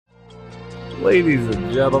Ladies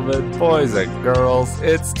and gentlemen, boys and girls,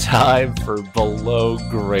 it's time for Below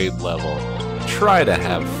Grade Level. Try to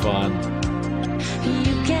have fun.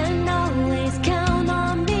 You can always count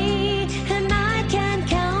on me, and I can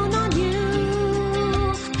count on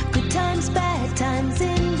you. Good times, bad times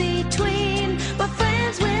in between, but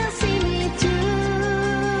friends will see me through.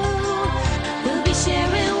 We'll be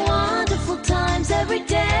sharing wonderful times every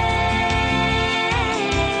day.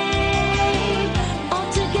 All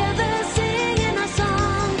together singing our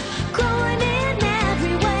song, growing in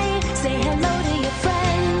every way. Say hello to your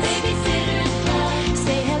friends. Babysitters Club.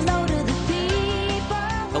 Say hello to the people.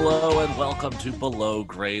 Hello and welcome to Below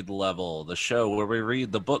Grade Level, the show where we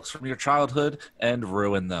read the books from your childhood and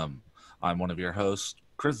ruin them. I'm one of your hosts,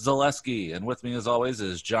 Chris Zaleski, and with me as always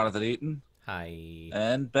is Jonathan Eaton. Hi.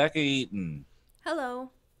 And Bekah Eaton. Hello.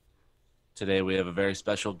 Today we have a very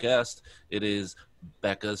special guest. It is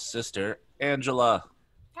Bekah's sister, Angela,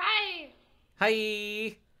 Hi.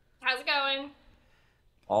 Hi. How's it going?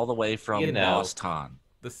 all the way from You know. Boston.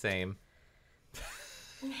 The same.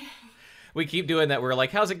 We keep doing that. We're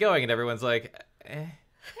like, how's it going? And everyone's like, eh.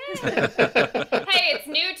 Hey, it's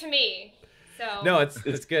new to me. So No,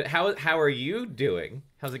 it's good. How are you doing?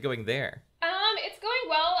 How's it going there? it's going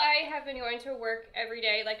well. I have been going to work every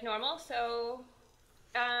day like normal, so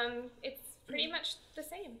it's pretty much the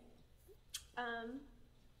same.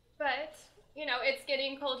 But you know, it's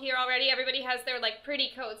getting cold here already. Everybody has their like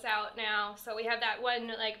pretty coats out now. So we have that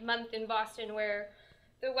one like month in Boston where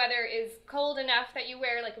the weather is cold enough that you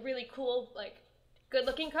wear like really cool, like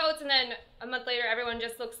good-looking coats, and then a month later, everyone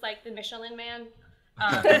just looks like the Michelin Man.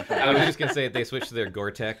 I was just going to say they switched to their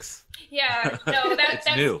Gore-Tex. Yeah, no, that's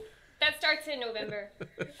new. That starts in November.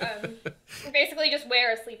 You basically just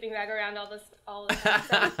wear a sleeping bag around all this stuff. So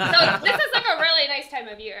this is like a really nice time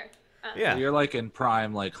of year. Yeah. You're like in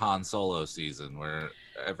prime like Han Solo season where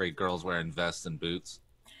every girl's wearing vests and boots.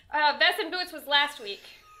 Vest and boots was last week.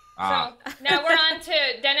 Ah. So now we're on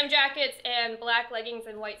to denim jackets and black leggings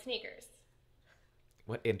and white sneakers.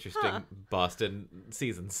 What interesting Boston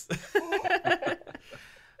seasons.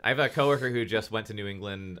 I have a coworker who just went to New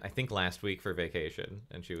England, I think last week for vacation,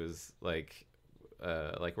 and she was like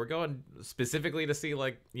we're going specifically to see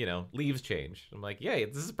like, you know, leaves change. I'm like, yay,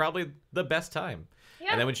 this is probably the best time.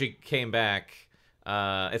 Yeah. And then when she came back,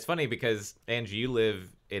 it's funny because Angie, you live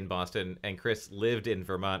in Boston, and Chris lived in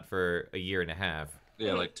Vermont for a year and a half.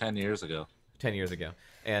 Yeah, like 10 years ago. 10 years ago.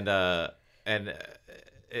 And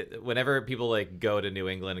whenever people like go to New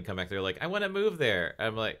England and come back, they're like, I want to move there.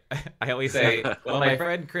 I'm like, I always say, well, my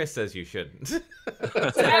friend Chris says you shouldn't. To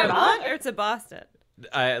Vermont or to Boston?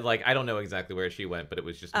 I don't know exactly where she went, but it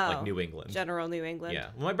was just like New England. General New England. Yeah.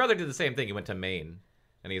 Well, my brother did the same thing. He went to Maine,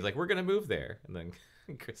 and he's like, we're gonna move there. And then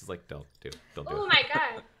Chris is like, don't do it. Oh my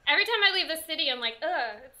god! Every time I leave the city, I'm like,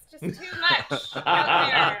 ugh, it's just too much out there.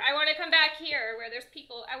 I want to come back here where there's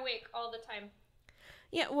people awake all the time.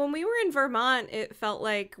 Yeah, when we were in Vermont, it felt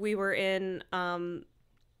like we were in, what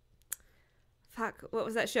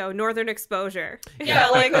was that show? Northern Exposure. It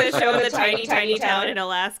felt like the show of the tiny, tiny town in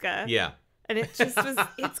Alaska. Yeah. And it just was,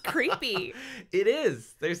 it's creepy. It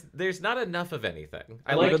is. There's not enough of anything.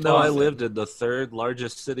 Even though I lived in the third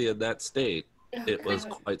largest city in that state, it was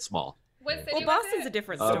quite small. What city Well, was Boston's it? a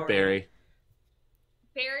different story. Barrie.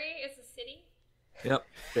 Barrie is a city? Yep,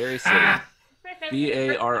 Barrie City. Barre. No,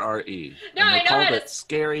 and I they know called how it to...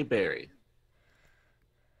 Scary Barrie.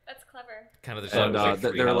 That's clever. Kind of the show. And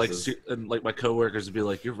three they're like, houses. and like my coworkers would be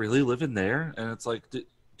like, "You're really living there?" And it's like, do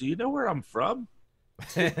you know where I'm from?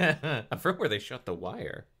 I'm from where they shut the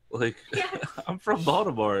wire. Like, Yeah. I'm from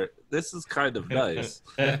Baltimore. This is kind of nice.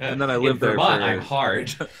 And then I lived In there Vermont, for I'm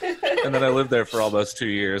hard. and then I lived there for almost 2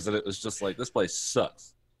 years, and it was just like, this place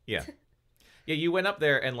sucks. Yeah. Yeah, you went up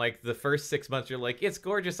there, and like the first 6 months, you're like, it's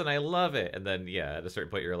gorgeous and I love it. And then, yeah, at a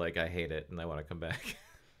certain point, you're like, I hate it and I want to come back.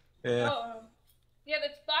 Yeah. Oh. Yeah, the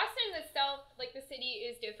Boston itself, like the city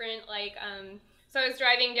is different. Like, so I was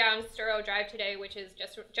driving down Sturrow Drive today, which is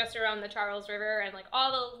just around the Charles River, and like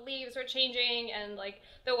all the leaves were changing, and like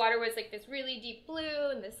the water was like this really deep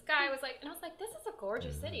blue, and the sky was like, and I was like, this is a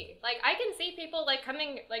gorgeous city. Like I can see people like come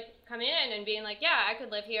in and being like, yeah, I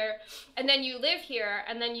could live here, and then you live here,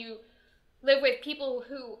 and then you live with people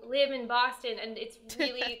who live in Boston, and it's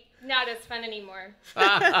really not as fun anymore. But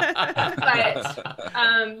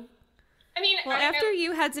I mean, Well, after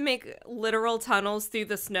you had to make literal tunnels through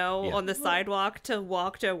the snow on the sidewalk to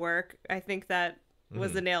walk to work, I think that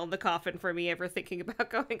was a nail in the coffin for me ever thinking about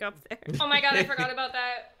going up there. Oh my god, I forgot about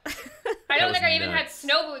that. I don't think I even had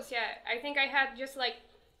snow boots yet. I think I had just like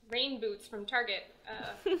rain boots from Target.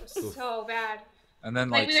 It was so bad. And then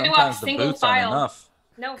Like, like we would sometimes walk the single boots aren't file. enough.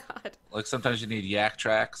 No. God. Like sometimes you need yak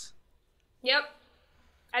tracks. Yep.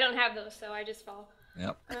 I don't have those, so I just fall.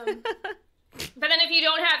 Yep. But then if you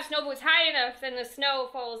don't have snow boots high enough, then the snow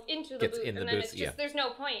falls into the Gets boot, in the and then boots, it's just there's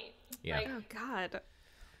no point. Yeah. Like, Oh God.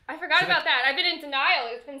 I forgot about that. I've been in denial.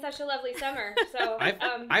 It's been such a lovely summer. So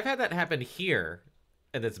I've had that happen here,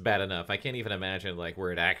 and it's bad enough. I can't even imagine like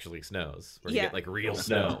where it actually snows, where you get like real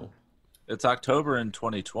snow. It's October in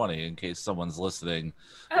 2020, in case someone's listening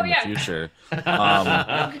Oh, in yeah. the future.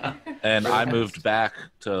 And I moved back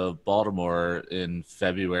to Baltimore in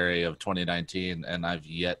February of 2019, and I've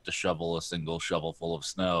yet to shovel a single shovel full of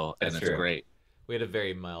snow, and That's it's true. great. We had a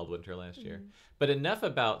very mild winter last year. But enough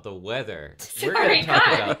about the weather. Sorry,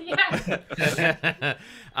 God. Yeah.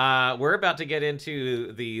 We're about to get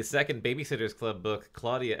into the second Babysitters Club book,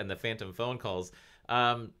 Claudia and the Phantom Phone Calls.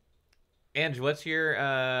 Ange, what's your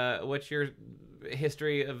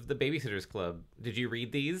history of the Babysitters Club? Did you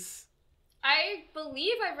read these? I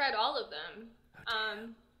believe I've read all of them.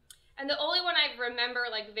 And the only one I remember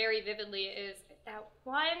like very vividly is that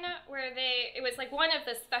one where it was like one of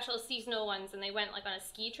the special seasonal ones, and they went like on a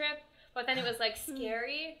ski trip, but then it was like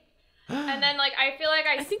scary. And then like I feel like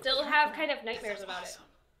I still have kind of nightmares about it.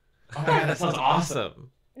 Oh my God, that sounds awesome.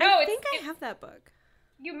 No, I think I have that book.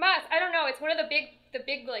 You must. I don't know. It's one of the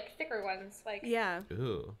big like thicker ones. Like Yeah.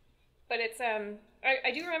 Ooh. But it's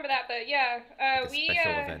I do remember that. But yeah, Like a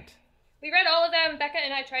special event. we read all of them. Bekah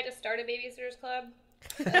and I tried to start a Babysitters Club,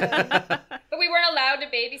 but we weren't allowed to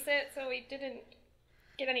babysit, so we didn't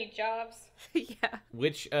get any jobs. Yeah.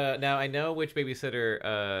 Which now I know which babysitters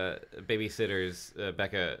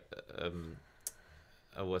Bekah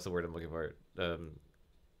what's the word I'm looking for?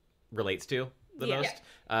 Relates to the most.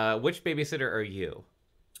 Which babysitter are you?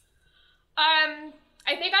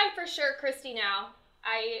 I think I'm for sure Christy now.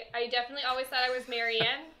 I definitely always thought I was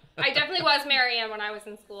Marianne. I definitely was Marianne when I was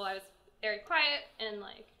in school. I was very quiet and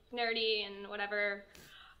like nerdy and whatever.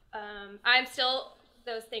 I'm still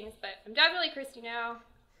those things, but I'm definitely Christy now.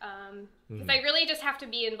 Because I really just have to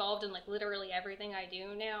be involved in like literally everything I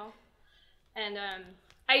do now. And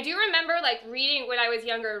I do remember like reading when I was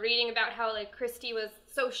younger, reading about how like Christy was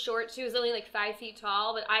so short. She was only like 5 feet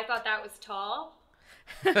tall, but I thought that was tall.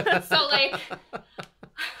 So like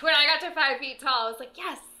when I got to 5 feet tall, I was like,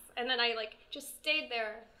 yes. And then I like just stayed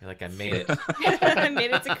there. You're like, I made it. I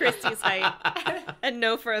made it to Christy's height and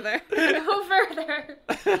no further. No further.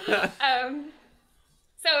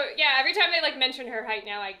 So yeah, every time they like mention her height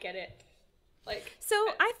now, I get it. Like, So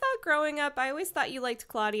I thought growing up, I always thought you liked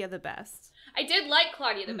Claudia the best. I did like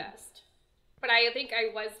Claudia the best, but I think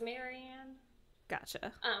I was Marianne. Gotcha.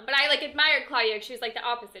 But I like admired Claudia. She was like the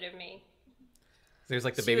opposite of me. There's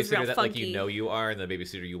like the She was real babysitter that like funky. you know you are, and the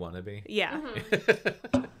babysitter you want to be. Yeah.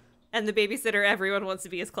 Mm-hmm. And the babysitter everyone wants to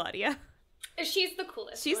be is Claudia. She's the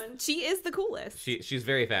coolest one. She is the coolest. She's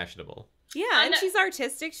very fashionable. Yeah, and she's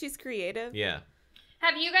artistic. She's creative. Yeah.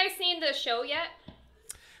 Have you guys seen the show yet?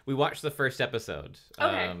 We watched the first episode.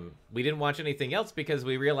 Okay. We didn't watch anything else because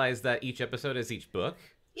we realized that each episode is each book.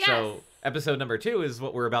 Yes. So episode number 2 is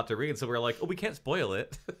what we're about to read. So we're like, oh, we can't spoil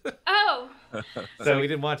it. Oh. So we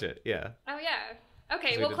didn't watch it. Yeah. Oh yeah.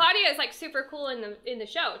 Okay. So Well, we did- Claudia is like super cool in the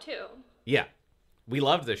show too. Yeah. We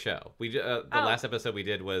loved the show. We the Oh. last episode we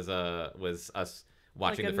did was us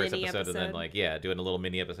watching Like a the first mini episode and then episode. doing a little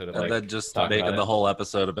mini episode of And like then just talking making about the it. whole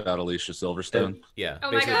episode about Alicia Silverstone. Yeah. Oh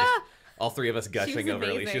my basically God. just all three of us gushing over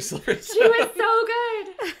amazing. Alicia Silverstone. She was so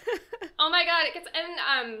good. Oh my God. It gets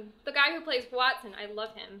and the guy who plays Watson, I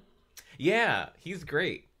love him. Yeah, he's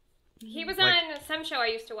great. He was Like- on some show I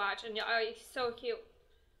used to watch, and he's so cute.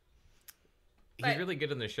 He's But- really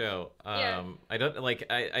good in the show. Yeah. I don't like.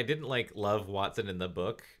 I didn't like love Watson in the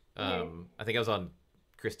book. I think I was on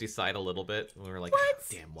Christie's side a little bit. We were like, What?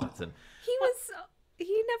 damn Watson.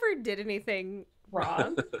 He never did anything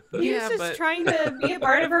wrong. He Yeah, was just but- trying to be a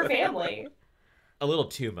part of her family. A little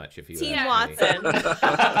too much, if you Team ask me. Watson.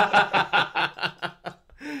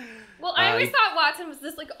 Well, I always thought Watson was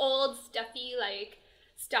this like old, stuffy, like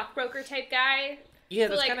stockbroker type guy. Yeah,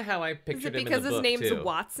 that's Like- kind of how I Is pictured it him in because the his book, name's too.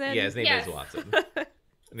 Watson? Yeah, his name Yes. is Watson.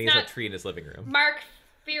 And he has a Not- tree in his living room. Mark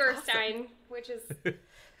Feuerstein, which is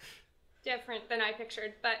different than I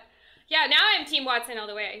pictured. But yeah, now I'm Team Watson all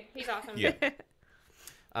the way. He's awesome. Yeah.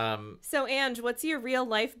 So, Ange, what's your real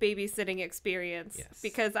life babysitting experience? Yes.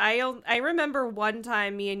 Because I remember one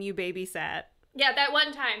time me and you babysat. Yeah, that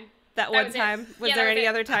one time. That one was it. time. Was Yeah, there that was any it.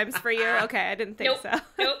 other times for you? Okay, I didn't think Nope. so.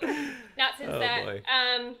 Nope. Not since Oh, that. boy.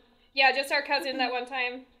 Yeah, just our cousin that one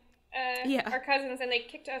time. Yeah. Our cousins, and they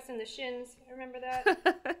kicked us in the shins. I remember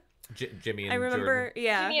that. Jimmy and I remember, Jordan.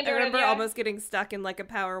 yeah. Jimmy and I Jordan, remember yeah. almost getting stuck in like a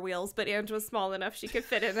Power Wheels, but Ange was small enough she could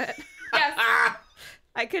fit in it. Yes.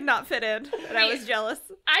 I could not fit in, and I was jealous.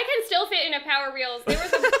 I can still fit in a Power Wheels. There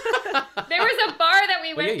was a bar that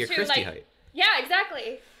we went your to, Christy like, height. yeah,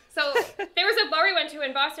 exactly. So there was a bar we went to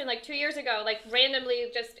in Boston like 2 years ago, like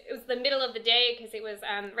randomly, just it was the middle of the day because it was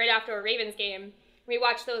right after a Ravens game. We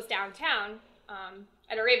watched those downtown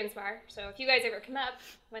at a Ravens bar. So if you guys ever come up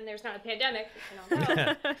when there's not a pandemic, you can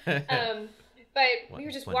all go. But we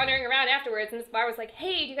were just wandering around afterwards, and this bar was like,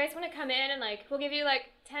 "Hey, do you guys want to come in and like we'll give you like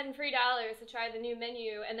 $10 free to try the new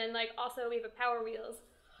menu, and then like also we have a Power Wheels."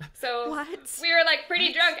 So we were like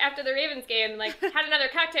pretty drunk after the Ravens game, like had another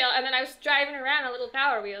cocktail, and then I was driving around a little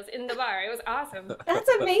Power Wheels in the bar. It was awesome. That's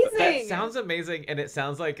amazing. That sounds amazing, and it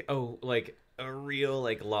sounds like a real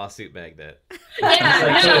like lawsuit magnet. Yeah,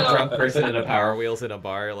 Like no. a drunk person in a Power Wheels in a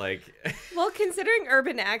bar, like. Well, considering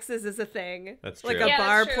urban axes is a thing, That's like true. a Yeah,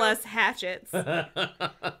 bar that's true. plus hatchets.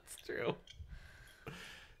 That's true.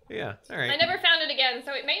 Yeah. All right. I never found it again,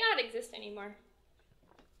 so it may not exist anymore.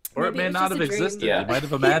 Or it Maybe may it was not just have a dream. existed. Yeah. You might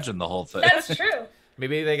have imagined the whole thing. That's true.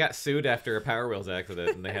 Maybe they got sued after a Power Wheels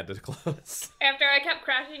accident and they had to close. After I kept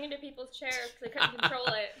crashing into people's chairs because I couldn't control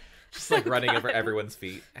it. Just like running over everyone's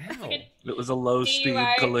feet. Ow. It was a low-speed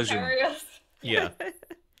DUI, collision. Power Wheels. Yeah.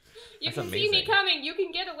 You That's can see me amazing. coming. You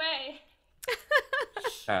can get away.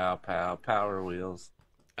 Pow, pow, Power Wheels.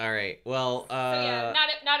 All right. Well, So yeah,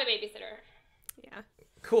 not a babysitter. Yeah.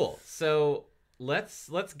 cool. So let's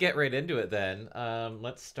get right into it then.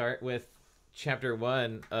 Let's start with chapter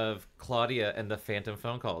 1 of Claudia and the Phantom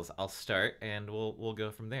Phone Calls. I'll start and we'll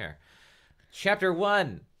go from there. Chapter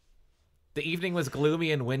 1. The evening was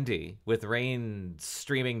gloomy and windy, with rain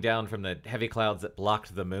streaming down from the heavy clouds that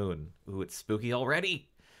blocked the moon. Ooh, it's spooky already.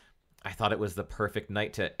 I thought it was the perfect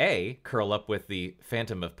night to A, curl up with the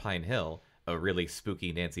Phantom of Pine Hill, a really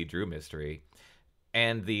spooky Nancy Drew mystery,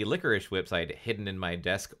 and the licorice whips I'd hidden in my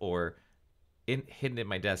desk or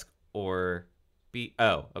B.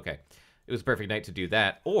 Oh, okay. It was a perfect night to do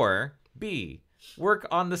that. Or B, work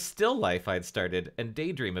on the still life I'd started and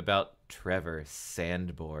daydream about Trevor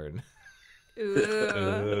Sandborn.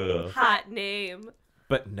 Ooh, hot name.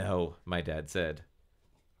 But no, my dad said.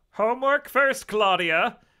 Homework first,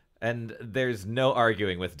 Claudia. And there's no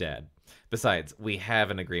arguing with Dad. Besides, we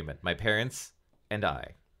have an agreement, my parents and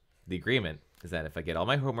I. The agreement is that if I get all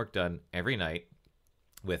my homework done every night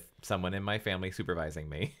with someone in my family supervising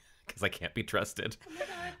me, because I can't be trusted,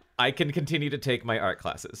 I can continue to take my art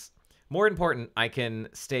classes. More important, I can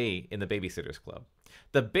stay in the Babysitters Club.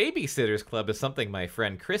 The Babysitters Club is something my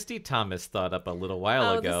friend Christy Thomas thought up a little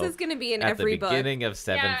while ago. This is going to be in at every the book. beginning of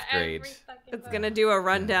 7th grade. It's going to do a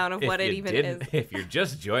rundown of If what it you even didn't- is. If you're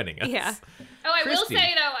just joining us. Yeah. Oh, I Christy. will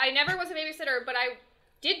say though, I never was a babysitter, but I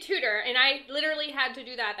did tutor, and I literally had to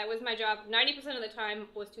do that. That was my job. 90% of the time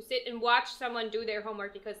was to sit and watch someone do their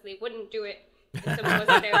homework because they wouldn't do it if someone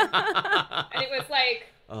wasn't there. And it was like,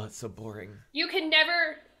 Oh, it's so boring. you can't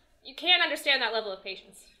understand that level of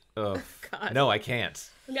patience. Oh, God. no, I can't.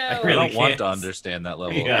 No, I really don't want to can't. understand that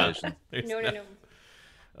level Yeah. of patience. There's no.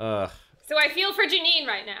 Ugh. So I feel for Janine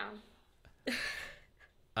right now.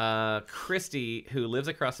 Christy, who lives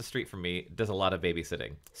across the street from me, does a lot of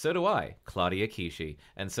babysitting. So do I, Claudia Kishi.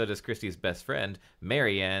 And so does Christy's best friend,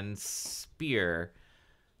 Marianne Spear,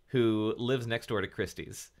 who lives next door to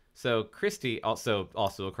Christy's. So Christy also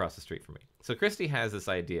across the street from me. So Christy has this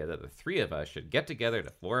idea that the three of us should get together to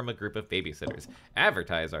form a group of babysitters,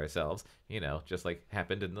 advertise ourselves, just like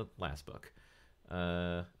happened in the last book.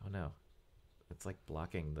 Oh no. It's like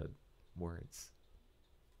blocking the words.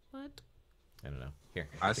 What? I don't know. Here.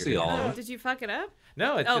 I see all Oh, of it. did you fuck it up?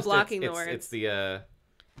 No, it's Oh, just blocking the it's, words. It's the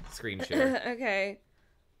screen share. Okay.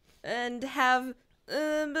 And have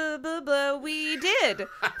we did.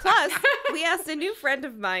 Plus, we asked a new friend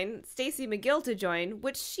of mine, Stacy McGill, to join,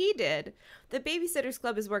 which she did. The Babysitters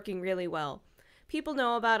Club is working really well. People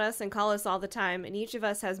know about us and call us all the time, and each of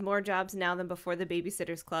us has more jobs now than before the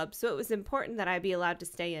Babysitters Club, so it was important that I be allowed to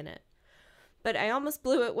stay in it. But I almost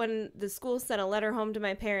blew it when the school sent a letter home to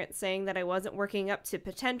my parents saying that I wasn't working up to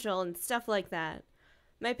potential and stuff like that.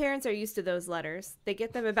 My parents are used to those letters. They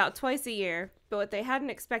get them about twice a year, but what they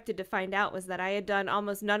hadn't expected to find out was that I had done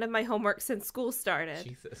almost none of my homework since school started.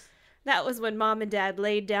 Jesus. That was when Mom and Dad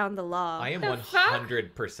laid down the law. I am The fuck?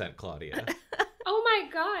 100% Claudia. Oh my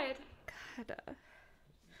god.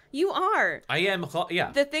 You are. I am,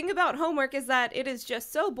 yeah. The thing about homework is that it is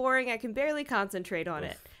just so boring I can barely concentrate on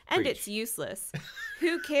it. And preach. it's useless.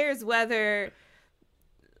 Who cares whether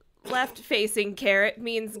left-facing caret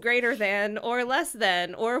means greater than or less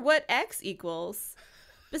than or what x equals?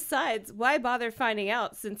 Besides, why bother finding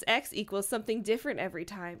out since x equals something different every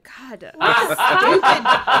time? God, what a stupid kid.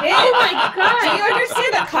 Oh my god. Do you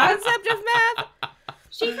understand the concept of math?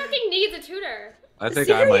 She fucking needs a tutor. I think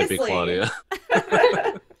I might be Seriously. Claudia.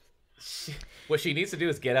 What she needs to do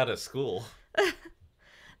is get out of school.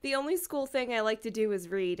 The only school thing I like to do is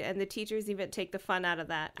read, and the teachers even take the fun out of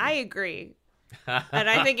that. I agree. And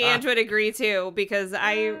I think Ange would agree too, because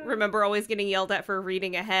I remember always getting yelled at for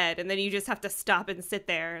reading ahead, and then you just have to stop and sit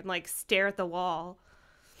there and like stare at the wall.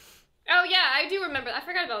 Oh yeah, I do remember. I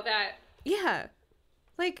forgot about that. Yeah.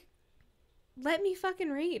 Like, let me fucking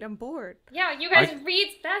read. I'm bored. Yeah, you guys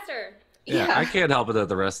read faster. Yeah, I can't help it that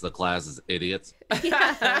the rest of the class is idiots.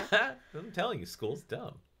 Yeah. I'm telling you, school's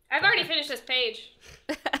dumb. I've already finished this page.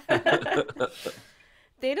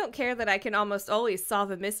 They don't care that I can almost always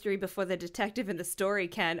solve a mystery before the detective in the story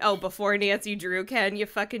can. Oh, before Nancy Drew can, you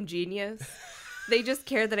fucking genius. They just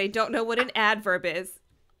care that I don't know what an adverb is.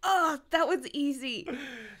 Oh, that was easy.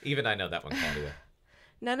 Even I know that one, Claudia.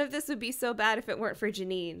 None of this would be so bad if it weren't for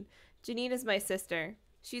Janine. Janine is my sister.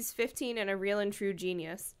 She's 15 and a real and true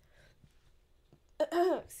genius.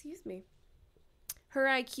 Excuse me. Her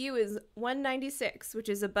IQ is 196, which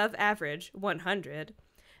is above average, 100,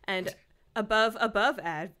 and above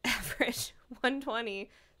average, 120.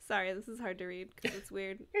 Sorry, this is hard to read because it's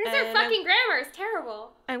weird. Because their And fucking grammar is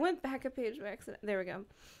terrible. I went back a page by accident. There we go.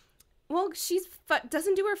 Well, she's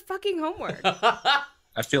doesn't do her fucking homework.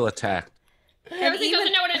 I feel attacked. Rosie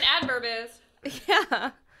doesn't know what an adverb is.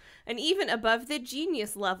 Yeah. And even above the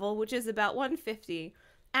genius level, which is about 150.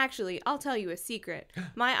 Actually, I'll tell you a secret.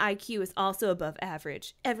 My IQ is also above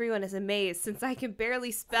average. Everyone is amazed since I can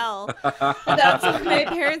barely spell. That's why my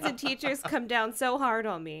parents and teachers come down so hard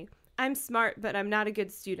on me. I'm smart, but I'm not a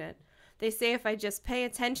good student. They say if I just pay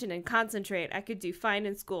attention and concentrate, I could do fine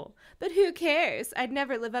in school. But who cares? I'd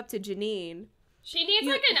never live up to Janine. She needs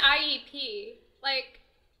like an IEP. Like,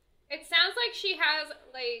 it sounds like she has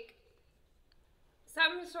like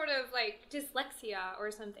some sort of like dyslexia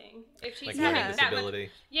or something. If she's Like having learning that disability.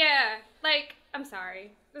 yeah, like I'm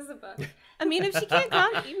sorry, this is a book. I mean, if she can't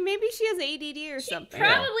maybe she has ADD or something.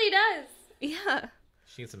 Probably does. Yeah.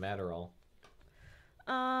 She needs some Adderall.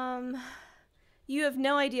 You have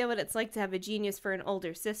no idea what it's like to have a genius for an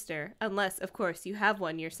older sister, unless, of course, you have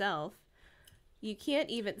one yourself. You can't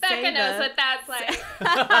even say Bekah knows what that's like.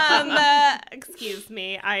 excuse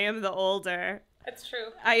me, I am the older. That's true.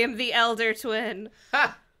 I am the elder twin.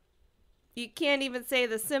 Ha! You can't even say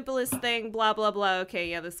the simplest thing, blah, blah, blah. Okay,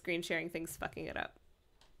 yeah, the screen sharing thing's fucking it up.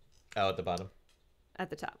 Oh, at the bottom. At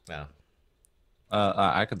the top. No.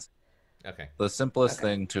 I can. Okay. The simplest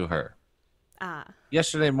thing to her. Ah.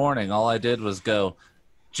 Yesterday morning, all I did was go,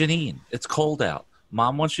 Janine, it's cold out.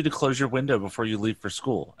 Mom wants you to close your window before you leave for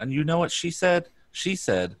school. And you know what she said? She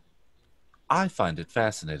said, I find it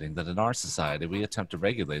fascinating that in our society we attempt to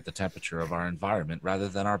regulate the temperature of our environment rather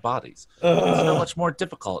than our bodies. It's so much more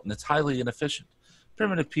difficult and it's highly inefficient.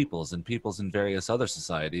 Primitive peoples and peoples in various other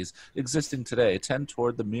societies existing today tend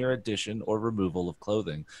toward the mere addition or removal of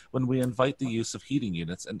clothing when we invite the use of heating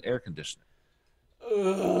units and air conditioning.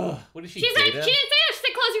 What did she She didn't data? say that. She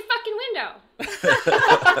said, close your fucking window.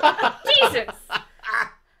 Jesus.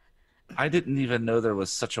 I didn't even know there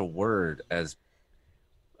was such a word as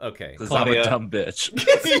Okay. because I'm a dumb bitch.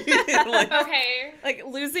 Like, Okay. Like,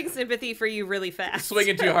 losing sympathy for you really fast.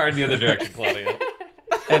 swinging too hard in the other direction, Claudia.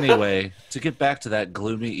 Anyway, to get back to that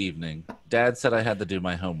gloomy evening, Dad said I had to do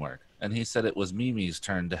my homework, and he said it was Mimi's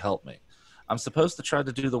turn to help me. I'm supposed to try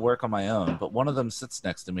to do the work on my own, but one of them sits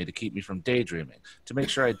next to me to keep me from daydreaming, to make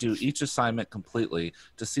sure I do each assignment completely,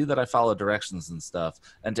 to see that I follow directions and stuff,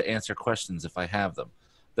 and to answer questions if I have them.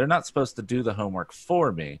 They're not supposed to do the homework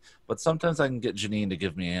for me, but sometimes I can get Janine to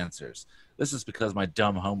give me answers. This is because my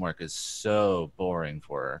dumb homework is so boring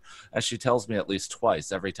for her, as she tells me at least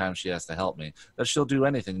twice every time she has to help me that she'll do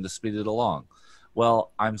anything to speed it along.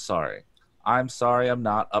 Well, I'm sorry. I'm sorry I'm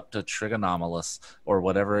not up to trigonomalous or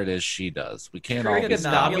whatever it is she does. We can't all be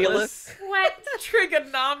scholars. Trigonomulus? What?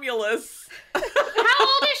 Trigonomulus. How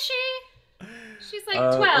old is she? She's like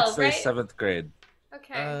 12, Let's say right? 7th grade.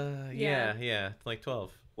 Okay. Yeah, like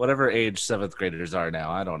 12. Whatever age 7th graders are now,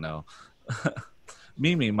 I don't know.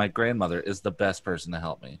 Mimi, my grandmother, is the best person to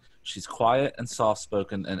help me. She's quiet and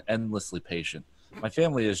soft-spoken and endlessly patient. My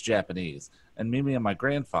family is Japanese, and Mimi and my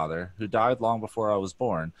grandfather, who died long before I was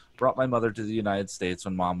born, brought my mother to the United States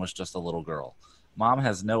when Mom was just a little girl. Mom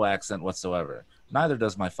has no accent whatsoever. Neither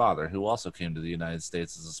does my father, who also came to the United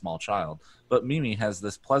States as a small child. But Mimi has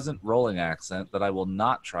this pleasant, rolling accent that I will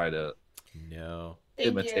not try to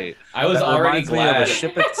imitate. I was That already reminds me of a glad.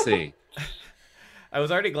 ship at sea. I was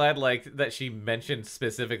already glad, like, that she mentioned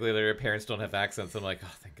specifically that her parents don't have accents. I'm like,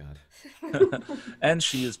 oh, thank God. And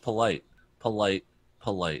she is polite,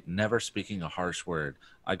 never speaking a harsh word.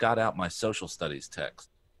 I got out my social studies text.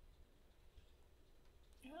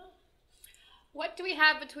 What do we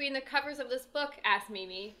have between the covers of this book? Asked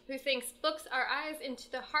Mimi, who thinks books are eyes into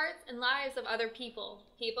the hearts and lives of other people.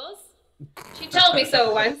 Peoples? She told me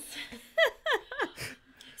so once.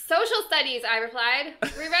 Social studies, I replied.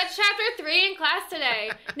 We read chapter 3 in class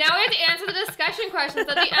today. Now we have to answer the discussion questions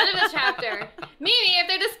at the end of the chapter. Mimi, if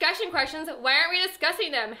they're discussion questions, why aren't we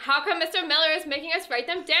discussing them? How come Mr. Miller is making us write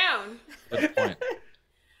them down? Good point.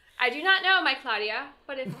 I do not know, my Claudia,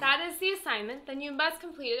 but if that is the assignment, then you must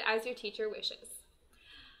complete it as your teacher wishes.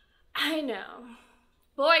 I know.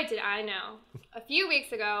 Boy, did I know. A few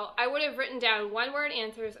weeks ago, I would have written down one-word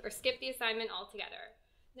answers or skipped the assignment altogether.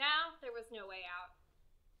 Now, there was no way out.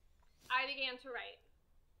 I began to write.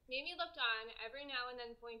 Mimi looked on, every now and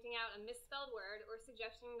then pointing out a misspelled word or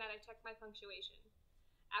suggesting that I check my punctuation.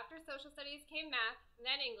 After social studies came math,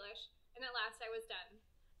 then English, and at last I was done.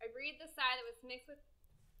 I breathed a sigh that was relief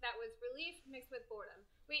mixed with boredom.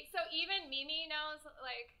 Wait, so even Mimi knows,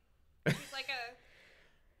 like, she's like a,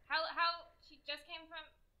 how she just came from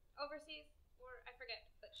overseas, or I forget,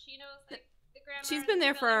 but she knows, like, the grammar. She's been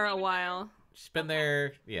there for a while. She's been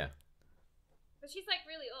there, yeah. But she's, like,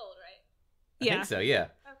 really old, right? I think so, yeah.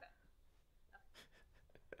 Okay.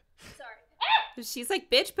 Sorry. She's like,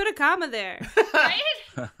 bitch, put a comma there. Right?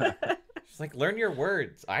 She's like, learn your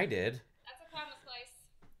words. I did. That's a comma slice.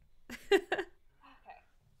 Okay.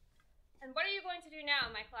 And what are you going to do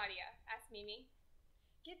now, my Claudia? Asked Mimi.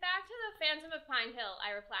 Get back to the Phantom of Pine Hill,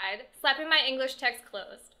 I replied, slapping my English text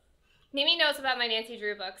closed. Mimi knows about my Nancy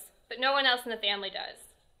Drew books, but no one else in the family does.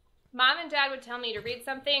 Mom and Dad would tell me to read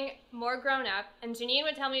something more grown up, and Janine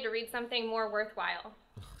would tell me to read something more worthwhile.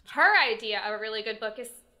 Her idea of a really good book is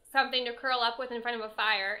something to curl up with in front of a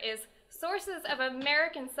fire is Sources of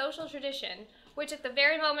American Social Tradition, which at the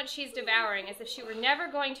very moment she's devouring as if she were never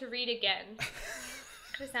going to read again.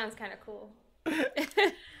 This sounds kind of cool.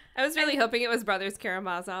 I was really hoping it was Brothers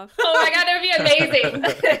Karamazov. Oh my god, that would be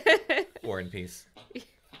amazing. War and Peace. It's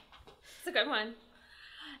a good one.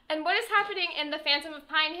 And what is happening in the Phantom of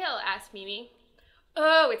Pine Hill? Asked Mimi.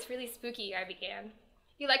 Oh, it's really spooky, I began.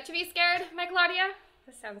 You like to be scared, my Claudia?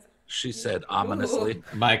 This sounds... She said ominously.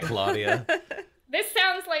 My Claudia. This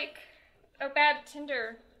sounds like a bad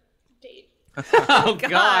Tinder date. Oh,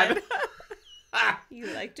 God. You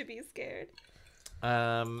like to be scared.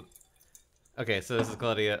 Okay, so this is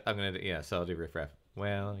Claudia. I'm going to, so I'll do riff raff.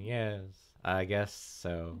 Well, yes, I guess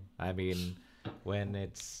so. I mean, when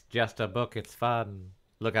it's just a book, it's fun.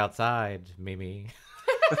 Look outside, Mimi.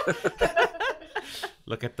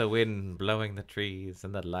 Look at the wind blowing the trees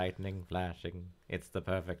and the lightning flashing. It's the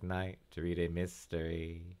perfect night to read a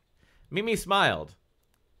mystery. Mimi smiled.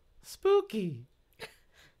 Spooky.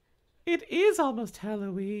 It is almost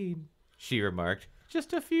Halloween, she remarked.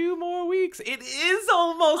 Just a few more weeks. It is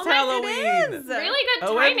almost Halloween. It is. Really good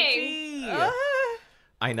timing. OMG.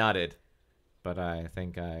 I nodded, but I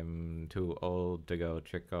think I'm too old to go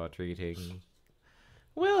trick-or-treating.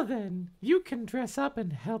 Well then, you can dress up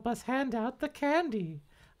and help us hand out the candy.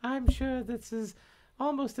 I'm sure this is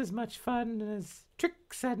almost as much fun as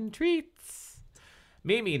tricks and treats.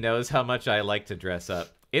 Mimi knows how much I like to dress up.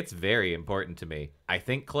 It's very important to me. I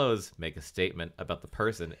think clothes make a statement about the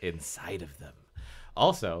person inside of them.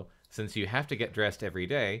 Also, since you have to get dressed every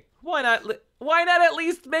day, why not at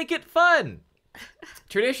least make it fun?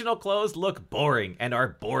 Traditional clothes look boring and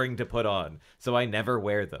are boring to put on, so I never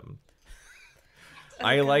wear them.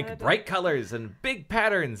 I like bright colors and big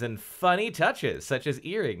patterns and funny touches, such as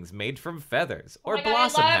earrings made from feathers or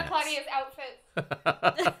blossom hats. I love Claudia's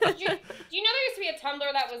outfits. Do you know there used to be a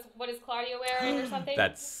Tumblr that was "What is Claudia wearing?" or something?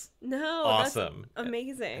 That's No, awesome. That's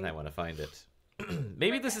amazing. And I want to find it.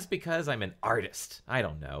 Maybe this is because I'm an artist. I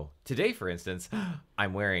don't know. Today, for instance,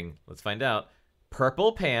 I'm wearing, let's find out,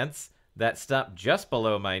 purple pants that stop just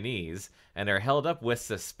below my knees and are held up with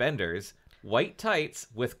suspenders, white tights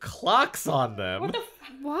with clocks on them. What the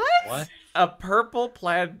What? A purple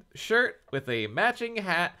plaid shirt with a matching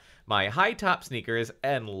hat, my high top sneakers,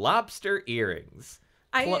 and lobster earrings.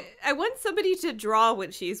 I want somebody to draw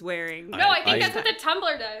what she's wearing. No, I think that's what the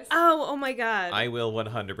Tumblr does. Oh my god. I will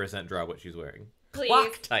 100% draw what she's wearing. Please.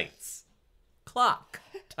 Clock tights. Clock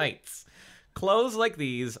tights. Clothes like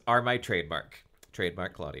these are my trademark.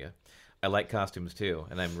 Trademark Claudia. I like costumes too,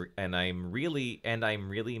 and I'm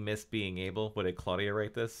really miss being able. What did Claudia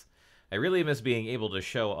write this? I really miss being able to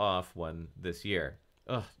show off one this year.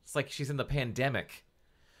 Ugh, it's like she's in the pandemic.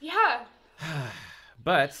 Yeah.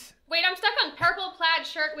 But Wait, I'm stuck on purple plaid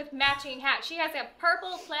shirt with matching hat. She has a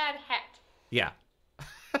purple plaid hat. yeah.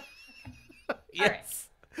 Yes.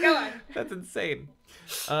 Go on. That's insane.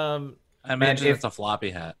 I imagine if- it's a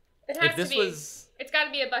floppy hat. It has If this to be. was It's got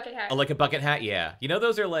to be a bucket hat. like a bucket hat, yeah. You know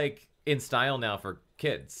those are like in style now for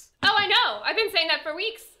kids. Oh, I know. I've been saying that for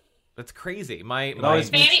weeks. That's crazy. It My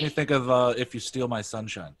always makes Fanny- me think of If You Steal My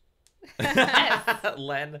Sunshine.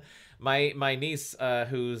 Len, my niece,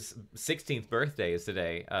 whose 16th birthday is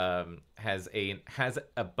today, has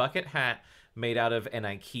a bucket hat made out of an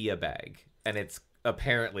IKEA bag, and it's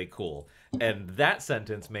apparently cool. And that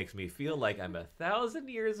sentence makes me feel like I'm 1,000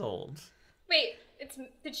 years old. Wait,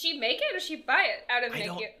 did she make it or did she buy it out of I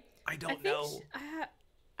Nikki? don't know.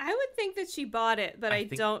 I would think that she bought it, but I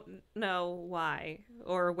think- don't know why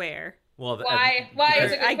or where. Well, Why? Why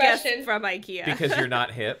is a good I guess question. from IKEA. because you're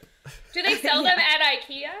not hip. Do they sell them at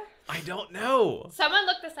IKEA? I don't know. Someone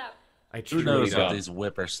look this up. I Who truly knows don't. what these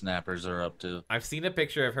whippersnappers are up to? I've seen a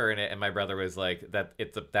picture of her in it, and my brother was like,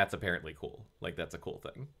 that's apparently cool. Like, that's a cool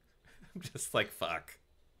thing. I'm just like, fuck.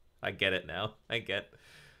 I get it now. I get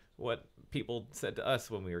what people said to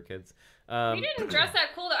us when we were kids. You didn't dress that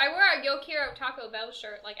cool though. I wore a Yo Quiero Taco Bell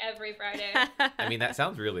shirt like every Friday. I mean, that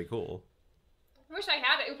sounds really cool. I wish I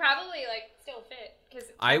had it. It would probably like still fit because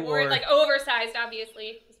I I wore it wore- like oversized,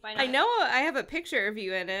 obviously. 'cause why not? I know I have a picture of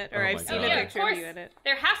you in it, or Oh I've my seen God. a Yeah, of picture course. of you in it.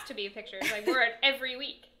 There has to be pictures. I wear it every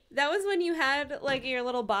week. That was when you had like your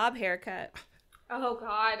little bob haircut. Oh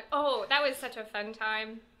God. Oh, that was such a fun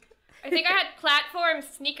time. I think I had platform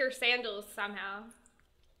sneaker sandals somehow.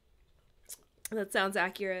 That sounds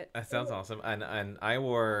accurate. That sounds awesome. And I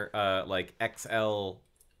wore like XL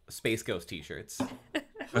Space Ghost t-shirts.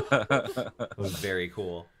 It was very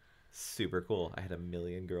cool. Super cool. I had 1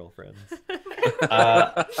 million girlfriends.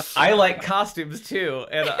 I like costumes too,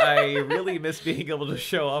 and I really miss being able to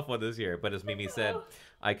show off one this year. But as Mimi said,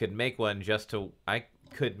 I could make one just to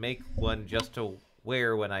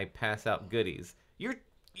wear when I pass out goodies. You're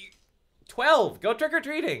 12. Go trick or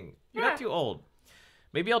treating. You're not Yeah. too old.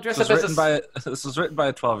 Maybe I'll dress This up was, as written by, this was written by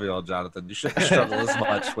a 12-year-old, Jonathan. You shouldn't struggle as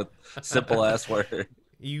much with simple-ass words.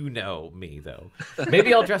 You know me, though.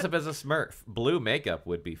 Maybe I'll dress up as a Smurf. Blue makeup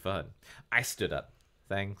would be fun. I stood up.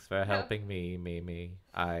 Thanks for helping me, Mimi.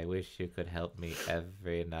 I wish you could help me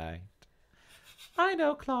every night. I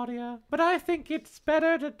know, Claudia, but I think it's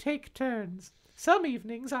better to take turns. Some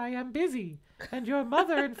evenings I am busy, and your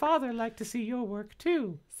mother and father like to see your work,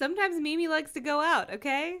 too. Sometimes Mimi likes to go out,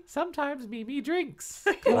 okay? Sometimes Mimi drinks.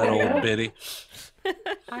 That old biddy.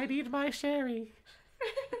 I need my sherry.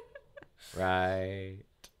 Right.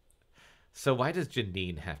 So why does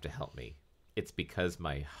Janine have to help me? It's because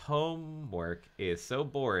my homework is so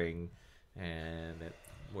boring and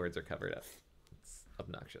words are covered up. It's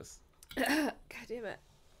obnoxious. God damn it.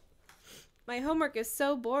 My homework is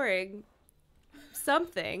so boring.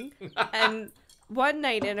 Something. And one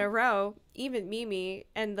night in a row, even Mimi,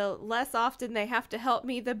 and the less often they have to help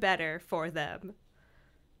me, the better for them.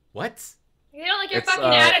 What? You don't like your It's, fucking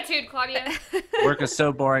attitude, Claudia. Work is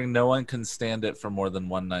so boring, no one can stand it for more than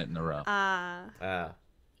one night in a row.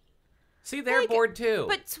 See, they're Like, bored too.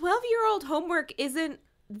 But 12-year-old homework isn't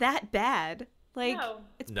that bad. Like, No.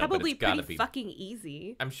 it's No, but probably it's gotta pretty be. fucking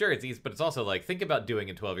easy. I'm sure it's easy, but it's also like, think about doing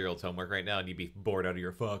a 12-year-old's homework right now and you'd be bored out of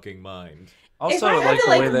your fucking mind. Also, I I had like to, the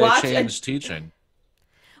like, way they watch changed teaching.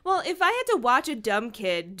 Well, if I had to watch a dumb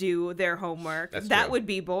kid do their homework, That's that true. would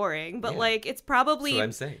be boring. But Yeah. like, it's probably That's what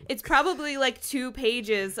I'm saying. it's probably like 2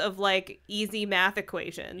 pages of like easy math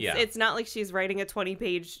equations. Yeah. It's not like she's writing a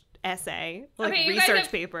 20-page essay, like Okay, you guys research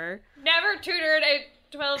have- paper. Never tutored a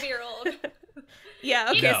 12-year-old. Yeah.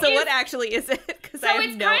 Okay. No. So what actually is it? Because So I have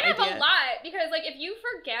it's no kind idea. of a lot because, like, if you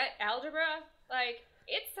forget algebra, like,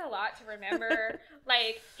 it's a lot to remember.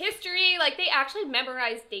 Like, history, like, they actually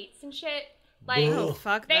memorize dates and shit. Like, Oh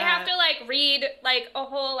fuck they that. have to, like, read, like, a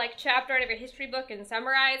whole, like, chapter out of a history book and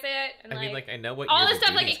summarize it. And, I mean, like, I know what all year this the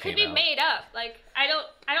stuff, like, Goonies it could came be out. made up. Like, I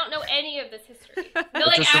don't know any of this history. They'll, It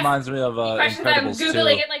like, just ask reminds me of questions that I'm Incredibles 2.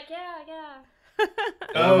 Googling it, like, yeah.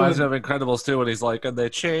 It reminds me of Incredibles 2 when he's like, and they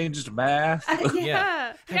changed math. Yeah.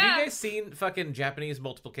 Have Yeah. you guys seen fucking Japanese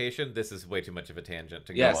multiplication? This is way too much of a tangent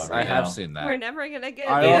to go Yes, on I right have now. seen We're that. never gonna get.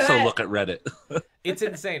 I through also it. look at Reddit. It's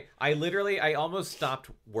insane. I almost stopped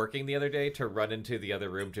working the other day to run into the other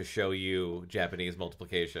room to show you Japanese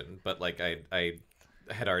multiplication, but like I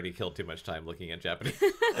had already killed too much time looking at Japanese.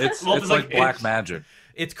 It's like black magic.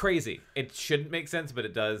 It's crazy. It shouldn't make sense, but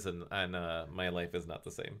it does, and my life is not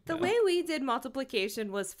the same. The now. way we did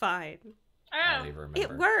multiplication was fine. I Oh. don't even remember.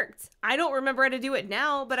 It worked. I don't remember how to do it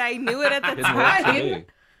now, but I knew it at the It worked for time. me. You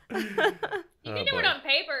Oh, can do boy. it on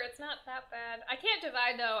paper. It's not that bad. I can't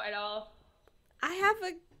divide, though, at all. I have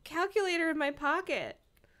a calculator in my pocket.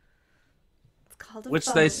 It's called a Which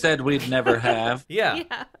phone. they said we'd never have. Yeah.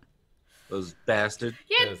 Yeah. Those bastards.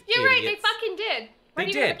 Yeah, Those you're right. They idiots. fucking did. Why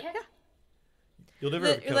They do you have a did. cat? You'll never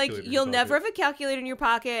have a calculator in your you'll pocket. never have a calculator in your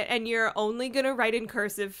pocket, and you're only gonna write in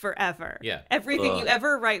cursive forever. Yeah. Everything you Ugh.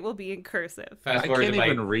 ever write will be in cursive. Fast I forward can't to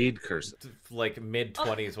even my read cursive.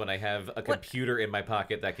 mid-20s when I have a computer in my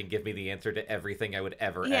pocket that can give me the answer to everything I would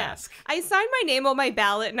ever ask. I signed my name on my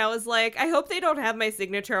ballot, and I was like, I hope they don't have my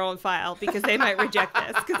signature on file because they might reject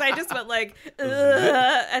this. Because I just went like, ugh,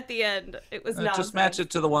 at the end. It was nonsense. Just match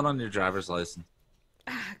it to the one on your driver's license.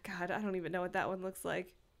 Ah, God, I don't even know what that one looks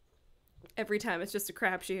like. Every time it's just a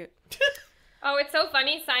crapshoot. Oh, it's so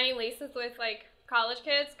funny signing leases with like college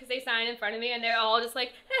kids because they sign in front of me and they're all just like,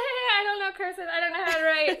 hey, I don't know cursive, I don't know how to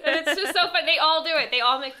write. And it's just so fun. They all do it. They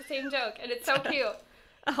all make the same joke, and it's so cute.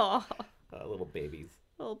 Oh, Little babies.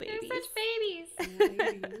 little They're babies. such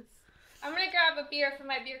babies. I'm gonna grab a beer from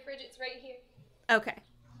my beer fridge. It's right here. Okay.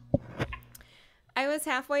 I was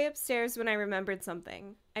halfway upstairs when I remembered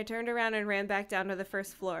something. I turned around and ran back down to the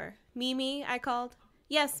first floor. Mimi, I called.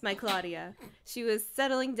 Yes, my Claudia. She was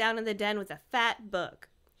settling down in the den with a fat book.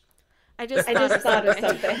 I just thought of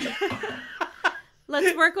something.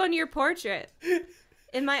 Let's work on your portrait.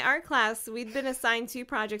 In my art class, we'd been assigned 2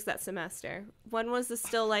 projects that semester. One was a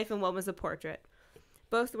still life and one was a portrait.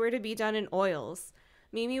 Both were to be done in oils.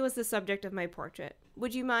 Mimi was the subject of my portrait.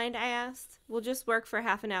 Would you mind, I asked? We'll just work for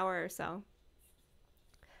half an hour or so.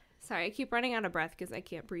 Sorry, I keep running out of breath because I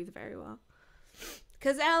can't breathe very well.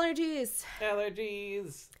 Because allergies.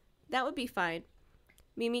 Allergies. That would be fine.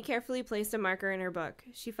 Mimi carefully placed a marker in her book.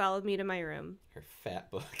 She followed me to my room. Her fat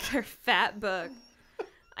book. Her fat book.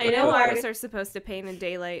 I know artists are supposed to paint in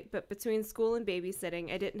daylight, but between school and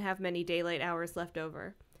babysitting, I didn't have many daylight hours left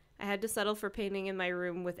over. I had to settle for painting in my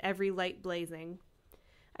room with every light blazing.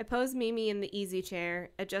 I posed Mimi in the easy chair,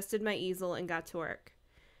 adjusted my easel, and got to work.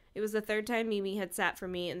 It was the 3rd time Mimi had sat for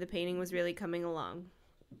me, and the painting was really coming along.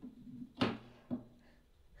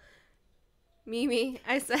 Mimi,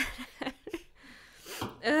 I said...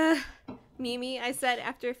 Mimi, I said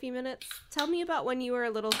after a few minutes, tell me about when you were a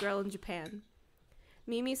little girl in Japan.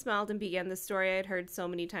 Mimi smiled and began the story I had heard so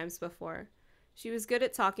many times before. She was good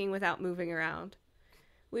at talking without moving around.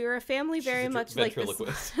 We were a family very much like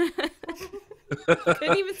this.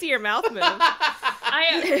 Couldn't even see your mouth move.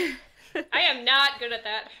 I am not good at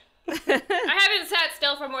that. I haven't sat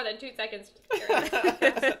still for more than 2 seconds.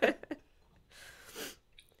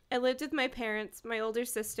 I lived with my parents, my older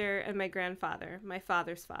sister, and my grandfather, my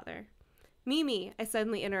father's father. Mimi, I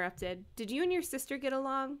suddenly interrupted. Did you and your sister get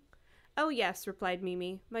along? Oh, yes, replied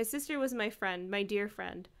Mimi. My sister was my friend, my dear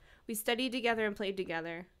friend. We studied together and played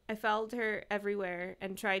together. I followed her everywhere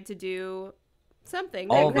and tried to do something.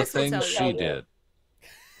 All the Chris will tell things you. she did.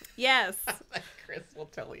 Yes. Chris will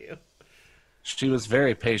tell you. She was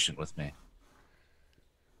very patient with me.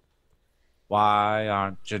 Why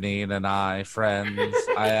aren't Janine and I friends?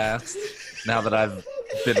 I asked, now that I've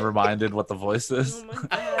been reminded what the voice is,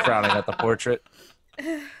 frowning at the portrait.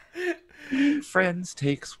 Friends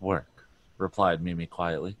takes work, replied Mimi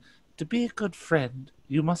quietly. To be a good friend,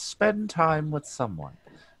 you must spend time with someone.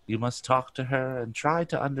 You must talk to her and try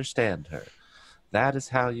to understand her. That is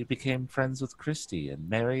how you became friends with Christy and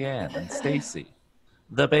Marianne and Stacy.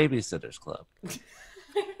 The Babysitters Club.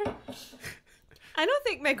 I don't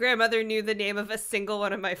think my grandmother knew the name of a single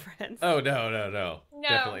one of my friends. Oh, no. No.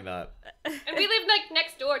 Definitely not. And we lived like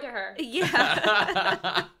next door to her.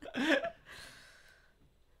 Yeah.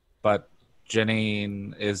 But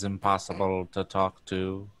Janine is impossible to talk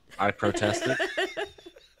to, I protested.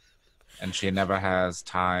 And she never has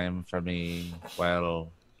time for me.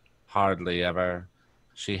 Well, hardly ever.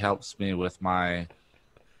 She helps me with my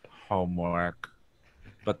homework,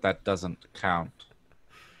 but that doesn't count.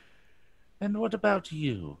 And what about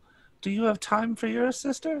you? Do you have time for your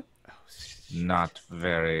sister? Not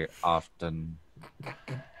very often.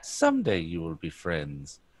 Someday you will be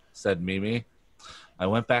friends, said Mimi. I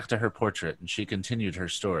went back to her portrait, and she continued her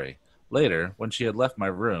story. Later, when she had left my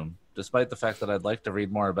room, despite the fact that I'd like to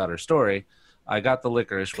read more about her story, I got the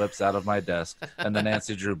licorice whips out of my desk and the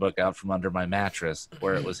Nancy Drew book out from under my mattress,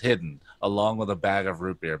 where it was hidden, along with a bag of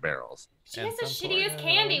root beer barrels. She has the shittiest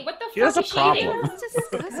candy. What the She has fuck a is she eating? problem. That's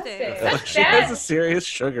disgusting. Such She bad. has a serious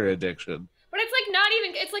sugar addiction. But it's like not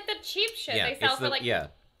even. It's like the cheap shit Yeah, they sell it's for like. yeah.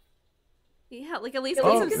 Yeah, like at least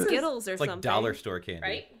Oh, get some this- Skittles or It's like something. dollar store candy.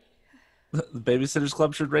 Right. The Babysitters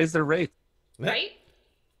Club should raise their rate. Right.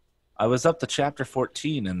 I was up to chapter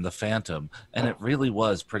 14 in The Phantom, and it really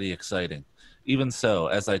was pretty exciting. Even so,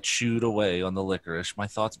 as I chewed away on the licorice, my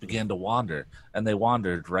thoughts began to wander, and they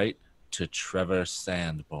wandered right to Trevor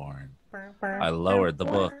Sanborn. I lowered the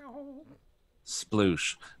book.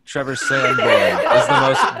 Sploosh. Trevor Sanborn is the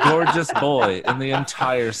most gorgeous boy in the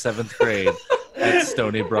entire 7th grade. at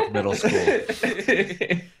Stony Brook Middle School.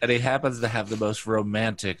 And he happens to have the most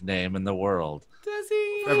romantic name in the world. Does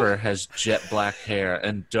he? Trevor has jet black hair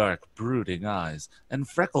and dark, brooding eyes and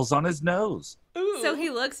freckles on his nose. Ooh. So he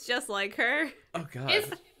looks just like her. Oh, God. Is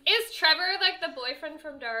Trevor like the boyfriend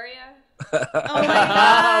from Daria? Oh my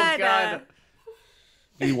god. Oh, God.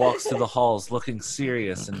 He walks through the halls looking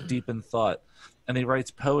serious and deep in thought, and he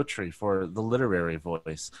writes poetry for The Literary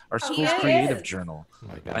Voice, our school's yes. creative journal. Oh,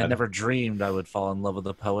 my God. I never dreamed I would fall in love with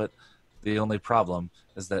a poet. The only problem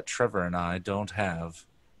is that Trevor and I don't have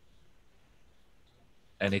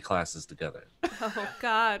any classes together. Oh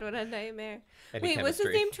god, what a nightmare. Any Wait, what's his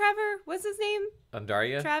chemistry. name? Trevor? What's his name?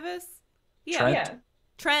 Andaria? Travis? Yeah. Trent? Yeah.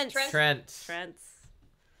 Trent. Trent. Trent.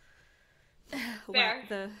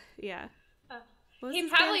 Fair. Yeah. Oh. What was He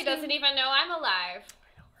his probably band's name? doesn't even know I'm alive.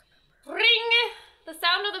 Ring! The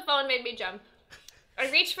sound of the phone made me jump.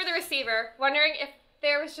 I reached for the receiver, wondering if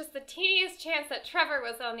there was just the teeniest chance that Trevor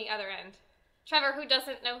was on the other end. Trevor, who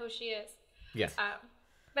doesn't know who she is, Yes.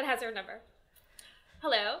 but has her number.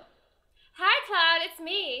 Hello? Hi, Claude, it's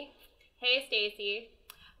me. Hey, Stacy.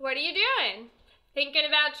 What are you doing? Thinking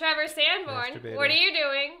about Trevor Sanborn. Masturbating. What are you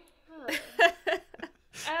doing?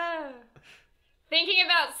 Oh. Thinking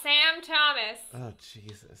about Sam Thomas. Oh,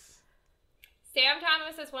 Jesus. Sam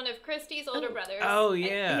Thomas is one of Christy's older brothers. Oh, Yeah,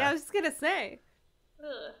 I yeah. was just gonna say.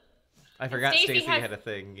 Ugh. I forgot Stacey Stacy has- had a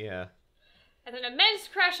thing, yeah. And an immense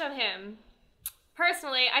crush on him.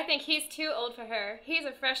 Personally, I think he's too old for her. He's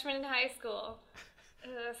a freshman in high school.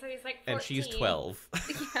 So he's like 14. And she's 12.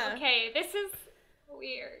 Yeah. Okay, this is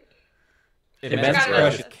weird. Immense crush.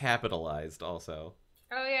 crush is capitalized, also.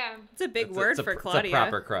 Oh, yeah. It's a big It's word a, for it's Claudia. a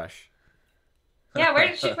proper crush. Yeah, where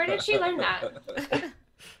did she learn that?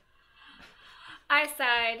 I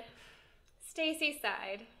sighed. Stacy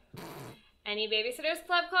sighed. Any Babysitters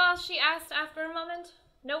Club calls? She asked after a moment.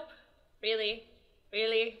 Nope. Really?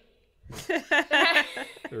 Really?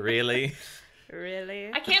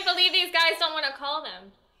 Really? I can't believe these guys don't want to call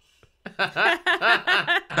them.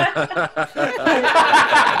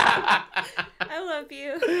 I love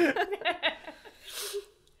you.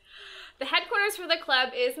 The headquarters for the club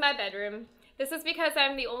is my bedroom. This is because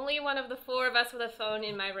I'm the only one of the four of us with a phone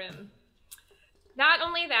in my room. Not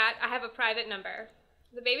only that, I have a private number.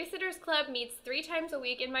 The Babysitters Club meets 3 times a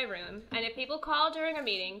week in my room, and if people call during a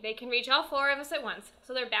meeting, they can reach all 4 of us at once,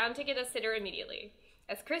 so they're bound to get a sitter immediately.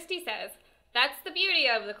 As Christy says, that's the beauty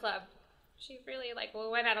of the club. She really,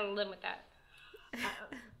 went out on a limb with that.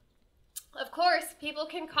 Of course, people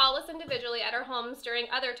can call us individually at our homes during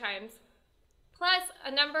other times. Plus,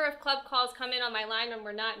 a number of club calls come in on my line when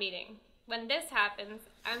we're not meeting. When this happens,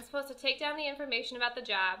 I'm supposed to take down the information about the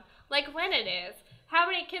job, like when it is, how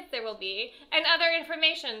many kids there will be, and other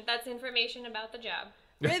information that's information about the job.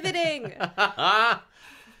 Riveting.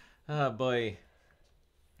 Oh, boy.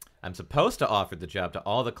 I'm supposed to offer the job to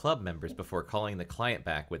all the club members before calling the client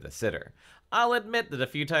back with a sitter. I'll admit that a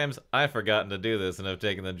few times I've forgotten to do this and have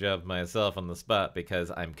taken the job myself on the spot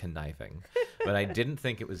because I'm conniving. But I didn't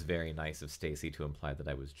think it was very nice of Stacy to imply that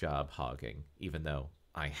I was job hogging, even though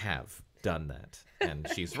I have done that. And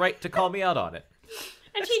she's right to call me out on it.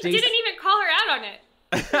 And she Stacy- didn't even call her out on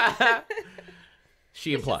it.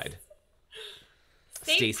 She implied.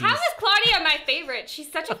 Stacy's- How is Claudia my favorite?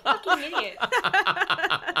 She's such a fucking idiot.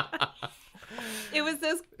 It was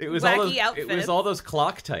those It was wacky all those. outfits. It was all those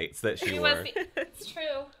clock tights that she wore. It's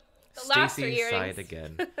true. The lobster Stacy earrings. sighed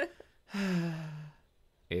again.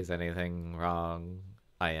 Is anything wrong?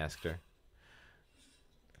 I asked her.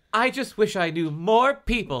 I just wish I knew more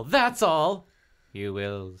people, that's all. You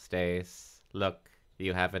will, Stace. Look,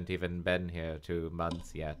 you haven't even been here 2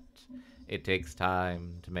 months yet. It takes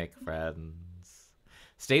time to make friends.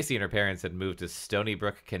 Stacy and her parents had moved to Stony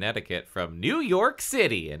Brook, Connecticut from New York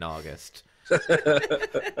City in August.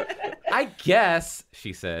 I guess,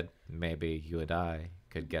 she said, maybe you and I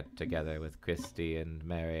could get together with Christy and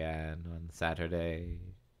Marianne on Saturday.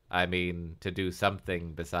 I mean, to do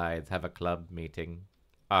something besides have a club meeting.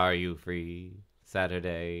 Are you free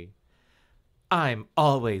Saturday? I'm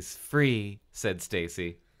always free, said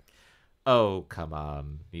Stacy. Oh, come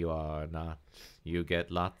on, you are not. You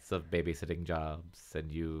get lots of babysitting jobs,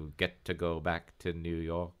 and you get to go back to New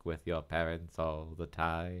York with your parents all the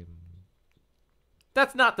time.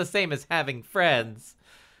 That's not the same as having friends.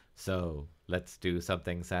 So, let's do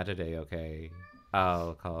something Saturday, okay?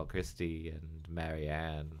 I'll call Christy and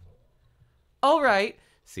Marianne. All right.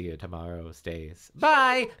 See you tomorrow, Stace.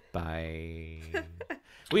 Bye. Bye.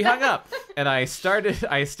 We hung up, and I stared at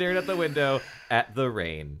the window at the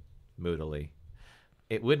rain, moodily.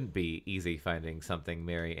 It wouldn't be easy finding something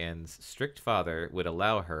Mary Ann's strict father would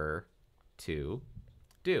allow her to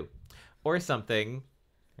do. or something.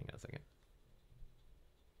 Hang on a second.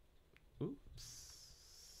 Oops.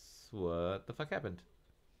 What the fuck happened?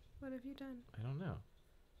 What have you done? I don't know.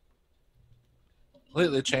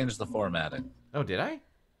 Completely changed the formatting. Oh, did I?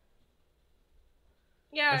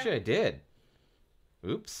 Yeah. Actually, I did.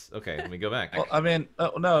 Oops. Okay, let me go back. Well, I mean,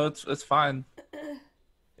 no, it's fine.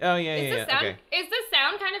 Oh, yeah, Is yeah, the sound okay. is the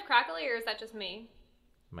sound kind of crackly, or is that just me?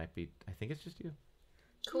 Might be. I think it's just you.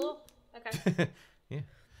 Cool. Okay. Yeah.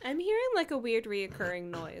 I'm hearing like a weird reoccurring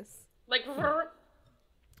noise. Like.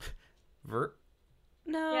 Vert.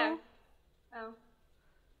 No. Yeah. Oh.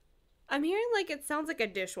 I'm hearing like it sounds like a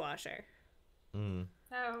dishwasher Mm.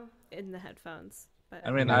 Oh. in the headphones. But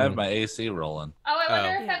I mean, I have my AC rolling. Oh, I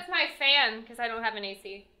wonder Oh. if that's my fan because I don't have an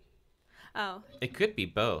AC. oh, It could be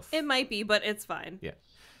both. it might be, but it's fine. Yeah.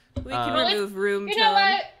 We can Well, remove room You tone. know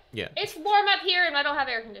what? Yeah. It's warm up here, and I don't have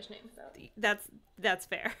air conditioning. So. That's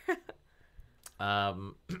fair.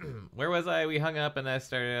 Where was I? We hung up and I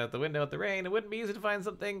started out the window at the rain. It wouldn't be easy to find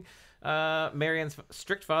something Marianne's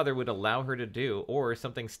strict father would allow her to do, or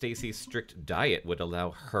something Stacy's strict diet would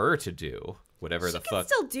allow her to do. Whatever she the can fuck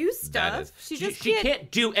still do that stuff. is. She just she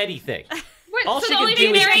can't do anything. Wait, All so she the can only do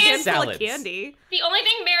thing is Marianne's eat full of salads. candy. The only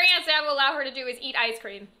thing Marianne's dad will allow her to do is eat ice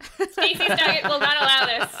cream. Stacey's diet will not allow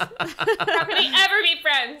this. How can they ever be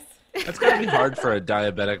friends? It's gotta be hard for a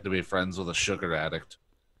diabetic to be friends with a sugar addict.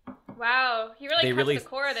 Wow, he really They cuts really- the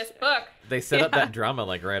core of this book. They set up that drama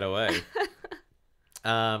like right away.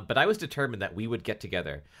 But I was determined that we would get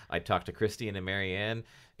together. I talked to Christine and Marianne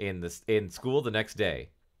in school the next day.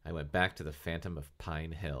 I went back to the Phantom of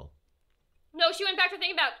Pine Hill. No, she went back to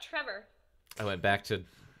thinking about Trevor. I went back to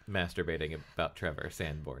masturbating about Trevor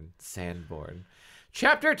Sanborn.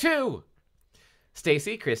 Chapter 2!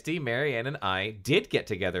 Stacy, Christy, Marianne, and I did get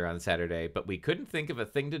together on Saturday, but we couldn't think of a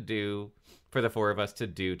thing to do for the four of us to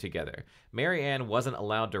do together. Marianne wasn't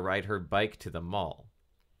allowed to ride her bike to the mall.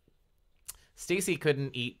 Stacy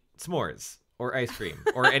couldn't eat s'mores or ice cream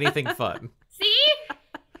or anything fun. See?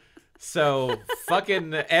 So fuck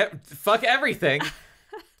everything.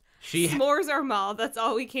 S'mores or mall. That's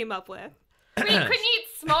all we came up with. Wait, couldn't eat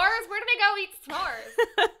s'mores? Where do they go eat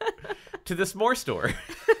s'mores? To the s'more store.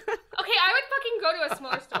 Okay, I would fucking go to a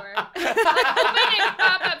s'more store. Like, open a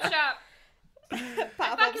pop-up shop.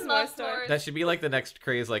 I fucking love s'mores. That should be like the next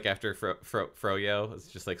craze, like after Froyo. It's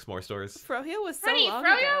just like s'more stores. Froyo was so Honey, long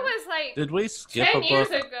Froyo ago. was like Did we skip 10 a years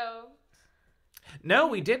book? ago. No,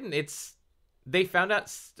 we didn't. They found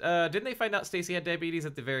out. Didn't they find out Stacy had diabetes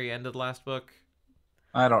at the very end of the last book?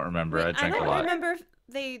 I don't remember. I I drank a don't lot. remember if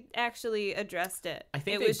they actually addressed it. I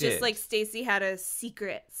think it they was just did. like Stacy had a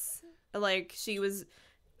secrets. Like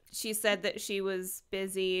she said that she was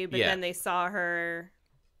busy, but Yeah. then they saw her.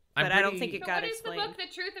 I'm But I don't pretty- think it But got what is the explained. book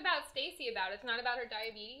The Truth About Stacy about? It's not about her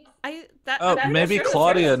diabetes? Oh, That- maybe sure,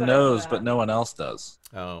 Claudia that's what I knows, thought. but no one else does.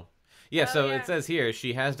 Oh. Yeah, Oh, so yeah. it says here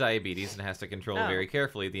she has diabetes and has to control Oh. very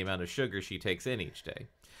carefully the amount of sugar she takes in each day.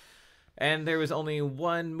 And there was only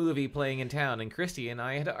one movie playing in town, and Christy and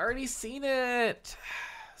I had already seen it.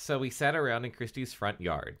 So we sat around in Christy's front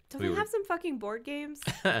yard. Don't we they were, have some fucking board games?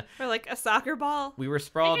 Or like a soccer ball? we were You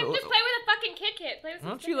sprawled. can just play with a fucking Kit. Play with some Why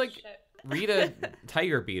don't you, fitness like, shit. Read a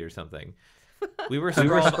Tiger Beat or something. We were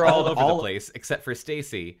sprawled all over the place, except for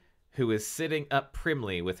Stacy, who is sitting up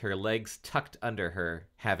primly with her legs tucked under her,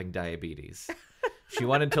 having diabetes. She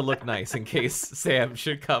wanted to look nice in case Sam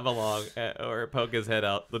should come along or poke his head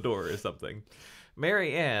out the door or something.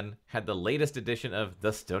 Mary Ann had the latest edition of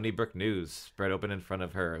the Stony Brook News spread open in front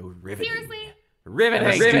of her. Riveting. Seriously? Riveting.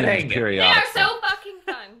 And a student They are periodical. so fucking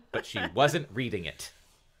fun. But she wasn't reading it.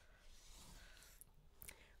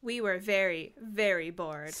 We were very, very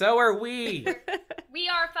bored. So are we. We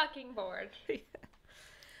are fucking bored.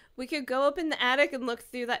 We could go up in the attic and look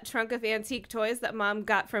through that trunk of antique toys that Mom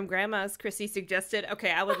got from Grandma's. Chrissy suggested.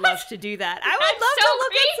 Okay, I would love to do that. I would That's love to so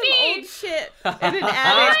look at some old shit in an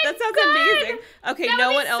attic. That sounds amazing. Okay, That no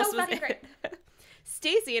would one be else so was fucking great.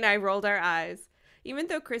 Stacy and I rolled our eyes. Even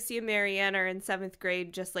though Chrissy and Marianne are in 7th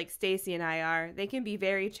grade, just like Stacy and I are, they can be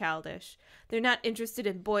very childish. They're not interested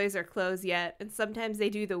in boys or clothes yet, and sometimes they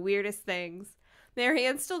do the weirdest things.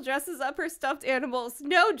 Marianne still dresses up her stuffed animals.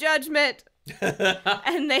 No judgment!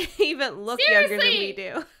 And they even look younger than we Seriously?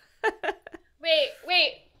 do.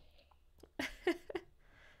 Wait.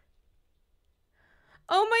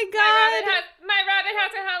 Oh my My rabbit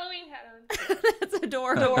has a Halloween hat on. god! That's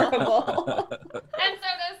adorable. Adorable. And so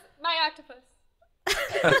does my octopus.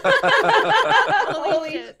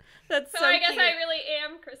 Holy shit. That's So, so I guess cute. I really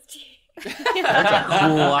am Christy. That's a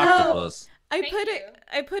cool octopus. I Thank put you.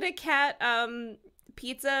 I put a cat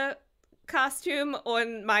pizza costume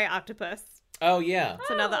on my octopus. Oh, yeah.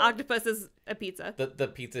 So now the octopus is a pizza. The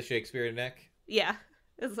pizza Shakespeare neck. Yeah.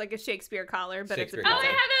 It's like a Shakespeare collar, but Shakespeare it's a Oh, I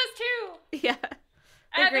pizza. have those too. Yeah.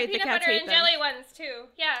 I They're have great. the The peanut cats butter hate and them. jelly ones too.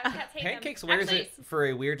 Yeah, cats hate Pancakes them. wears Actually, it for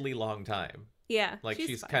a weirdly long time. Yeah. Like,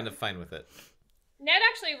 she's fine. kind of fine with it. Ned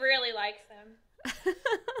actually really likes them.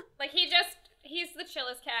 Like, he's the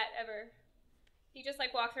chillest cat ever. He just,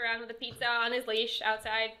 like, walks around with a pizza on his leash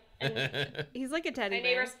outside. And He's like a teddy my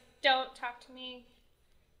bear. neighbors don't talk to me.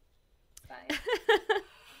 It's fine.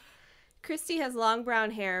 Christy has long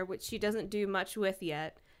brown hair, which she doesn't do much with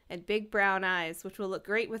yet, and big brown eyes, which will look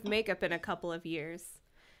great with makeup in a couple of years.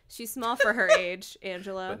 She's small for her age,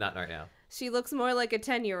 Angela. But not right now. She looks more like a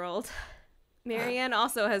 10-year-old. Marianne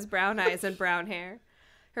also has brown eyes and brown hair.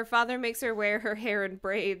 Her father makes her wear her hair in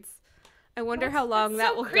braids. I wonder how long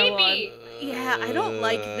that will creepy. go on. Yeah, I don't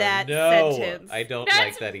like that No, sentence. I don't That's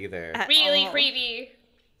like that either. At Really all. creepy.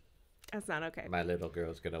 That's not okay. My little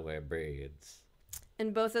girl's gonna wear braids.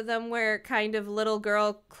 And both of them wear kind of little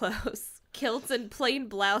girl clothes, kilts and plain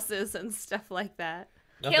blouses and stuff like that.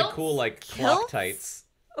 Nothing Kilts? cool like Kilts? clock tights.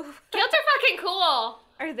 Kilts are fucking cool.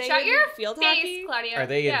 Are they Shut in your field face, hockey? Claudia. Are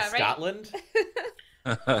they in Yeah, right? Scotland?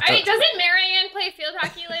 I mean, doesn't Marianne play field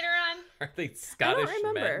hockey later on? Are they I Scottish don't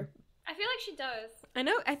remember. men? I feel like she does.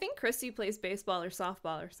 I think Christy plays baseball or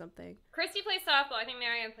softball or something. Christy plays softball. I think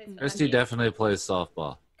Marianne plays field Christy hockey. definitely plays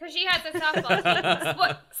softball. Because she has a softball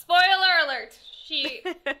team. Spoiler alert. She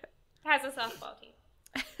has a softball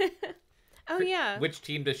team. Oh, yeah. Which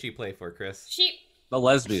team does she play for, Chris? She... The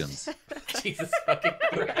lesbians. Jesus fucking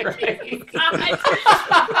Christ.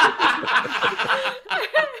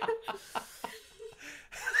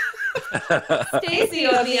 Stacy,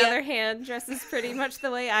 on the other hand, dresses pretty much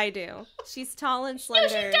the way I do. She's tall and No, slender.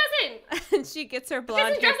 she doesn't. And she gets her She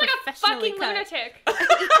blonde doesn't hair dress like a professionally fucking cut.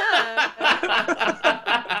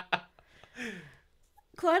 lunatic.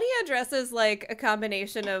 Claudia dresses like a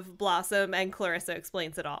combination of Blossom and Clarissa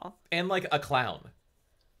Explains It All. And like a clown.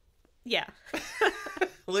 Yeah.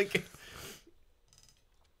 Like,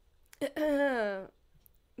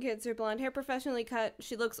 Gets her blonde hair professionally cut.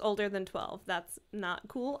 She looks older than 12. That's not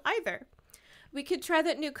cool either. We could try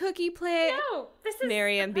that new cookie play. No, this is...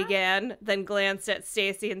 Marianne began, then glanced at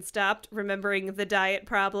Stacy and stopped, remembering the diet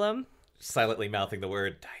problem. silently mouthing the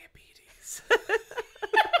word diabetes.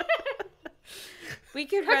 We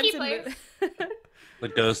could Cookie rent a place. The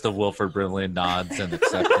ghost of Wilford Brimley nods in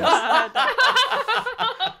acceptance.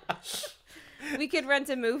 We could rent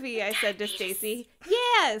a movie, I said to Stacy.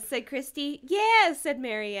 Yes, said Christy. Yes, said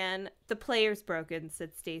Marianne. The player's broken,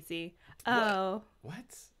 said Stacy. Oh, What?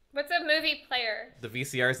 What's a movie player? The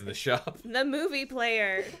VCR's in the shop. the movie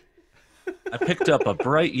player. I picked up a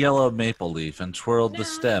bright yellow maple leaf and twirled the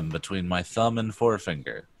stem between my thumb and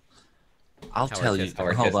forefinger. I'll tell you.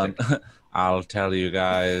 Hold on. I'll tell you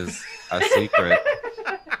guys a secret,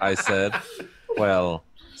 I said. Well,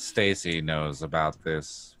 Stacy knows about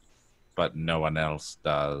this, but no one else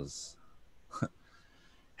does.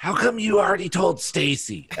 How come you already told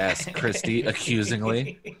Stacy? Asked Christy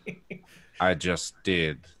accusingly. I just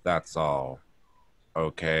did, that's all.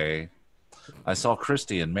 Okay. I saw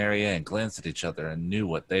Christy and Marianne glance at each other and knew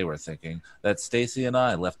what they were thinking, that Stacy and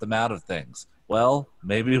I left them out of things. Well,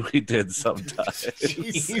 maybe we did sometimes.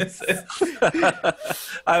 Jesus.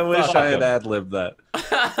 I wish Fuck I had him. ad-libbed that.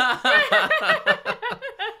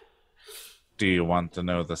 Do you want to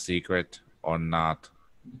know the secret or not?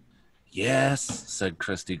 Yes, said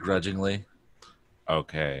Christy grudgingly.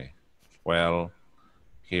 Okay. Well,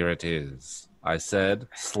 here it is, I said,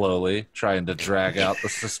 slowly, trying to drag out the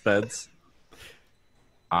suspense.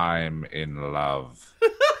 I'm in love.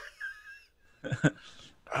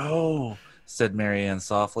 Oh, said Marianne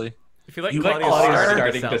softly. I feel like You Claudia's are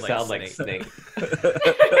starting to sound like Snape.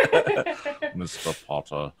 Mr.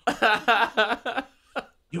 Potter.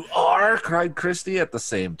 You are? Cried Christy at the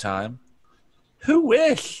same time. Who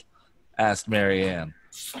wish? Asked Marianne.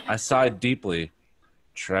 I sighed deeply.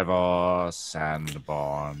 Trevor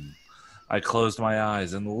Sandborn. I closed my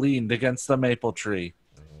eyes and leaned against the maple tree.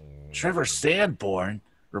 Trevor Sandborn?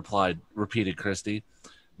 Repeated Christy.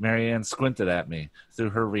 Marianne squinted at me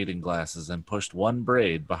through her reading glasses and pushed one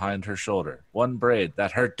braid behind her shoulder. One braid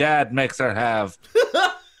that her dad makes her have.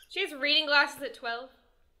 She has reading glasses at 12.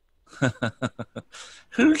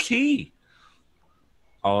 Who's he?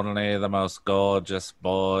 Only the most gorgeous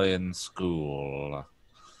boy in school.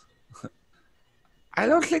 I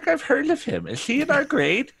don't think I've heard of him. Is he in our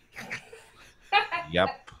grade? Yep.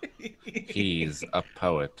 He's a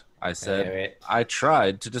poet, I said. I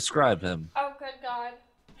tried to describe him. Oh, good God.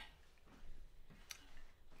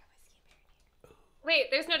 Wait,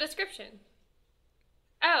 there's no description.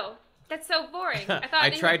 Oh. That's so boring. I thought I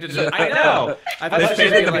he- tried to. I know. I thought They this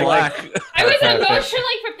faded was to like black. I was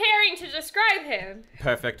emotionally preparing to describe him.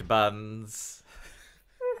 perfect buns.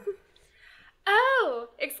 Oh!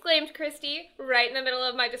 Exclaimed Christy, right in the middle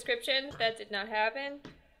of my description. That did not happen.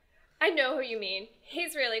 I know who you mean.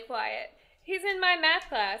 He's really quiet. He's in my math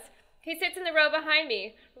class. He sits in the row behind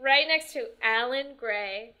me, right next to Alan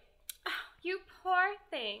Gray. Oh, you poor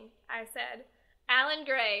thing, I said. Alan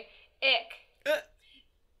Gray. Ick.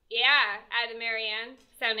 Yeah, added Marianne,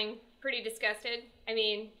 sounding pretty disgusted. I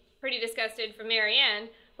mean, pretty disgusted for Marianne,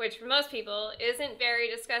 which for most people isn't very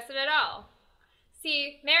disgusted at all.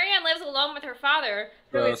 See, Marianne lives alone with her father,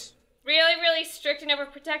 who is Gross. really, really strict and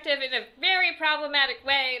overprotective in a very problematic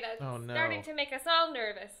way that's Oh, no. starting to make us all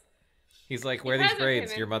nervous. He's like, wear Because these of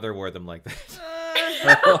braids. him. Your mother wore them like that.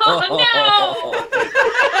 Oh,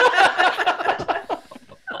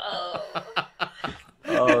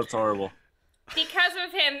 no! Oh, it's horrible. Because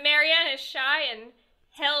of him, Marianne is shy and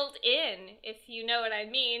held in, if you know what I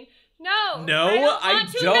mean. No, No, I don't I want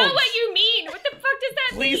to don't. know what you mean. What the fuck does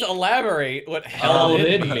that mean? Please elaborate what hell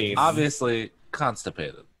it means. Obviously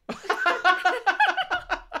constipated.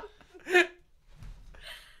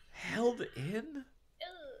 Held in?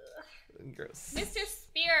 Ugh. Gross. Mr.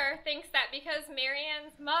 Spear thinks that because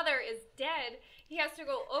Marianne's mother is dead, he has to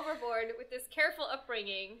go overboard with this careful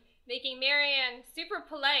upbringing, making Marianne super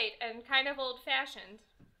polite and kind of old-fashioned.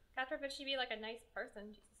 God forbid she be like a nice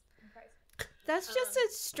person. Jesus Christ. That's just a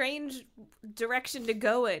strange direction to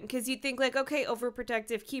go in, because you'd think like, okay,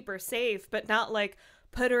 overprotective, keep her safe, but not like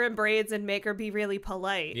put her in braids and make her be really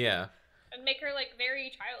polite. Yeah. And make her like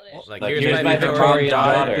very childish. Like, Like, here's, here's my my Her Victorian mom Victorian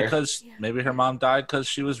died daughter. because maybe her mom died because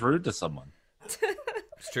she was rude to someone.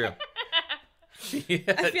 It's true.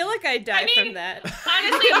 I feel like I'd die I mean, from that.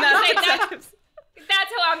 Honestly,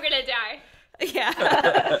 that's how I'm gonna die.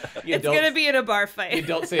 Yeah. You It's don't- gonna be in a bar fight. You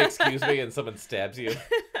don't say excuse me and someone stabs you.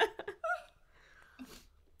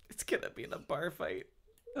 It's gonna be in a bar fight.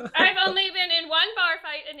 I've only been in one bar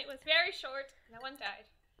fight, and it was very short. No one died.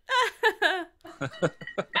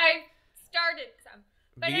 I started some,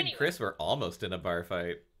 but Me anyway. and Chris were almost in a bar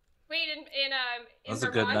fight. Wait, in That was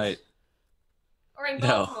a Vermont? good night. Or in No.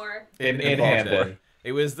 Baltimore? In Baltimore. Hamden.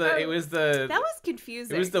 It was the That was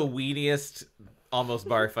confusing. it was the weeniest almost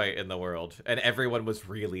bar fight in the world, and everyone was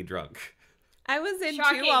really drunk. I was in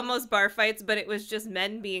Shocking. 2 almost bar fights, but it was just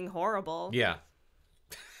men being horrible. Yeah.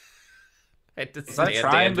 I had to Was I stand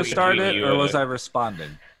trying to in start between it, you. or was I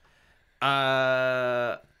responding?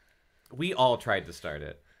 We all tried to start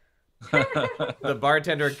it. The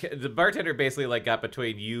bartender basically like got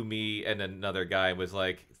between you, me, and another guy and was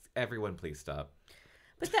like, "Everyone, please stop."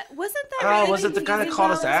 But that wasn't that. Oh, really was it the guy that confusing,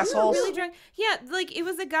 called us though? We were assholes? Really drunk. Yeah, like it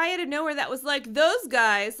was a guy out of nowhere that was like, "Those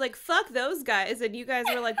guys, like fuck those guys," and you guys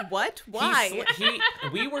were like, "What? Why?"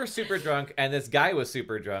 We were super drunk, and this guy was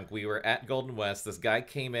super drunk. We were at Golden West. This guy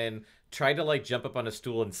came in, tried to like jump up on a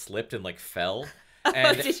stool and slipped and like fell.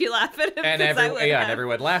 And Did you laugh at him? and 'Cause I would have.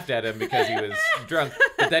 everyone laughed at him because he was drunk.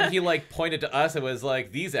 But then he like pointed to us and was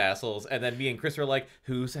like, "These assholes." And then me and Chris were like,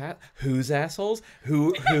 "Who's assholes?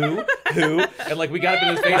 Who?" And like we got up in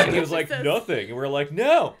his face and he was like, Jesus. "Nothing." And we're like,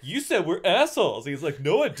 "No, you said we're assholes." He's like,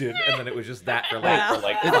 "No, I didn't." And then it was just that for like Wow.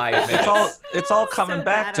 5 minutes. It's all coming So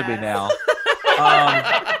back to me badass.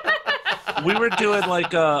 now. We were doing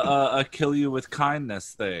like a kill you with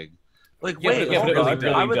kindness thing. Like, Yeah, wait, but hold it was on.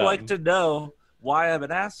 really I would dumb. like to know why I'm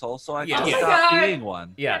an asshole so I can Yeah. Oh my stop God. being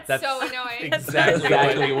one. Yeah, That's so annoying.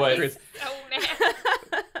 exactly what Chris. Oh man.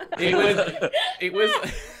 It was.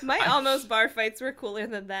 My almost bar fights were cooler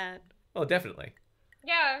than that. Oh, definitely.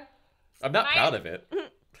 Yeah. I'm not Mine- proud of it.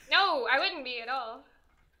 No, I wouldn't be at all.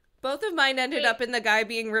 Both of mine ended Wait. up in the guy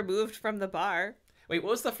being removed from the bar. Wait, what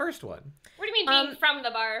was the first one? What do you mean being from the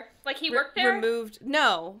bar? Like he worked there? Removed?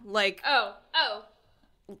 No, like Oh.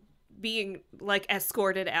 being like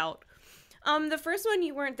escorted out. The first one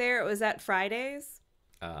you weren't there. It was at Fridays.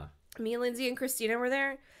 Me, Lindsay, and Christina were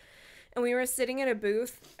there. And we were sitting in a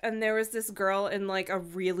booth, and there was this girl in, like, a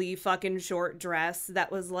really fucking short dress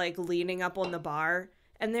that was, like, leaning up on the bar.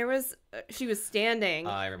 And there was, she was standing.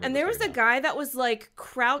 I remember and there was a seeing that. guy that was, like,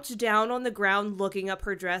 crouched down on the ground looking up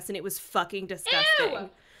her dress, and it was fucking disgusting. Ew.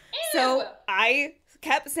 So I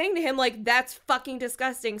kept saying to him, like, that's fucking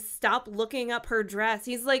disgusting. Stop looking up her dress.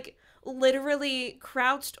 He's, like, literally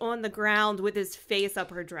crouched on the ground with his face up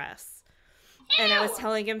her dress. And I was Ew.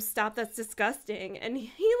 telling him, stop, that's disgusting. And he,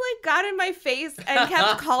 like, got in my face and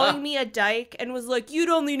kept calling me a dyke and was like, you'd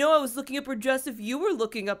only know I was looking up her dress if you were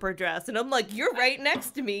looking up her dress. And I'm like, you're right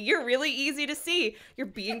next to me. You're really easy to see. You're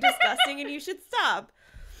being disgusting and you should stop.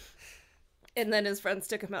 And then his friends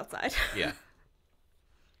took him outside. Yeah.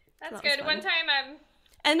 That's That was good. One fun. time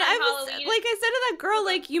And on I was, Halloween. like I said to that girl,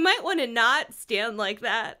 like, you might want to not stand like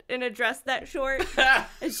that in a dress that short.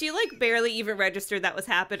 And she, like, barely even registered that was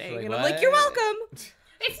happening. Like, and I'm like, you're welcome. It's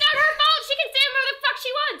not her fault. She can stand where the fuck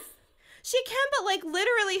she wants. She can, but, like,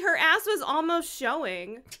 literally her ass was almost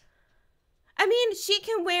showing. I mean, she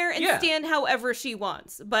can wear and stand however she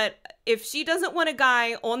wants. But if she doesn't want a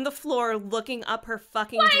guy on the floor looking up her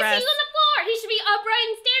fucking Why dress. is he on the floor? He should be upright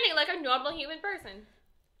and standing like a normal human person.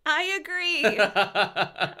 I agree.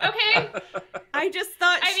 Okay? I just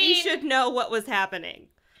thought I she mean- should know what was happening.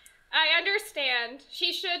 I understand.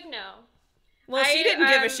 She should know. Well, she didn't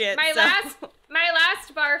give a shit. My so.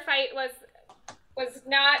 last bar fight was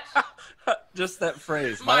not. Just that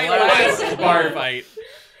phrase. My last bar fight.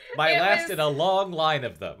 My It last was- in a long line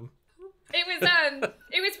of them.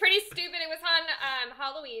 It was pretty stupid. It was on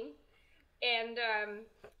Halloween, and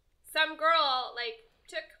some girl like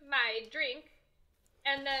took my drink,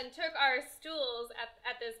 and then took our stools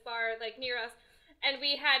at this bar like near us, and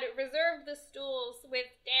we had reserved the stools with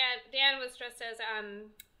Dan. Dan was dressed as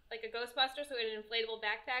like a Ghostbuster, so we had an inflatable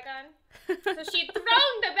backpack on. So she'd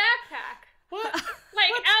thrown the backpack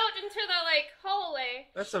like out into the like hallway.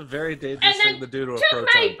 That's a very dangerous And then thing to do to a took proton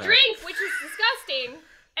my pack. drink, which is disgusting,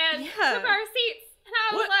 and Yeah. took our seats. And I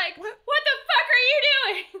was What? like, what the fuck are you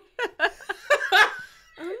doing?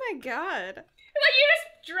 Oh my god. Like, you just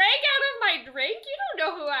drank out of my drink? You don't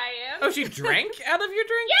know who I am. Oh, she drank out of your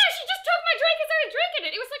drink? Yeah, she just took my drink and started drinking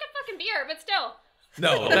it. It was like a fucking beer, but still.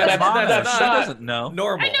 No, That's that's Mama. She not doesn't know.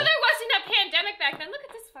 normal. I know there wasn't a pandemic back then. Look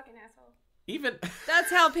at this fucking asshole. Even That's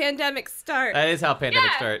how pandemics start. that is how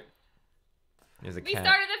pandemics Yeah. start. There's a We cat.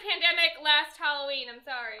 started the pandemic last Halloween. I'm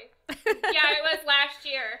sorry. Yeah, it was last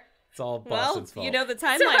year. It's all Well, Boston's fault. you know the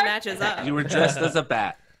timeline Sorry. matches up. You were dressed as a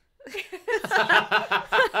bat.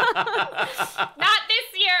 Not this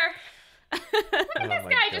year. Oh This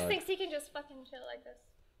my guy just God. thinks he can just fucking chill like this.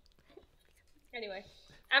 Anyway,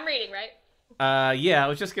 I'm reading, right? Yeah, I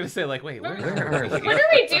was just gonna say, like, wait, where are we? What are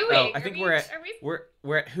we doing? Oh, I Are think we- we're at are we-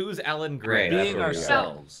 we're at Who's Alan Gray? That's Being where we are.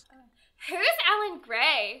 ourselves. Who's Alan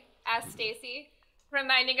Gray? Asked Stacy,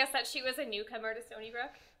 reminding us that she was a newcomer to Stony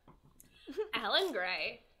Brook. Alan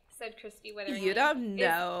Gray, said Christy Witheringly. You don't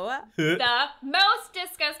know. The most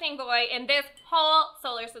disgusting boy in this whole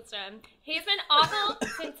solar system. He's been awful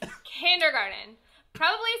since kindergarten.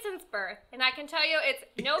 Probably since birth. And I can tell you it's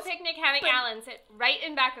no picnic having Alan sit right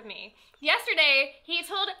in back of me. Yesterday, he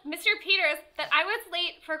told Mr. Peters that I was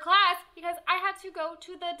late for class because I had to go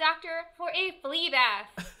to the doctor for a flea bath.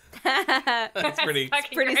 That's pretty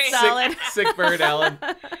fucking Pretty great. solid. sick bird, Alan.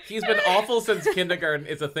 He's been awful since kindergarten.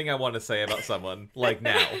 It's a thing I want to say about someone, like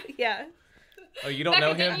now. Yeah. Oh, you don't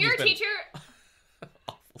know Becca, him? didn't your He's been teacher...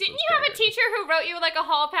 awful Didn't since you have a kindergarten. teacher who wrote you like a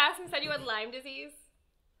hall pass and said you had Lyme disease?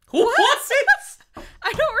 What?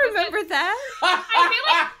 I don't remember that. I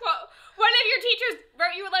feel like one of your teachers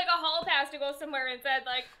wrote you like a hall pass to go somewhere and said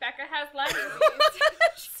like Becca has Lyme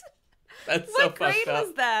disease. That's so What grade fucked up.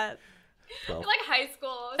 was that? Like high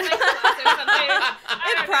school, ninth class or something.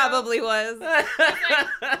 I It don't probably was. know. It's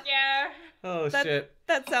like, yeah, Oh That, shit.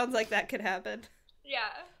 that sounds like that could happen. yeah.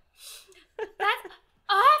 That's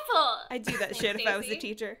awful. I'd do that Thanks, shit if I was the Stacey.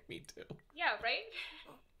 teacher. Me too. Yeah, right?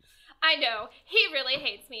 I know. He really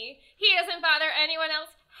hates me. He doesn't bother anyone else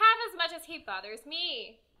half as much as he bothers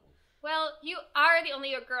me. Well, you are the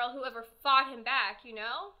only girl who ever fought him back, you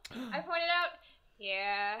know? I pointed out.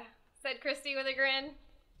 Yeah, said Christy with a grin.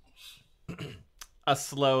 A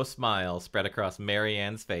slow smile spread across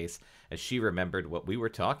Marianne's face as she remembered what we were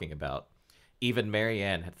talking about. Even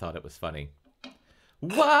Marianne had thought it was funny.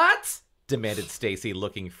 What? Demanded Stacy,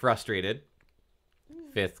 looking frustrated.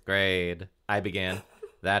 5th grade, I began.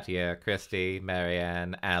 That year, Christy,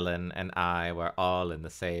 Marianne, Alan, and I were all in the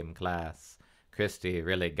same class. Christy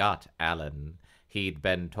really got Alan. He'd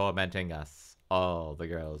been tormenting us, all the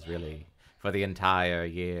girls really, for the entire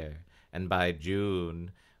year. And by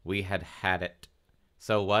June, we had had it.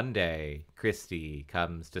 So one day, Christy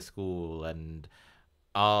comes to school and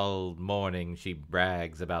all morning she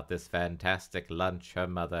brags about this fantastic lunch her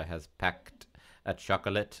mother has packed. A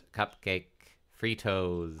chocolate cupcake,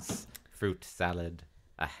 Fritos, fruit salad,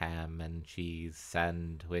 a ham and cheese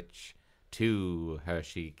sandwich, 2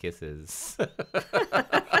 Hershey kisses.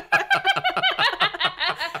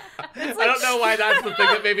 I don't know why that's the thing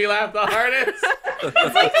that made me laugh the hardest.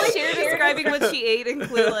 It's like Cher describing what she ate in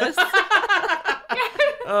Clueless.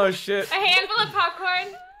 Oh, shit. A handful of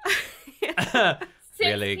popcorn, 6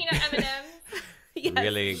 Really? peanut M&Ms. Yes,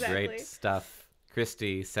 Really exactly. great stuff.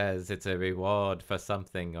 Christy says it's a reward for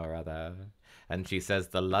something or other. And she says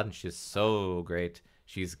the lunch is so great,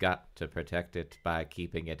 she's got to protect it by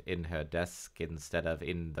keeping it in her desk instead of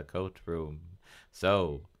in the coat room.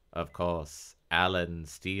 So, of course, Alan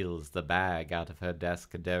steals the bag out of her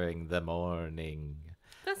desk during the morning.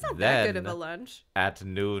 That's not that good of Then, a lunch. At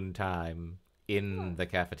noontime, in the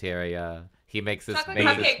cafeteria, he makes this Chocolate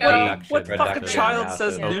famous cupcake, though. What fucking child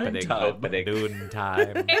says opening noontime.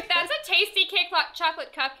 If that's a tasty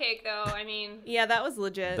chocolate cupcake, though, I mean, Yeah, that was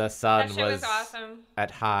legit. The sun that shit was awesome.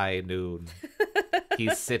 at high noon.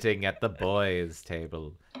 He's sitting at the boys'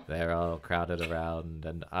 table. They're all crowded around,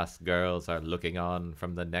 and us girls are looking on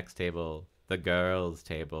from the next table, the girls'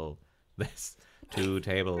 table. There's 2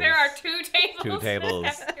 tables. There are 2 tables. 2 tables.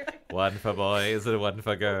 One for boys and one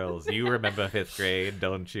for girls. You remember 5th grade,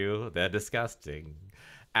 don't you? They're disgusting.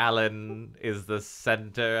 Alan is the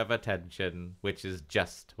center of attention, which is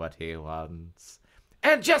just what he wants.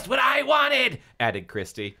 And just what I wanted, added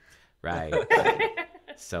Christy. Right.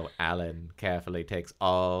 So Alan carefully takes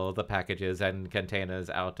all the packages and containers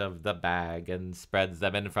out of the bag and spreads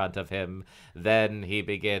them in front of him. Then he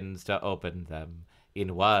begins to open them.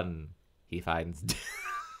 In one, he finds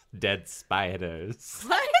dead spiders.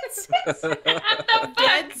 What?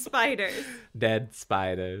 Dead spiders. Dead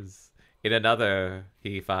spiders. In another,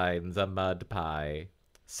 he finds a mud pie.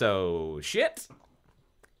 So, shit.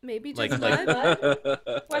 Maybe just Like- mud.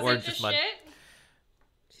 Was Or it just just mud. shit?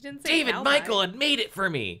 She didn't say David cow Michael pie. had made it for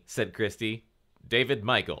me, said Christy. David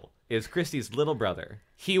Michael is Christy's little brother.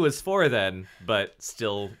 He was 4 then, but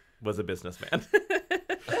still was a businessman.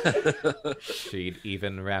 She'd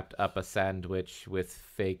even wrapped up a sandwich with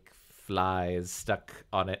fake flies stuck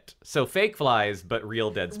on it. So fake flies, but real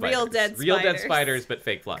dead spiders. Real dead Real dead spiders. spiders, but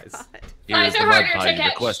fake flies. Here's Flies the are mud harder pie to you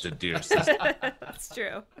catch. requested, dear sister. That's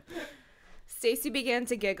true. Stacy began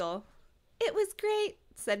to giggle. It was great,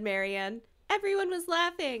 said Marianne. Everyone was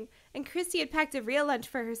laughing, and Christy had packed a real lunch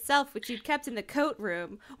for herself, which she'd kept in the coat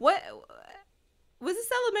room. What? Was this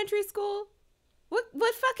elementary school?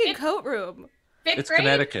 What fucking coat room? 5th It's grade?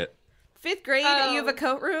 Connecticut. 5th grade? Oh. You have a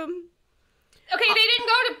coat room? Okay, they didn't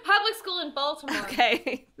go to public school in Baltimore.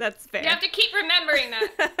 Okay, that's fair. You have to keep remembering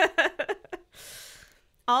that.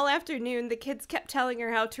 All afternoon, the kids kept telling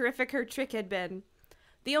her how terrific her trick had been.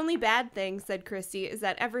 The only bad thing, said Christy, is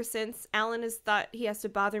that ever since, Alan has thought he has to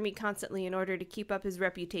bother me constantly in order to keep up his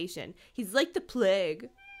reputation. He's like the plague.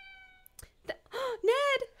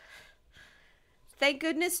 Ned! Thank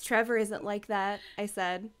goodness Trevor isn't like that, I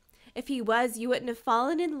said. If he was, you wouldn't have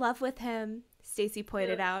fallen in love with him, Stacy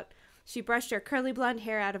pointed out. She brushed her curly blonde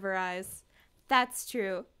hair out of her eyes. That's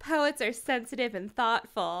true. Poets are sensitive and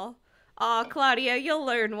thoughtful. Aw, Claudia, you'll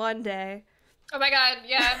learn one day. Oh my god,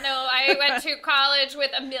 yeah, no, I went to college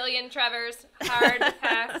with a million Trevors. Hard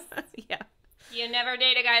pass. Yeah. You never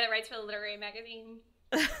date a guy that writes for the literary magazine.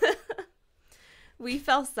 We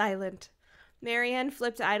fell silent. Marianne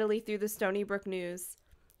flipped idly through the Stony Brook news.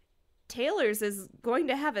 Taylor's is going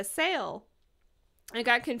to have a sale. I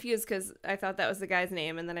got confused because I thought that was the guy's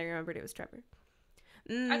name, and then I remembered it was Trevor.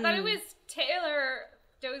 I thought it was Taylor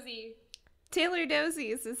Dozy. Taylor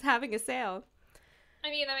Dosey's is having a sale. I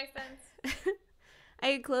mean, that makes sense. I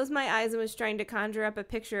had closed my eyes and was trying to conjure up a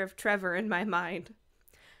picture of Trevor in my mind.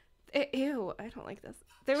 Ew, I don't like this.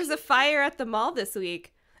 There was a fire at the mall this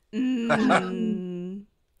week. Everyone's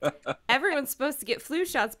supposed to get flu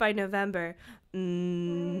shots by November.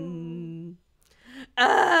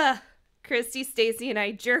 Christy, Stacy, and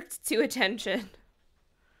I jerked to attention.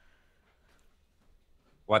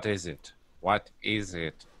 What is it? What is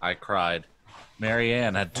it? I cried.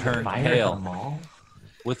 Marianne had turned pale.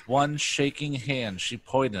 With one shaking hand, she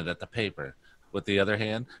pointed at the paper. With the other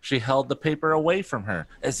hand, she held the paper away from her,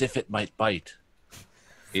 as if it might bite.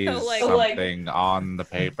 Is something on the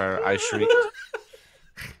paper? I shrieked.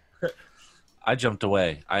 I jumped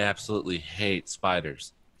away. I absolutely hate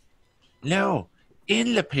spiders. No,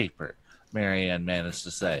 in the paper, Marianne managed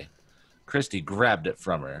to say. Christy grabbed it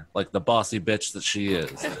from her, like the bossy bitch that she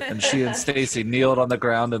is, and she and Stacy kneeled on the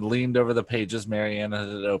ground and leaned over the pages Marianne had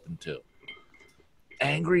it open to.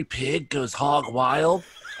 Angry pig goes hog wild?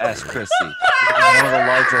 Asked Christy, one of the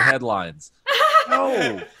larger headlines.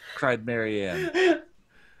 No, cried Marianne.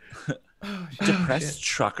 Depressed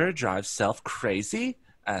trucker drives self crazy?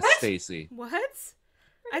 Asked Stacy. What?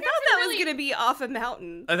 I thought that was going to be off a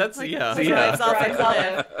mountain. That's, Like, yeah. drives off a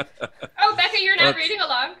cliff. Oh, Bekah, you're not That's- reading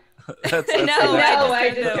along? That's No, the next one.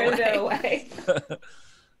 I just turned it away.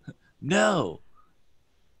 No.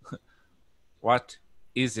 What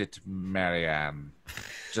is it, Marianne?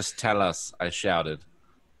 Just tell us, I shouted.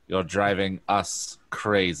 You're driving us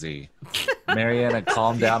crazy. Marianne had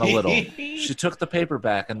calmed down a little. She took the paper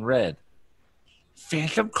back and read.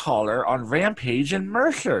 Phantom caller on Rampage in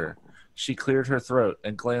Mercer. She cleared her throat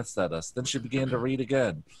and glanced at us. Then she began to read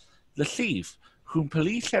again. The thief, whom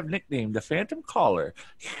police have nicknamed the Phantom Caller,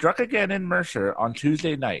 struck again in Mercer on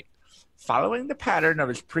Tuesday night. Following the pattern of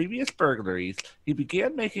his previous burglaries, he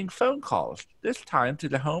began making phone calls, this time to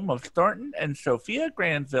the home of Thornton and Sophia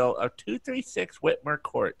Granville of 236 Whitmer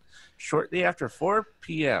Court, shortly after 4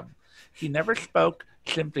 p.m. He never spoke,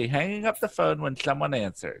 simply hanging up the phone when someone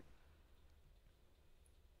answered.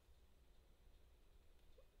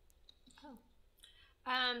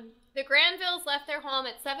 The Granvilles left their home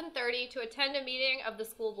at 7:30 to attend a meeting of the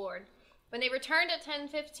school board. When they returned at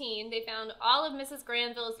 10:15, they found all of Mrs.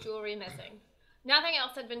 Granville's jewelry missing. Nothing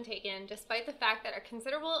else had been taken, despite the fact that a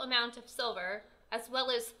considerable amount of silver, as well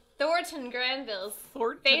as Thornton Granville's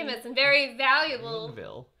famous and very valuable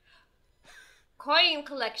Granville. coin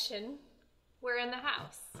collection, were in the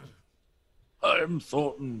house. I'm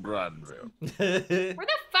Thornton Granville. Where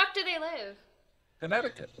the fuck do they live?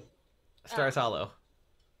 Connecticut. Stars Hollow.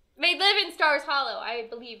 They live in Stars Hollow. I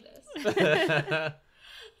believe this.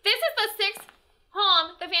 This is the sixth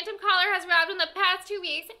home the Phantom Caller has robbed in the past 2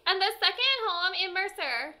 weeks, and the second home in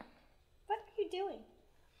Mercer. What are you doing?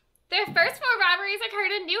 Their first 4 robberies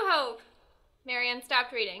occurred in New Hope. Marianne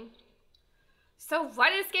stopped reading. So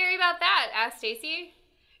what is scary about that? Asked Stacy.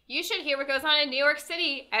 You should hear what goes on in New York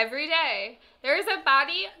City every day. There is a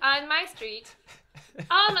body on my street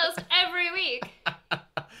almost every week.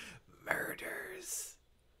 Murders.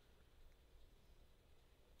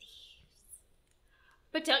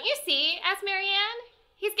 But don't you see, asked Marianne,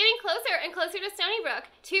 he's getting closer and closer to Stony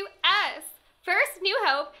Brook, to us. First New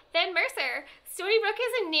Hope, then Mercer. Stony Brook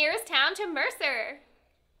is the nearest town to Mercer.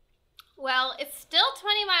 Well, it's still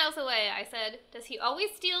 20 miles away, I said. Does he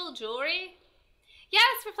always steal jewelry?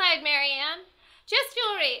 Yes, replied Marianne. Just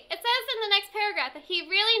jewelry. It says in the next paragraph that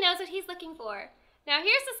he really knows what he's looking for. Now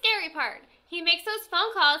here's the scary part. He makes those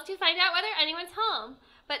phone calls to find out whether anyone's home.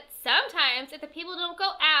 But sometimes, if the people don't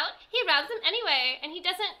go out, he robs them anyway, and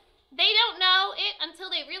they don't know it until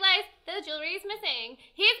they realize the jewelry is missing.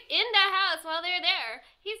 He's in the house while they're there.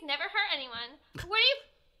 He's never hurt anyone. What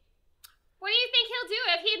do you think he'll do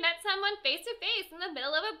if he met someone face to face in the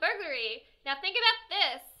middle of a burglary? Now think about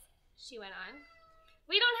this, she went on.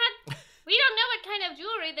 We don't know what kind of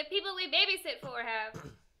jewelry the people we babysit for have.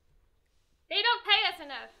 They don't pay us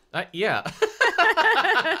enough. Yeah.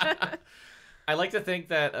 I like to think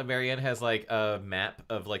that Marianne has like a map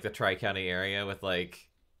of like the Tri-County area with like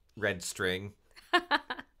red string.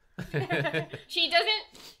 She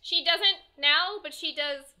doesn't now, but she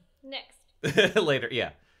does next. Later,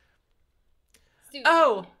 yeah. Soon.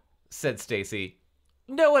 Oh, said Stacy.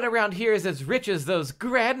 No one around here is as rich as those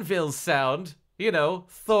Granvilles sound. You know,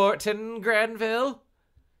 Thornton Granville.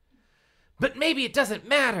 But maybe it doesn't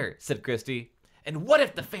matter, said Christy. And what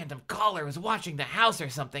if the Phantom Caller was watching the house or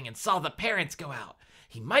something and saw the parents go out?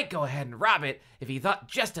 He might go ahead and rob it if he thought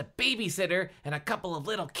just a babysitter and a couple of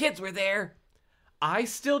little kids were there. I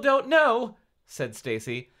still don't know, said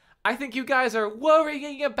Stacy. I think you guys are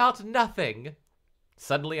worrying about nothing.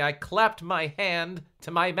 Suddenly I clapped my hand to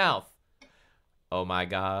my mouth. Oh my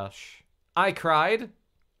gosh, I cried.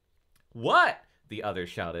 What? The other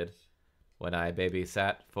shouted. When I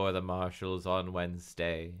babysat for the Marshalls on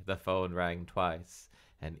Wednesday, the phone rang twice,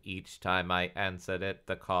 and each time I answered it,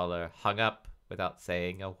 the caller hung up without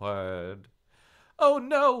saying a word. Oh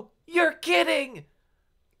no, you're kidding!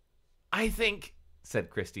 I think, said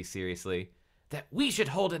Christy seriously, that we should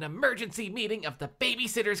hold an emergency meeting of the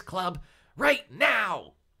Babysitters Club right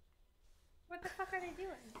now! What the fuck are they doing?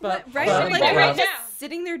 Right now. just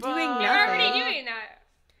sitting there doing nothing. They're already doing that.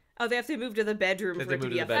 Oh, they have to move to the bedroom for it to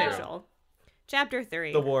be official. Chapter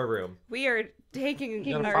 3. The war room. We are taking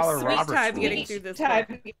gotta our follow sweet Robert's time rules. getting through this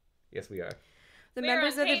book. Yes, we are. The We're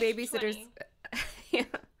members on of the page Babysitters 20. Yeah.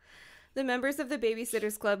 The members of the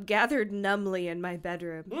Babysitters Club gathered numbly in my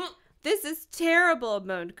bedroom. This is terrible,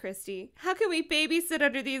 moaned Christy. How can we babysit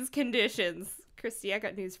under these conditions? Christy, I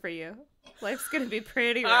got news for you. Life's gonna be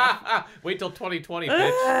pretty rough. Wait till 2020,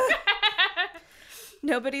 bitch.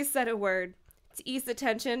 Nobody said a word. To ease the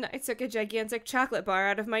tension, I took a gigantic chocolate bar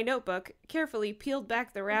out of my notebook, carefully peeled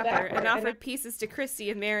back the wrapper, and offered pieces to Christy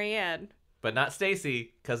and Marianne. But not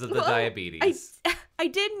Stacy, because of the Well, diabetes. I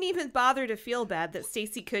didn't even bother to feel bad that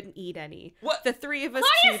Stacy couldn't eat any. What? The three of us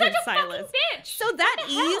Claudia's chewed in such a silence. fucking bitch. So that What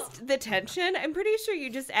the hell? eased the tension. I'm pretty sure you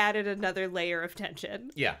just added another layer of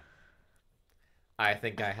tension. Yeah. I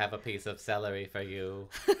think I have a piece of celery for you.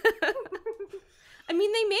 I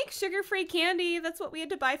mean, they make sugar-free candy. That's what we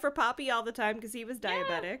had to buy for Poppy all the time because he was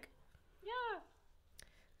diabetic. Yeah.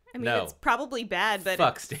 I mean, No. it's probably bad, but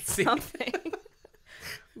Fuck it's Stacy. something.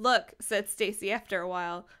 Look, said Stacy after a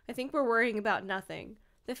while, I think we're worrying about nothing.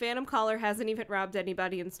 The Phantom Caller hasn't even robbed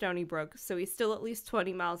anybody in Stony Brook, so he's still at least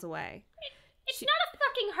 20 miles away. It's not a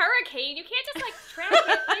fucking hurricane. You can't just, like, track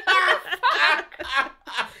it. Like, what the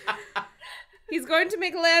fuck? He's going to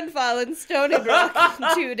make landfall in Stony Brook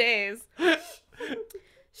in 2 days.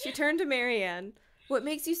 She turned to Marianne. What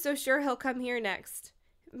makes you so sure he'll come here next?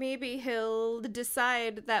 Maybe he'll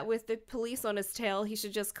decide that with the police on his tail, he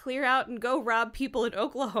should just clear out and go rob people in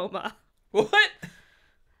Oklahoma. What?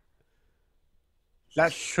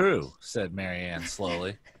 That's true, said Marianne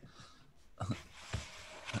slowly.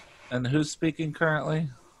 And who's speaking currently?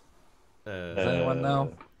 Does anyone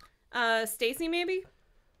know? Stacy, maybe?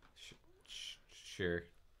 Sure.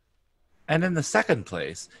 And in the second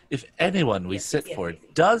place, if anyone we sit for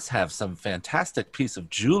does have some fantastic piece of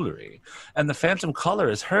jewelry, and the Phantom Caller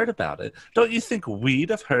has heard about it, don't you think we'd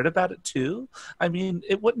have heard about it too? I mean,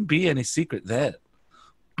 it wouldn't be any secret then.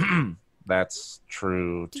 That's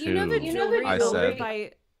true too. Do you know that jewelry I is owned said.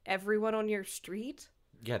 by everyone on your street?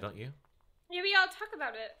 Yeah, don't you? Maybe I'll talk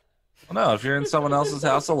about it. Well, no, if you're in someone else's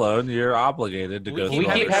house alone, you're obligated to go We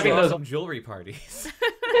through keep all having this those stuff. jewelry parties.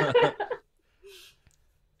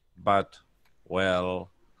 But,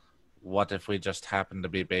 well, what if we just happen to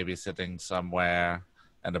be babysitting somewhere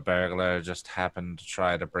and a burglar just happened to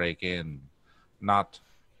try to break in? Not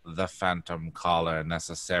the Phantom Caller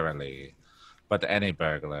necessarily, but any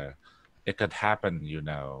burglar. It could happen, you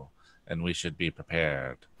know, and we should be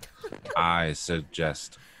prepared. I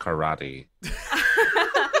suggest karate.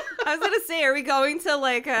 I was going to say, are we going to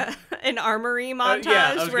like an armory montage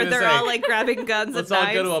yeah, I was where gonna they're say, all like grabbing guns Let's and all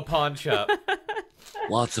knives? go to a pawn shop.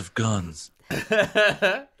 Lots of guns.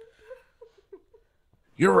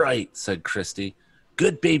 You're right, said Christy.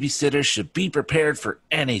 Good babysitters should be prepared for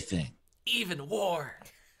anything. Even war.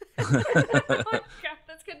 Oh my god,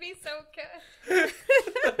 this could be so good.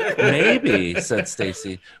 Maybe, said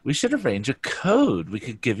Stacy, we should arrange a code we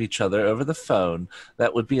could give each other over the phone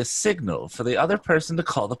that would be a signal for the other person to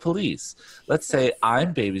call the police. Let's say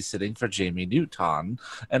I'm babysitting for Jamie Newton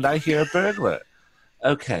and I hear a burglar.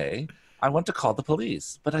 Okay, I want to call the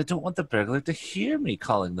police, but I don't want the burglar to hear me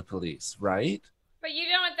calling the police, right? But you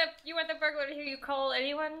don't want the burglar to hear you call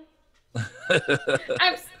anyone?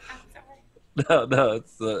 I'm sorry. No,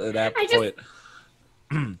 it's an apt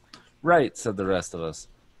point. Right, said the rest of us.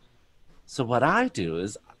 So what I do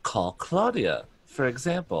is call Claudia, for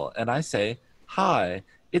example, and I say, "Hi,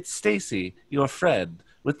 it's Stacy, your friend,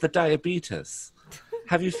 with the diabetes.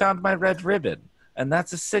 Have you found my red ribbon?" And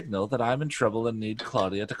that's a signal that I'm in trouble and need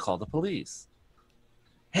Claudia to call the police.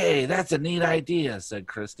 Hey, that's a neat idea, said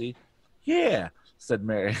Christy. Yeah, said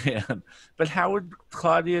Marianne. But how would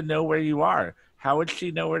Claudia know where you are? How would she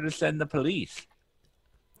know where to send the police?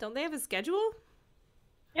 Don't they have a schedule?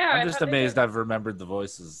 Yeah, I'm just amazed I've remembered the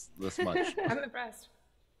voices this much. I'm impressed.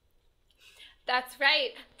 That's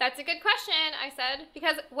right. That's a good question, I said.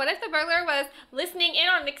 Because what if the burglar was listening in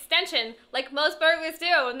on an extension, like most burglars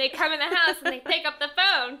do, and they come in the house and they pick up the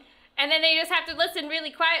phone, and then they just have to listen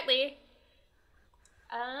really quietly?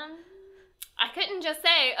 I couldn't just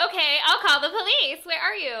say, okay, I'll call the police. Where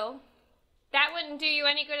are you? That wouldn't do you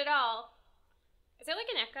any good at all. Is there like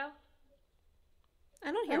an echo?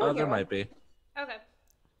 I don't hear Oh, one. there might be. Okay.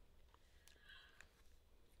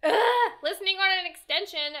 Ugh, listening on an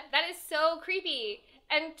extension, that is so creepy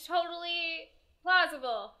and totally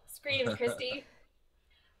plausible, screamed Christy.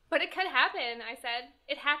 But it could happen, I said.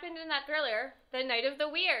 It happened in that thriller, The Night of the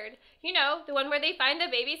Weird. You know, the one where they find the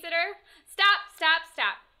babysitter? Stop.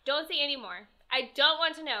 Don't say any more. I don't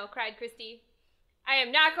want to know, cried Christy. I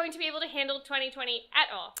am not going to be able to handle 2020 at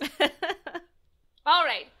all. All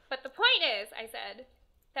right, but the point is, I said,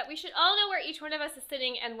 that we should all know where each one of us is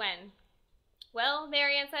sitting and when. Well,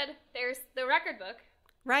 Marianne said, there's the record book.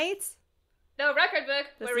 Right? The record book,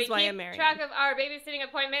 This where we is why keep I'm Marianne. track of our babysitting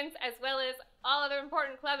appointments as well as all other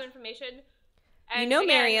important club information. You And know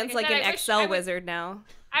again, Marianne's like like I an said, Excel wizard now.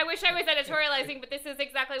 I wish I was editorializing, but this is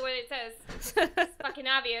exactly what it says. It's fucking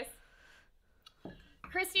obvious.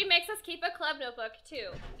 Christy makes us keep a club notebook,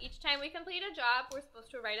 too. Each time we complete a job, we're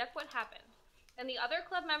supposed to write up what happened. And the other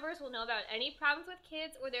club members will know about any problems with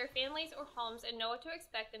kids or their families or homes and know what to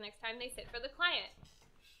expect the next time they sit for the client.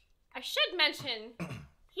 I should mention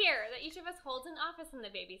here that each of us holds an office in the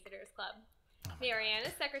Babysitters Club. Marianne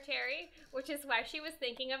is secretary, which is why she was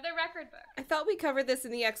thinking of the record book. I thought we covered this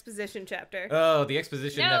in the exposition chapter. Oh, the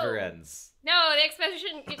exposition No. never ends. No, the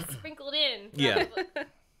exposition gets sprinkled in. Yeah.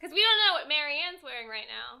 Because we don't know what Marianne's wearing right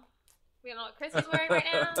now. We don't know what Chrissy's wearing right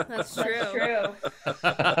now. That's true.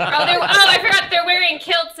 I forgot they're wearing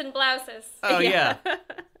kilts and blouses. Oh, yeah.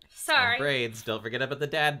 Sorry. And braids. Don't forget about the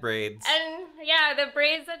dad braids. And yeah, the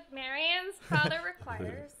braids that Marianne's father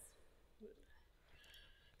requires.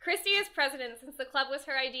 Christy is president since the club was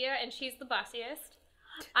her idea and she's the bossiest.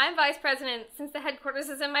 I'm vice president since the headquarters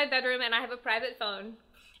is in my bedroom and I have a private phone.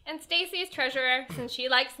 And Stacy is treasurer since she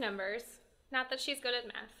likes numbers. Not that she's good at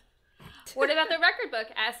math. What about the record book?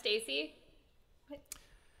 Asked Stacy. What?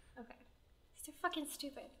 Okay. These are fucking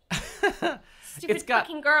stupid. Stupid It's got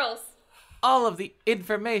fucking girls. all of the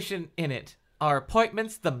information in it. Our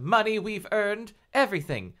appointments, the money we've earned,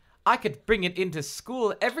 everything. I could bring it into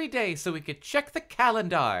school every day so we could check the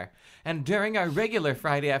calendar. And during our regular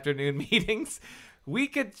Friday afternoon meetings, we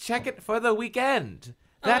could check it for the weekend.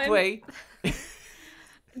 That way...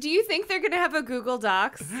 Do you think they're going to have a Google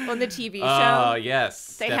Docs on the TV show? Oh,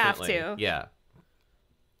 yes. They definitely. have to. Yeah.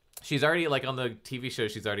 She's already, like, on the TV show,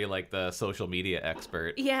 she's already, like, the social media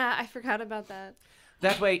expert. Yeah, I forgot about that.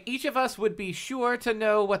 That way, each of us would be sure to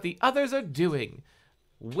know what the others are doing,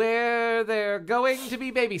 where they're going to be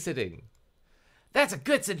babysitting. That's a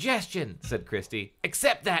good suggestion, said Christy.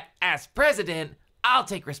 Except that, as president, I'll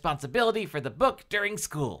take responsibility for the book during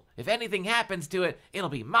school. If anything happens to it, it'll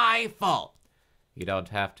be my fault. You don't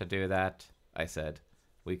have to do that, I said.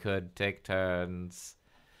 We could take turns.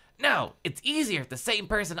 No, it's easier if the same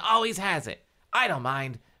person always has it. I don't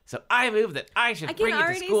mind, so I move that I should bring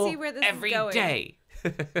it to school see where this every is going. day.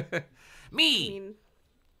 Me. I mean,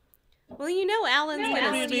 well, you know Alan's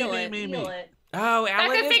going to steal it. Oh, Alan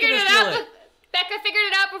Becca is figured gonna it steal out. it. Becca figured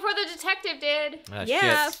it out before the detective did. Ah,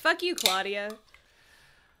 Yeah, shit. fuck you, Claudia.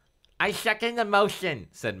 I second the motion,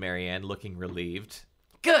 said Marianne, looking relieved.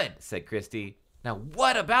 Good, said Christy. Now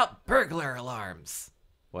what about burglar alarms?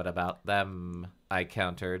 What about them? I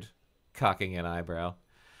countered, cocking an eyebrow.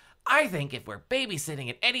 I think if we're babysitting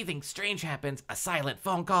and anything strange happens, a silent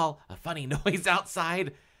phone call, a funny noise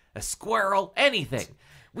outside, a squirrel, anything,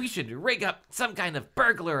 we should rig up some kind of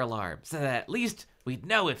burglar alarm so that at least we'd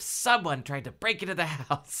know if someone tried to break into the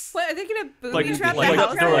house. What, are they going to booby Like- trap like the a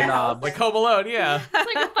house? doorknob. Like Home Alone, yeah.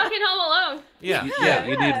 It's like a fucking Home Alone. Yeah. Yeah,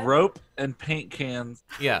 you need rope and paint cans.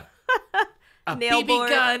 Yeah. A Nail BB board.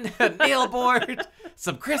 gun, a nail board,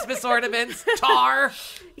 some Christmas ornaments, tar.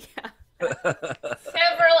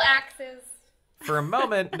 Several axes. For a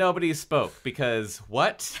moment, nobody spoke because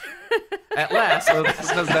what? At last, So it's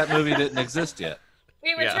because that movie didn't exist yet.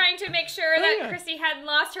 We were Yeah. trying to make sure that yeah. Chrissy hadn't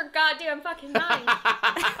lost her goddamn fucking mind.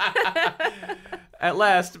 at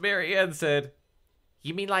last, Marianne said,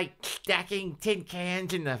 "You mean like stacking tin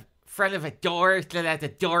cans in the front of a door so that the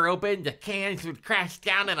door opened, the cans would crash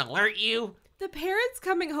down and alert you?" The parents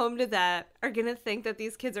coming home to that are going to think that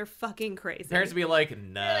these kids are fucking crazy. Parents would be like,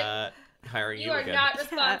 "Not hiring you, You are again." not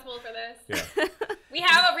responsible for this. Yeah. We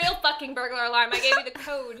have a real fucking burglar alarm. I gave you the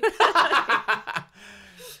code.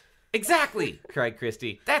 Exactly, cried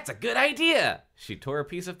Christy. That's a good idea. She tore a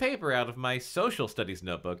piece of paper out of my social studies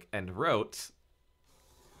notebook and wrote,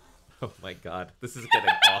 oh my god, this is getting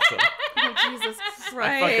awesome. Oh, Jesus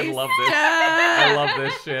Christ. I fucking love this. I love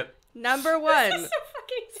this shit. Number one, So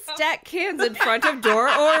fucking dumb. stack cans in front of door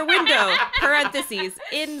or window. Parentheses,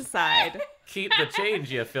 inside. Keep the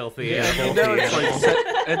change, you filthy You animal. know it's like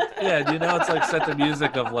set, yeah, you know it's like set the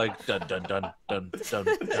music of like dun dun dun dun dun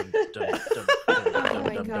dun dun dun dun Oh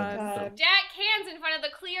my dun God. dun. Jack cans in front of the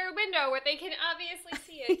clear window where they can obviously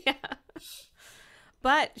see it. Yeah.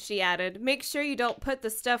 But, she added, make sure you don't put the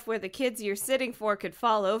stuff where the kids you're sitting for could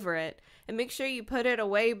fall over it. And make sure you put it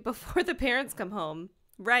away before the parents come home.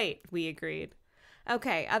 Right, we agreed.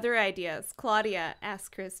 Okay, other ideas. Claudia,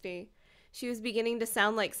 asked Christy. She was beginning to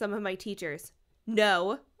sound like some of my teachers.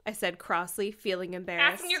 No, I said crossly, feeling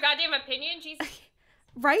embarrassed. Asking your goddamn opinion, Jesus.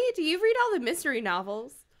 Right? Do you read all the mystery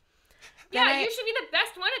novels? Yeah, Then I- you should be the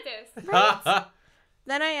best one at this.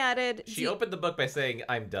 Then I added... She opened the book by saying,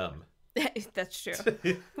 "I'm dumb." That's true.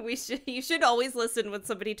 You should always listen when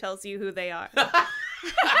somebody tells you who they are.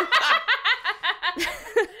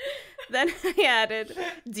 Then I added,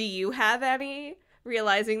 do you have any?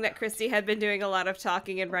 Realizing that Christy had been doing a lot of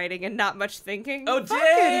talking and writing and not much thinking. Oh, Fucking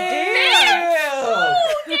damn!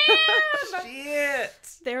 Shit!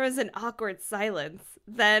 There was an awkward silence.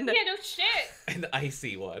 Then, Yeah, no shit. An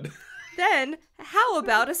icy one. how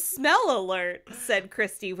about a smell alert? Said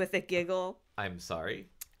Christy with a giggle. I'm sorry.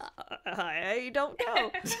 I don't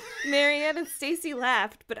know. Marianne and Stacy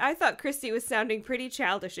laughed, but I thought Christy was sounding pretty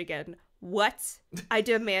childish again. What? I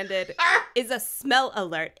demanded. Is a smell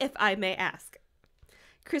alert, if I may ask.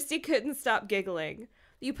 Christy couldn't stop giggling.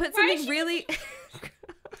 You put Why something is she- really...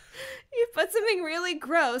 You put something really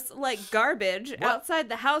gross, like garbage, What? outside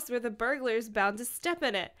the house where the burglar's bound to step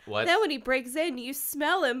in it. What? Then when he breaks in, you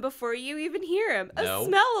smell him before you even hear him. No. A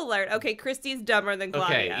smell alert. Okay, Christy's dumber than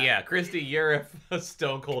Claudia. Okay, yeah, Christy, you're a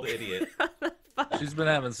stone cold idiot. fuck. She's been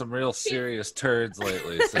having some real serious turds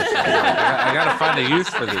lately. So she's like, I gotta find a use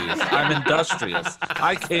for these. I'm industrious.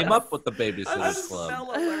 I came up with the Babysitters Club.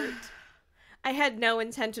 Smell alert. I had no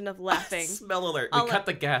intention of laughing. Smell alert. I'll We cut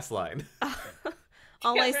the gas line.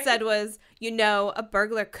 All I said was, a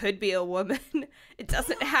burglar could be a woman. It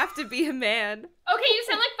doesn't have to be a man. Okay, you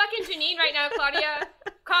sound like fucking Janine right now, Claudia.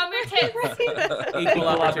 Calm your tits. Equal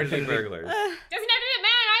opportunity burglars. Doesn't have to be a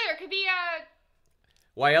man either. It could be a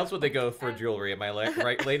Why else would they go for jewelry? Am I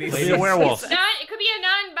right, ladies? Be a werewolf. it could be a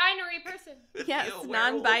non-binary person. Yes, Werewolf.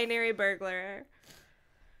 non-binary burglar.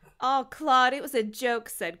 Oh, Claude, it was a joke,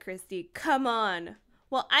 said Christy. Come on.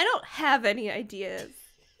 Well, I don't have any ideas.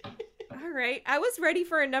 All right. I was ready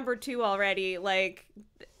for a number 2 already. Like,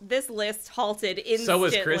 this list halted instantly. So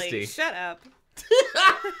was Christy. Shut up.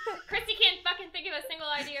 Christy can't fucking think of a single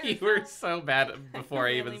idea. You were so bad before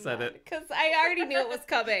I even said it. Because I already knew it was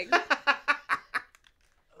coming.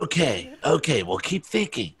 Okay, well, keep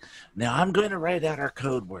thinking. Now, I'm going to write out our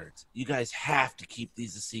code words. You guys have to keep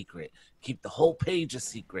these a secret. Keep the whole page a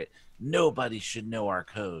secret. Nobody should know our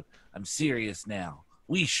code. I'm serious now.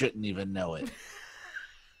 We shouldn't even know it.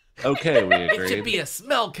 Okay, we It agreed. should be a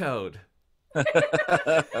smell code. Lavender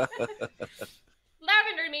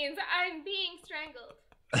means I'm being strangled.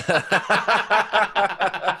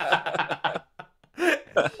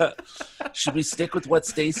 Should we stick with what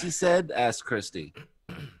Stacy said? Asked Christy.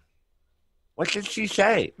 What did she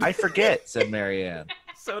say? I forget, said Marianne.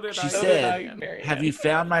 So did She said, have you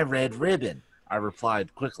found my red ribbon? I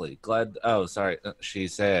replied quickly. She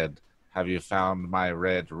said, have you found my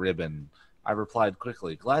red ribbon? I replied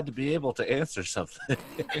quickly, glad to be able to answer something.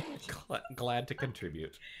 Glad to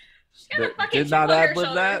contribute. Did not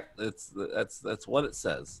ad-lib that? That's what it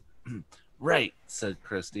says. Right, said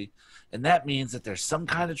Christy. And that means that there's some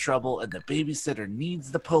kind of trouble and the babysitter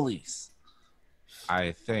needs the police.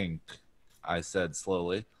 I think, I said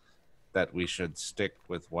slowly, that we should stick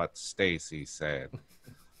with what Stacy said.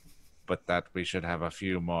 But that we should have a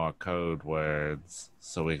few more code words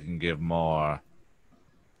so we can give more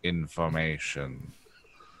information.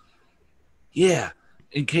 Yeah,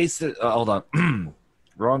 in case there... hold on.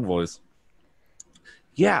 Wrong voice.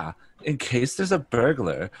 Yeah, in case there's a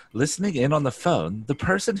burglar listening in on the phone, the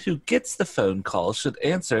person who gets the phone call should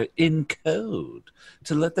answer in code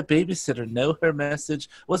to let the babysitter know her message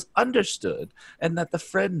was understood and that the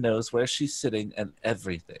friend knows where she's sitting and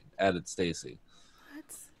everything, added Stacy.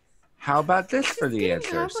 How about this for the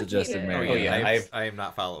answer, suggested Mary. Oh, yeah, I am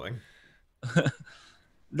not following.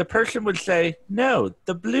 The person would say, no,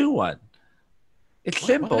 the blue one. It's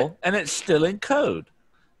simple, and it's still in code.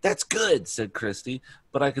 That's good, said Christy,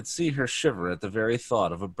 but I could see her shiver at the very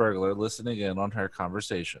thought of a burglar listening in on her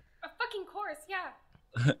conversation. Of fucking course, yeah.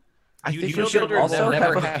 I think we should children also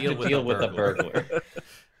never have have to deal with a burglar.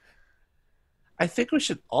 I think we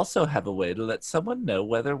should also have a way to let someone know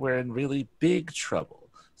whether we're in really big trouble,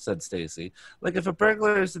 said Stacy. Like if a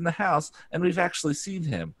burglar is in the house and we've actually seen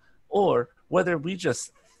him, or whether we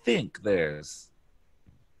just think there's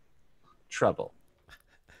trouble.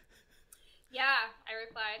 Yeah, I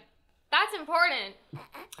replied. That's important.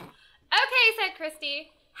 Okay, said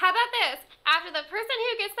Christy. How about this? After the person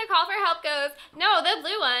who gets the call for help goes, no, the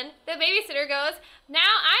blue one, the babysitter goes, now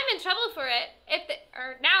I'm in trouble for it.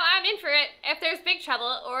 Now I'm in for it if there's big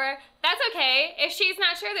trouble, or that's okay if she's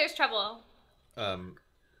not sure there's trouble. Well,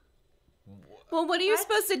 what are you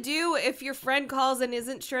supposed to do if your friend calls and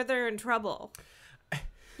isn't sure they're in trouble? You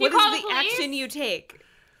What call is the the police? action you take?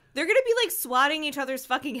 They're gonna be like swatting each other's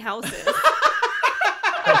fucking houses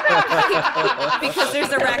because there's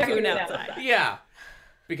a raccoon outside. Yeah,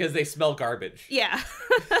 because they smell garbage. Yeah.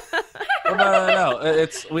 Well, no.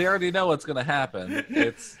 We already know what's going to happen.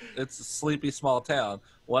 It's a sleepy small town.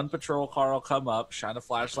 One patrol car will come up, shine a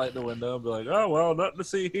flashlight in the window, and be like, "Oh well, nothing to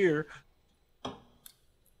see here."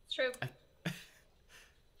 It's true.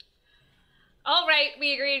 All right,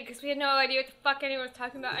 we agreed because we had no idea what the fuck anyone was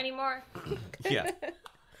talking about anymore. Yeah.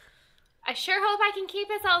 I sure hope I can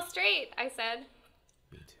keep us all straight, I said.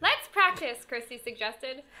 Let's practice, Christy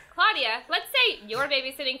suggested. Claudia, let's say you're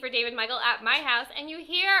babysitting for David Michael at my house and you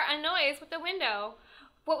hear a noise with the window.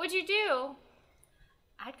 What would you do?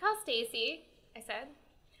 I'd call Stacy, I said.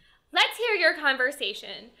 Let's hear your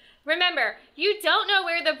conversation. Remember, you don't know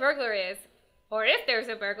where the burglar is, or if there's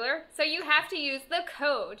a burglar, so you have to use the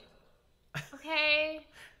code. Okay,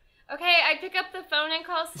 I'd pick up the phone and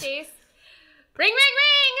call Stace. Ring, ring,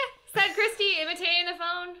 ring, said Christy, imitating the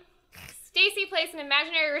phone. Stacy placed an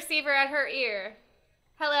imaginary receiver at her ear.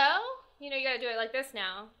 Hello? you gotta do it like this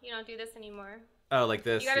now. You don't do this anymore. Oh, like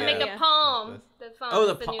this. You gotta yeah. make a palm. The foam. Oh,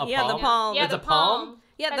 the is palm. new- Yeah, the palm. Yeah, It's the a palm?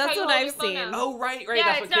 Yeah, how that's you what hold I've your phone seen. now. Oh, right. Yeah,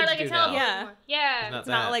 That's it's what not kids like a do telephone now. Yeah. anymore. Yeah. It's It's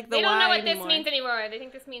not like the They don't know Y what this anymore. means anymore. They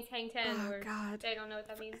think this means hang 10. Oh, or God. They don't know what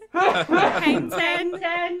that means. Hang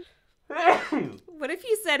 10. What if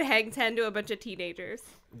you said hang 10 to a bunch of teenagers?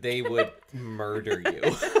 They would murder you.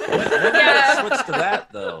 Yeah. Switch to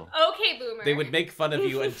that though. Okay, boomer. They would make fun of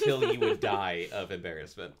you until you would die of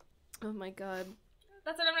embarrassment. Oh my god.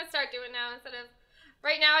 That's what I'm gonna start doing now. Instead of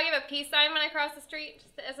right now, I give a peace sign when I cross the street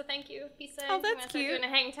just as a thank you. Peace sign. Oh, I'm that's gonna start cute. doing a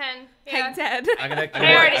hang 10. Yeah. Hang 10. I'm gonna.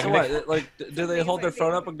 I already- So what? Like, do they hold their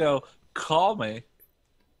phone up and go, "Call me"?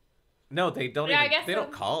 No, they don't. Yeah, I even, guess they so.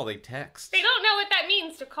 don't call. They text. They don't know what that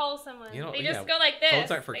means to call someone. You know, they just yeah, go like this.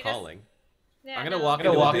 Phones aren't for They just- calling. yeah, I'm gonna no.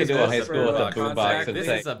 walk into a high school with a For boombox contact. and This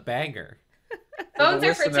say, is a banger. Phones For are the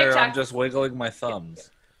for listener, TikTok. I'm just wiggling my thumbs.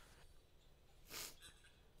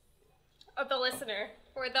 Of the listener,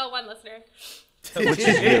 or the one listener. Which is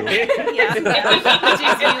you. Yeah. Which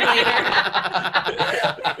is you later.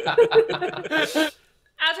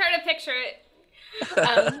 I'll try to picture it.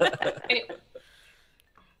 Anyway.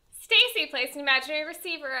 Stacy placed an imaginary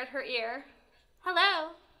receiver at her ear.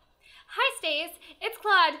 Hello. Hi, Stace. It's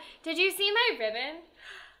Claude. Did you see my ribbon?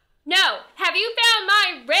 No. Have you found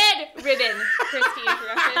my red ribbon? Christy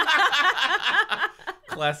interrupted.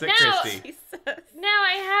 Classic No. Christy. Jesus. No,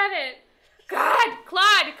 I haven't. God,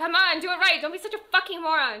 Claude, come on, do it right. Don't be such a fucking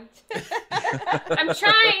moron. I'm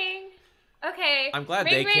trying. Okay. I'm glad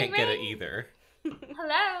Ring, they ring, can't get it ring. either.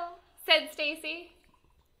 Hello, said Stacy.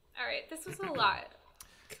 All right, this was a lot.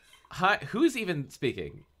 Hi, who's even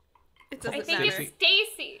speaking? It I doesn't think matter. it's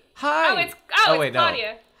Stacy. Hi. Oh, it's wait,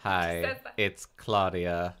 Claudia. no. Hi, says that. it's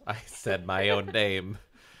Claudia. I said my own name.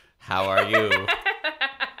 How are you?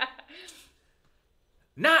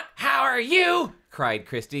 Not how are you? Cried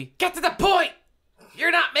Christy. Get to the point!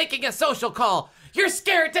 You're not making a social call. You're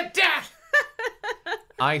scared to death.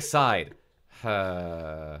 I sighed.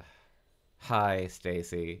 Hi,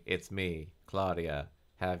 Stacy. It's me, Claudia.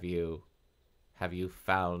 Have you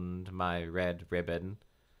found my red ribbon?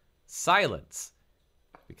 Silence,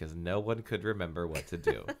 because no one could remember what to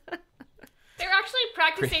do. They're actually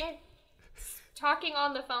practicing talking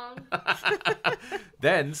on the phone.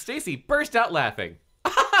 Then Stacy burst out laughing.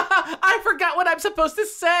 I forgot what I'm supposed to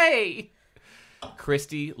say.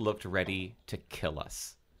 Christy looked ready to kill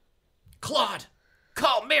us. Claude,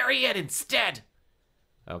 call Marianne instead.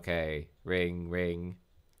 Okay, ring, ring.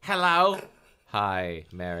 Hello? Hi,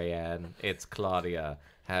 Marianne. It's Claudia.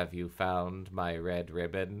 Have you found my red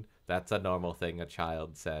ribbon? That's a normal thing a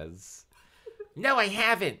child says. No, I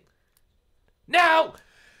haven't. No!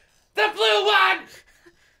 The blue one!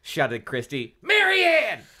 Shouted Christy.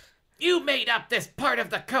 Marianne! You made up this part of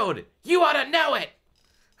the code. You ought to know it.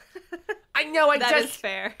 I know. That is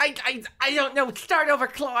fair. I don't know. Start over,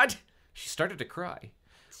 Claude. She started to cry.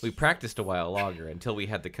 We practiced a while longer until we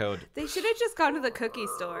had the code They should have just gone to the cookie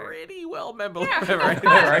store. pretty well memorized.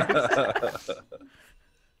 right?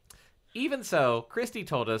 Even so, Christy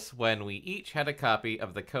told us when we each had a copy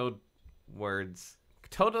of the code words.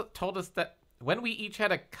 Told us that when we each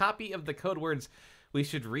had a copy of the code words, we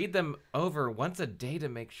should read them over once a day to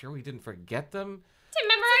make sure we didn't forget them. To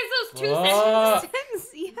memorize those two Whoa.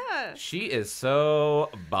 sentences. Yeah. She is so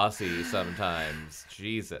bossy sometimes.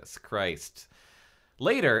 Jesus Christ.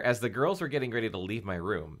 Later, as the girls were getting ready to leave my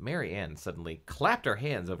room, Mary Ann suddenly clapped her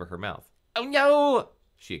hands over her mouth. Oh no!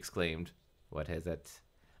 She exclaimed. What is it?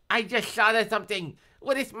 I just thought of something.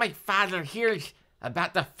 What if my father hears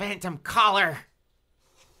about the phantom caller?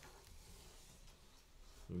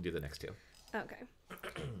 Let me do the next two. Okay.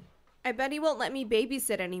 I bet he won't let me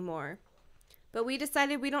babysit anymore. But we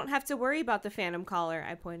decided we don't have to worry about the phantom caller,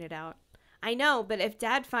 I pointed out. I know, but if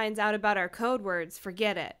Dad finds out about our code words,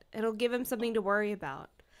 forget it. It'll give him something to worry about.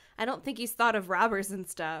 I don't think he's thought of robbers and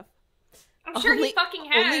stuff. I'm sure Only- he fucking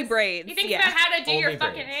has. only braids, He thinks yeah. about how to do your Only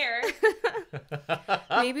fucking braids. hair.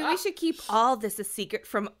 Maybe we should keep all this a secret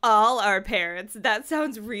from all our parents. That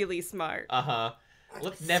sounds really smart. Uh-huh.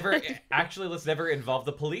 Let's never involve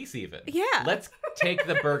the police even. Yeah. Let's take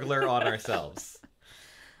the burglar on ourselves.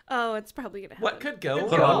 Oh, it's probably gonna happen. What could go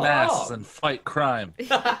Put on wrong? masks and fight crime.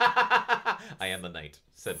 I am the knight,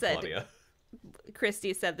 said Said- Claudia.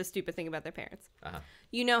 Christy said the stupid thing about their parents. Uh-huh.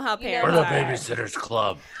 You know how You know parents We're the are. Babysitters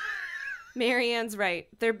Club. Marianne's right.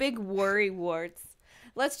 They're big worry warts.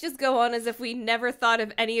 Let's just go on as if we never thought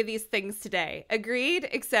of any of these things today. Agreed?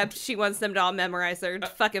 Except she wants them to all memorize their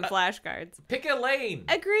fucking flashcards. Pick a lane.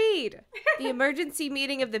 Agreed. The emergency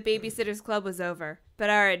meeting of the Babysitters Club was over, but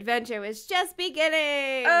our adventure was just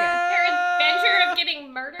beginning. Your adventure of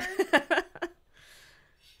getting murdered?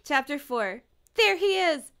 Chapter 4. There he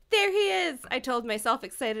is! There he is! I told myself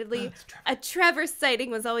excitedly. A Trevor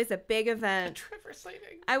sighting was always a big event. Trevor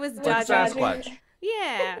sighting. I was Like dodging. Sasquatch.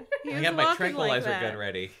 Yeah. He I was have my walking tranquilizer like that. gun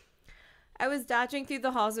ready. I was dodging through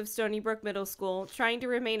the halls of Stony Brook Middle School, trying to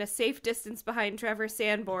remain a safe distance behind Trevor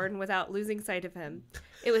Sanborn without losing sight of him.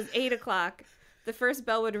 It was 8 o'clock. The first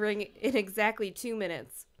bell would ring in exactly 2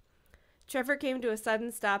 minutes. Trevor came to a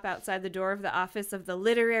sudden stop outside the door of the office of the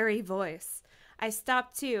Literary Voice. I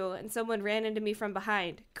stopped too, and someone ran into me from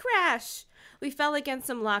behind. Crash! We fell against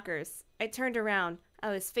some lockers. I turned around. I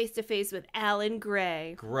was face to face with Alan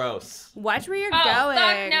Gray. Gross. Watch where you're Oh, going,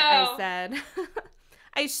 fuck no. I said.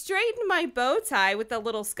 I straightened my bow tie with the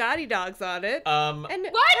little Scotty dogs on it and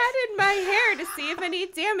patted my hair to see if any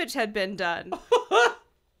damage had been done.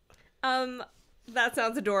 That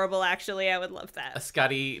sounds adorable, actually. I would love A that.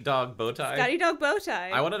 Scotty dog bow tie? Scotty dog bow tie.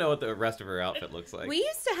 I want to know what the rest of her outfit looks like. We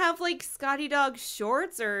used to have, like, Scotty dog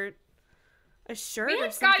shorts or a shirt We or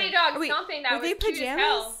had something. Scotty dog Oh, wait, something that were was they cute as pajamas?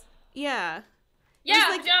 hell. Yeah. Yeah,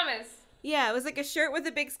 like- pajamas. Yeah, it was like a shirt with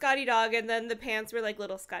a big Scotty dog, and then the pants were like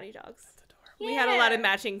little Scotty dogs. We had a lot of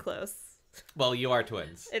matching clothes. Well, you are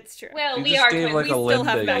twins. It's true. Well, You we just are gave, twins. like, we a still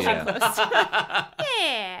have Linda, matching yeah. clothes.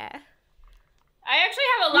 Yeah. I actually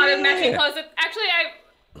have a lot of matching Yeah. clothes. Actually,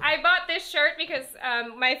 I bought this shirt because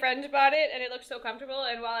my friend bought it and it looked so comfortable.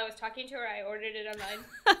 And while I was talking to her, I ordered it online.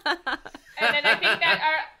 And then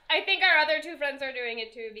I think our other two friends are doing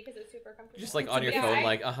it too because it's super comfortable. Just like on your Yeah, phone,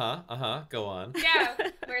 like, go on. Yeah.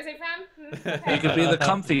 Where's it from? You could be the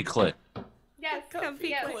comfy click. Yes. Comfy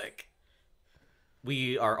yes. click.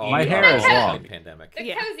 We are all My hair is long. Pandemic. The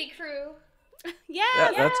Yeah. cozy crew.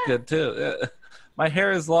 Yeah. That's good too. Yeah. My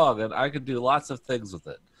hair is long and I could do lots of things with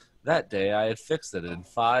it. That day I had fixed it in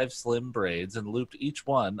 5 slim braids and looped each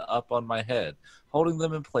one up on my head, holding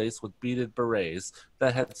them in place with beaded berets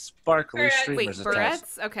that had sparkly Wait, streamers attached.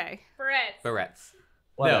 Barrettes? Okay. Barrettes. Barrettes.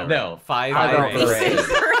 Whatever. No. 5 I don't berets.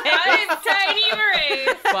 Five tiny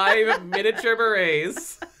berets. 5 miniature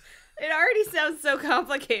berets. It already sounds so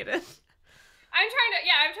complicated. I'm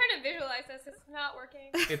trying to visualize this. It's not working.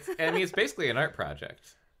 It's basically an art project.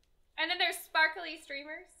 And then there's sparkly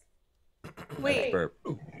streamers. Wait. Burp.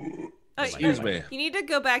 Oh, Excuse me. You need to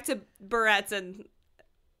go back to barrettes and...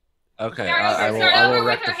 Okay, Start I over. will, Start I over will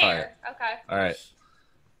with her rectify it. hair. Okay. All right.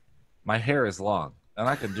 My hair is long, and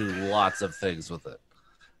I can do lots of things with it.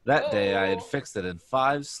 That day, I had fixed it in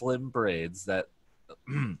 5 slim braids that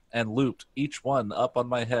and looped each one up on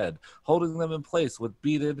my head, holding them in place with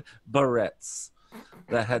beaded barrettes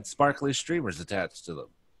that had sparkly streamers attached to them.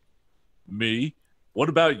 Me? What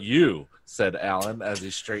about you? Said Alan as he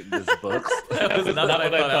straightened his books. That was not what I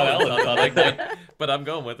thought Alan thought like, but I'm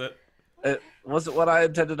going with it. It wasn't what I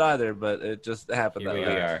intended either, but it just happened Here that we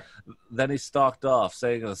way. are. Then he stalked off,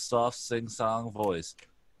 saying in a soft sing-song voice,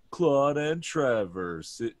 Claude and Trevor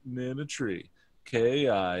sitting in a tree. Kissing.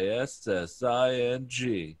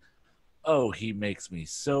 Oh, he makes me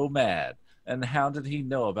so mad. And how did he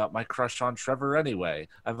know about my crush on Trevor anyway?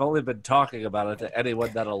 I've only been talking about it to anyone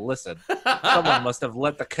that'll listen. Someone must have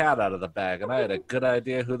let the cat out of the bag, and I had a good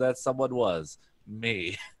idea who that someone was.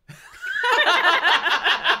 Me.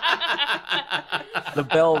 The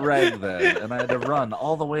bell rang then, and I had to run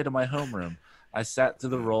all the way to my homeroom. I sat through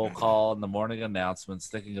the roll call and the morning announcements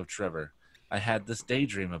thinking of Trevor. I had this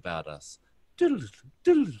daydream about us. Doodle,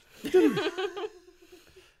 doodle, doodle.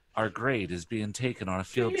 Our grade is being taken on a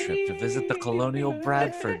field trip to visit the Colonial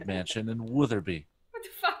Bradford Mansion in Witherby. What the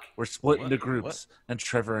fuck? We're split into groups, and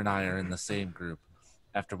Trevor and I are in the same group.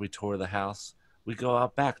 After we tour the house, we go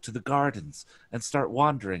out back to the gardens and start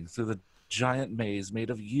wandering through the giant maze made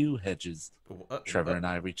of yew hedges. Trevor and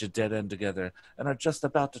I reach a dead end together and are just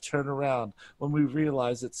about to turn around when we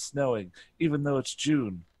realize it's snowing, even though it's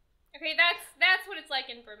June. Okay, that's what it's like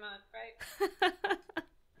in Vermont, right?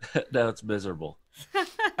 No, it's miserable.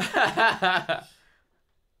 I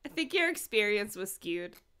think your experience was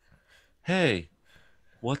skewed. Hey,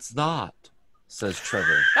 what's that? Says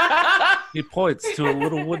Trevor. He points to a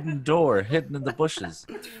little wooden door hidden in the bushes.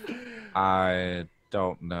 I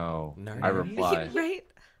don't know. I reply. Right?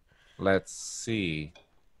 Let's see.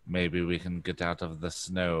 Maybe we can get out of the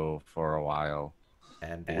snow for a while.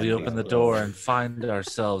 And We open the door and find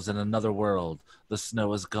ourselves in another world. The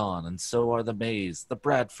snow is gone, and so are the maze, the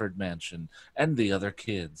Bradford Mansion, and the other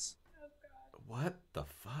kids. What the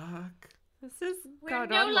fuck? This is We're gone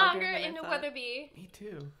no on longer longer than I in the thought. Wetherby. Me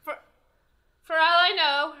too. For all I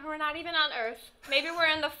know, we're not even on Earth. Maybe we're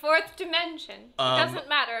in the 4th dimension. It doesn't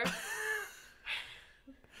matter.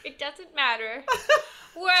 It doesn't matter.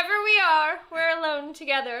 Wherever we are, we're alone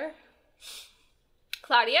together.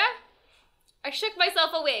 Claudia? I shook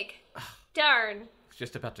myself awake. Darn.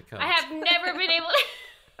 just about to come. I have never been able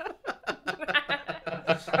to...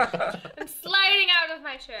 I'm sliding out of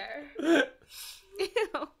my chair.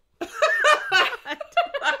 Ew.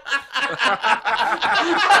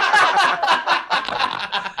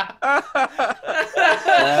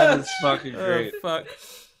 That is fucking great. Oh, fuck.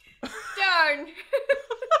 Darn.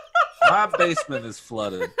 My basement is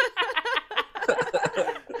flooded.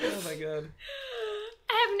 Oh my god.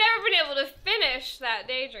 I have never been able to finish that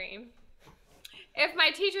daydream. If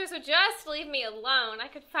my teachers would just leave me alone, I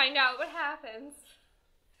could find out what happens.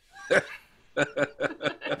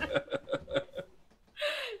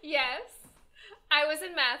 Yes, I was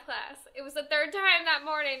in math class. It was the third time that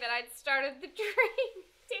morning that I'd started the dream.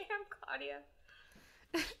 Damn, Claudia.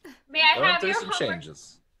 May I have your some homework?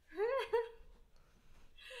 changes.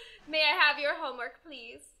 May I have your homework,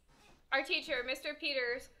 please? Our teacher, Mr.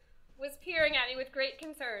 Peters, was peering at me with great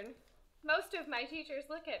concern. Most of my teachers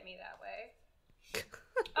look at me that way.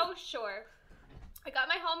 Oh, sure. I got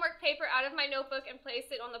my homework paper out of my notebook and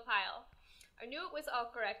placed it on the pile. I knew it was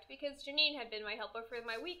all correct because Janine had been my helper for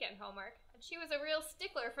my weekend homework, and she was a real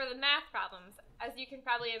stickler for the math problems, as you can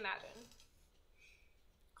probably imagine.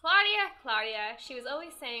 Claudia, she was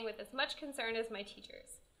always saying with as much concern as my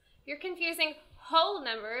teachers. You're confusing whole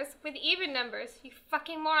numbers with even numbers, you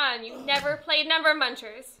fucking moron. You never played Number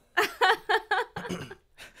Munchers.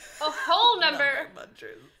 A whole number. Number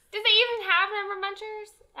Munchers. Did they even have Number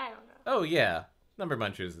Munchers? I don't know. Oh, yeah. Number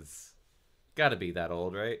Munchers is gotta be that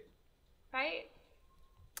old, right? Right?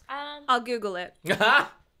 I'll Google it. Okay.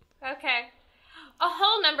 A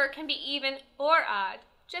whole number can be even or odd,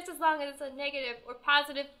 just as long as it's a negative or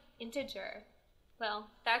positive integer. Well,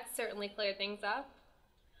 that certainly cleared things up.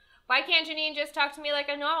 Why can't Janine just talk to me like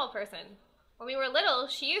a normal person? When we were little,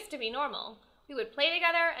 she used to be normal. We would play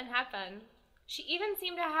together and have fun. She even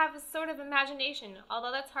seemed to have a sort of imagination,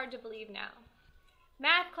 although that's hard to believe now.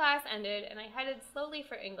 Math class ended, and I headed slowly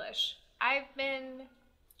for English. I've been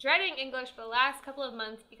dreading English for the last couple of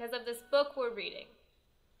months because of this book we're reading.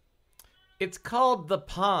 It's called The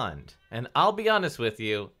Pond, and I'll be honest with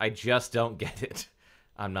you, I just don't get it.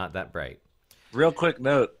 I'm not that bright. Real quick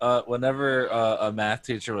note, whenever a math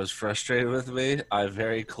teacher was frustrated with me, I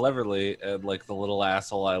very cleverly, and like the little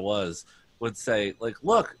asshole I was, would say, like,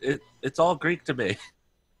 look, it's all Greek to me.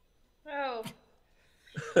 Oh,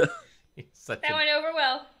 Such that went over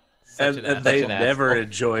well. And they never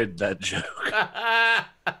enjoyed that joke. I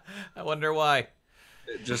wonder why.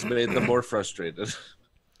 It just made them more frustrated.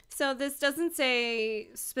 So this doesn't say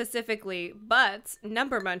specifically, but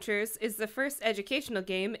Number Munchers is the first educational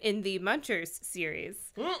game in the Munchers series.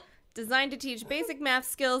 Designed to teach basic math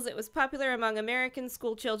skills, it was popular among American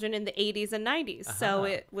school children in the 80s and 90s, so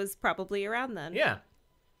it was probably around then. Yeah.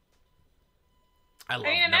 I love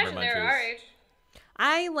imagine Number they're Munchers. our age.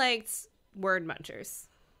 I liked Word Munchers.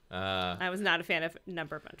 Uh, I was not a fan of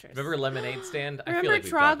Number Munchers. remember Lemonade Stand? I feel Remember like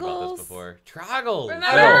we've talked about Troggles? this before. Troggles! Remember?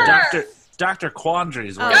 Oh, Dr.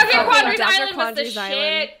 Quandary's one. Dr. Oh, Quandary's Dr. Island was the Quandary's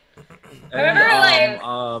Island. shit. And,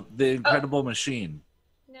 Remember, The Incredible Machine.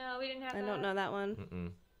 No, we didn't have I that. don't know that one. Mm-mm.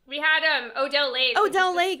 We had Odell Lake. Oh, which is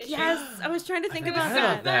Del the Lake, fishing- yes. I was trying to think about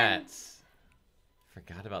Forgot that.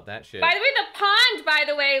 Forgot about that shit. By the way, The Pond, by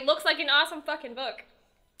the way, looks like an awesome fucking book.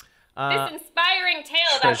 This inspiring tale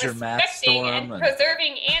about Treasure Map respecting Storm and and-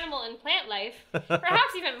 preserving animal and plant life,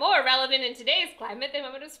 perhaps even more relevant in today's climate than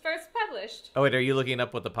when it was first published. Oh wait, are you looking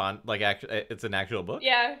up what the pond like? It's an actual book.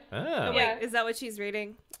 Yeah. Oh. Yeah. Is that what she's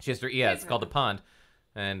reading? It's called The Pond,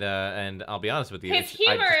 and I'll be honest with you, His I just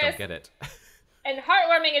don't humorous- get it. And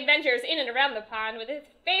heartwarming adventures in and around the pond with his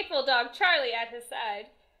faithful dog Charlie at his side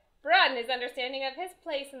broaden his understanding of his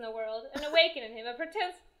place in the world and awaken in him a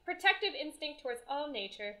protective instinct towards all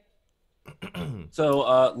nature.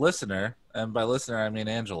 So, listener, and by listener I mean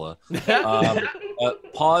Angela,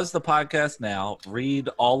 pause the podcast now, read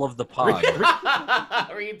all of The Pond,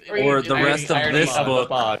 or the rest of this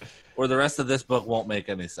book, or the rest of this book won't make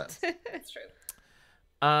any sense. That's true.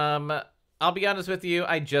 I'll be honest with you,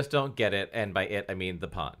 I just don't get it, and by it I mean The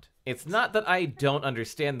Pond. It's not that I don't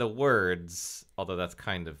understand the words, although that's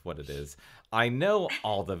kind of what it is. I know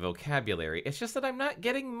all the vocabulary. It's just that I'm not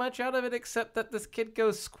getting much out of it except that this kid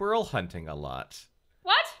goes squirrel hunting a lot.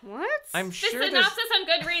 What? What? I'm The sure there's... synopsis on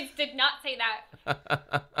Goodreads did not say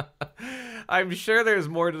that. I'm sure there's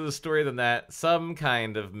more to the story than that. Some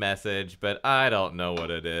kind of message, but I don't know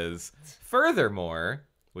what it is. Furthermore,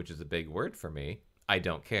 which is a big word for me, I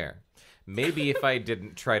don't care. Maybe if I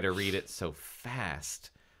didn't try to read it so fast.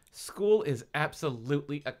 School is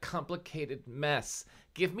absolutely a complicated mess.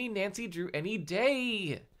 Give me Nancy Drew any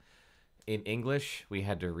day. In English, we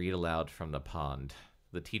had to read aloud from The Pond.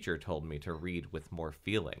 The teacher told me to read with more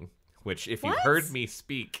feeling. which if you've What? heard me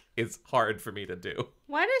speak, is hard for me to do.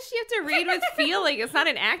 Why does she have to read with feeling? It's not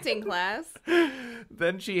an acting class.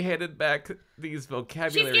 Then she handed back these She's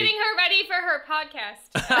vocabulary... getting her ready for her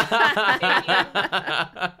podcast.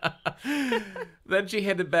 Then she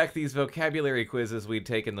handed back these vocabulary quizzes we'd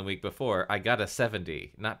taken the week before. I got a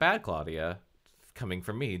 70. Not bad, Claudia. Coming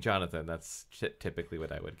from me, Jonathan. That's typically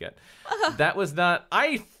what I would get. That was not...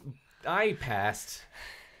 I passed.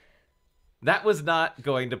 That was not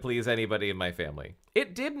going to please anybody in my family.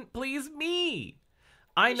 It didn't please me.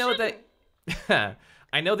 I know that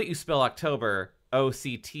you spell October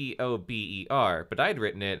October, but I'd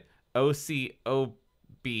written it October.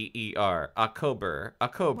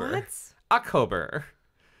 October. What? October.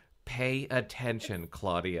 Pay attention,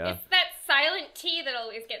 Claudia. It's that silent T that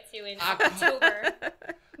always gets you in October.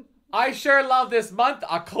 I sure love this month,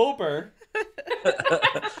 October.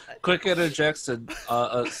 Quick interjection.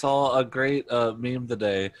 Saw a great meme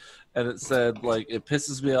today, and it said, like, it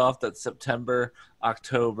pisses me off that September,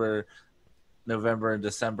 October, November, and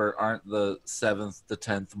December aren't the 7th to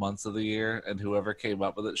 10th months of the year, and whoever came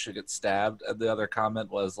up with it should get stabbed. And the other comment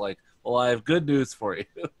was like, well, I have good news for you.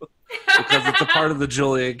 Because it's a part of the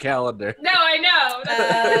Julian calendar. No, I know.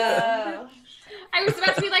 I was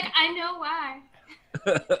about to be like, I know why.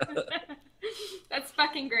 That's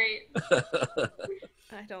fucking great.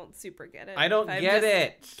 I don't super get it. I don't I'm get just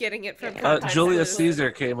it. Getting it from Julius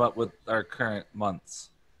Caesar came up with our current months.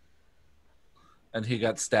 And he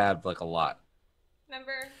got stabbed like a lot.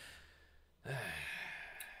 Remember?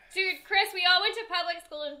 Dude, Chris, we all went to public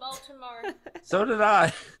school in Baltimore. So did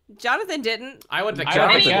I. Jonathan didn't. I went to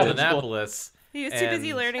Jonathan Catholic did. Indianapolis. He was too busy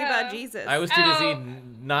And- learning about Jesus. I was too busy Oh.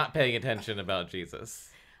 not paying attention about Jesus.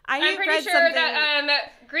 I I'm read pretty sure something.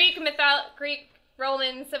 that Greek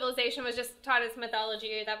Roman civilization was just taught as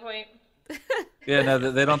mythology at that point, Yeah, no,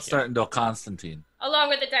 they don't start until Constantine. along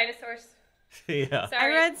with the dinosaurs. Yeah. Sorry. I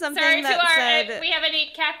read something Sorry that to our, said- we have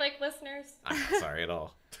any Catholic listeners. I'm not sorry at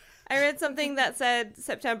all. I read something that said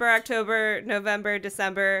September, October, November,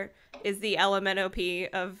 December is the LMNOP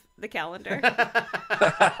of the calendar.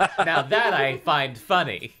 Now that I find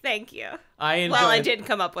funny. Thank you. I enjoy. Well, I didn't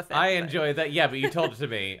come up with it. I but- enjoy that. Yeah, but you told it to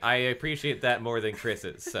me. I appreciate that more than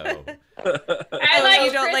Chris's. So I Oh, like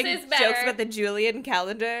you don't like Chris's jokes better. about the Julian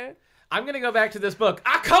calendar? I'm gonna go back to this book.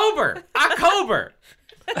 October. October.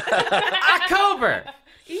 October.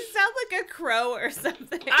 You sound like a crow or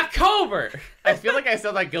something. October. I feel like I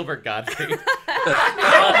sound like Gilbert Gottfried.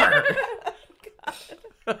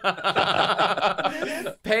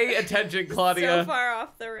 Pay attention, Claudia. So far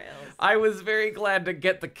off the rails. I was very glad to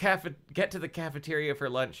get to the cafeteria for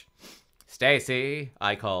lunch. Stacy,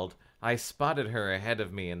 I called. I spotted her ahead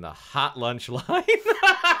of me in the hot lunch line.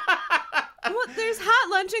 Well, there's hot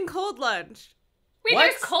lunch and cold lunch. Wait, What?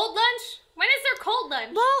 there's cold lunch? When is there cold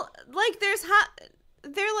lunch? Well, like they're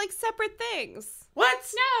like separate things. What?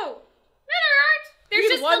 No, there aren't. There's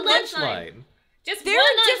just one the lunch lunch line. Just There one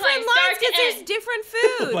are lunch different line, lines start to because there's end. different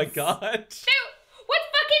foods. Oh my god. Dude, what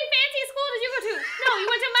fucking fancy school did you go to? No, you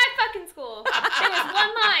went to my fucking school. There was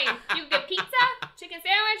one line. You get pizza, chicken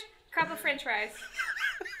sandwich, cup of french fries.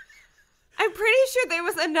 I'm pretty sure there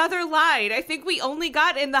was another line. I think we only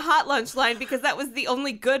got in the hot lunch line because that was the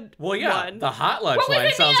only good Well, yeah, one. the hot lunch What was line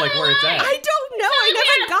in the sounds like other where it's line? at. I don't know. we I had a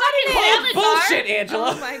never got fucking it. salad bar. Bullshit, Angela.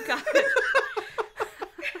 Oh my god.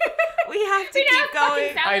 We have to We had keep a fucking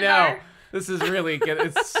going. salad I know. bar. This is really good.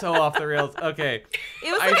 It's so off the rails. Okay.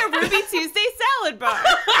 It was like a Ruby Tuesday salad bar.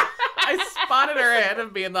 I spotted her ahead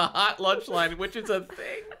of me in the hot lunch line, which is a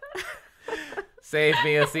thing. Save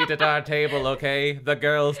me a seat at our table, okay? The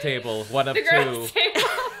girls' table, one of The girls' two. table.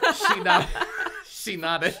 She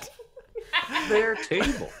nodded. Their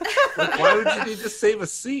table. Like, why would you need to save a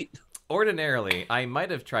seat? Ordinarily, I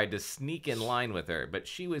might have tried to sneak in line with her, but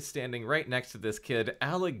she was standing right next to this kid,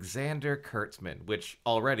 Alexander Kurtzman, which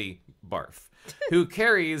already barf, who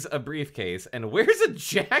carries a briefcase and wears a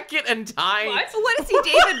jacket and tie. What? What is he,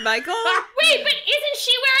 David Michael? Wait, but isn't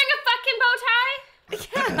she wearing a fucking bow tie?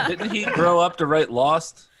 Didn't he grow up to write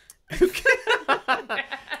Lost?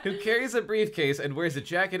 Who carries a briefcase and wears a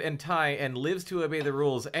jacket and tie and lives to obey the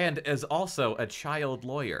rules and is also a child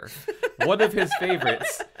lawyer. One of his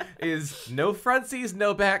favorites is no frontsies,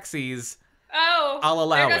 no backsies. Oh, I'll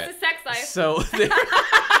allow there goes it. the sex life. So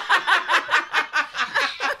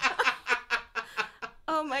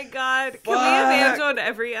Oh my god. Can we have Angela on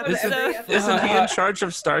every episode? Isn't he in charge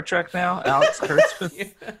of Star Trek now? Alex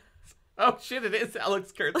Kurtzman? oh shit, it is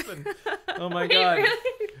Alex Kurtzman. Oh my Wait, god.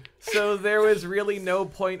 really? So there was really no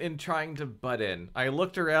point in trying to butt in. I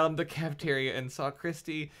looked around the cafeteria and saw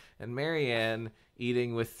Christy and Marianne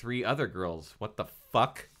eating with 3 other girls. What the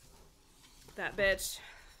fuck? That bitch.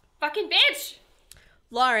 Fucking bitch.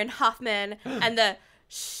 Lauren Hoffman and the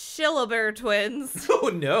Schilleber twins. Oh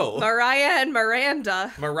no. Mariah and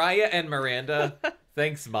Miranda. Mariah and Miranda.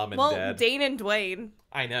 Thanks, Mom and Well, Dad. Dane and Dwayne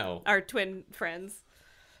I know. are twin friends.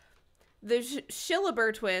 The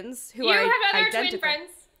Schilleber twins, who You are have other identical. twin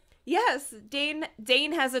friends. Yes,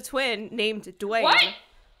 Dane has a twin named Dwayne. What?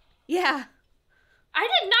 Yeah. I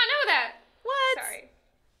did not know that. What? Sorry.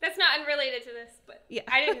 That's not unrelated to this, but Yeah.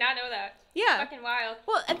 I did not know that. Yeah. Fucking wild.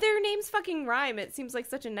 Well, their names fucking rhyme. It seems like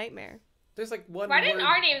such a nightmare. There's like one Why didn't word.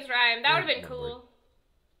 our names rhyme? That would have been One word. cool.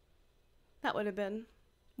 That would have been.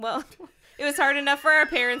 Well, it was hard enough for our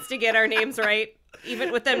parents to get our names right,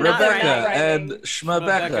 even with them not Rebecca rhyming. and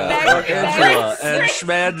Schmabecca, Rebecca. or Angela and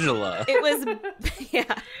Schmangela. It was,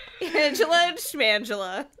 yeah, Angela and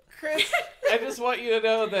Schmangela. Chris, I just want you to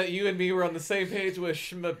know that you and me were on the same page with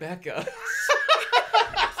Schmabecca.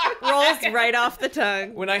 Rolls right off the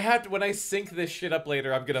tongue. When I sync this shit up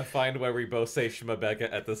later, I'm gonna find where we both say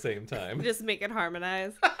Schmabecca at the same time. Just make it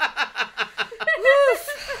harmonize.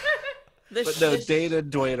 But no, Dane and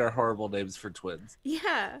Dwayne are horrible names for twins.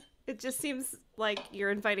 Yeah, it just seems like you're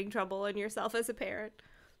inviting trouble in yourself as a parent.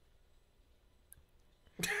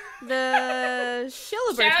 The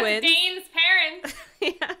Schilleber Shout out to twins. Dane's parents.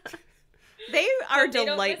 Yeah. They are Hope they don't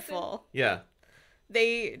delightful. Yeah.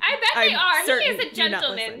 I bet they I'm are. He certain is a do not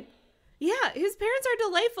gentleman. listen. Yeah, his parents are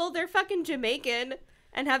delightful. They're fucking Jamaican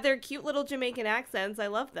and have their cute little Jamaican accents. I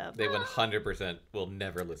love them. They 100% will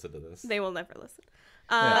never listen to this. They will never listen.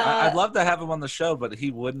 Yeah, I'd love to have him on the show, but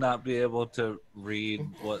he would not be able to read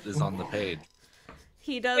what is on the page.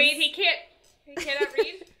 He does. Wait, he cannot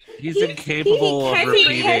read? He's incapable of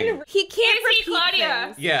repeating. He can't Is he repeat Claudia?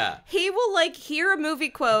 things. Yeah. He will hear a movie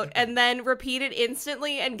quote and then repeat it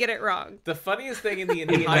instantly and get it wrong. The funniest thing in the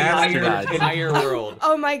bastardized. entire world.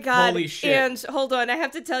 Oh my god. Holy shit. And hold on, I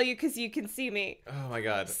have to tell you because you can see me. Oh my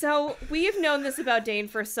god. So we've known this about Dane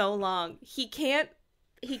for so long. He can't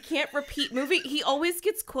repeat movie. He always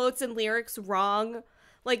gets quotes and lyrics wrong.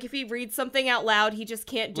 Like if he reads something out loud, he just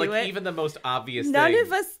can't do it. Even the most obvious None thing.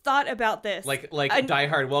 of us thought about this. Like Die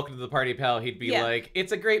Hard, welcome to the party, pal. He'd be Yeah. like,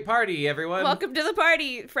 "It's a great party, everyone." Welcome to the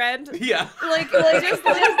party, friend. Yeah. Like just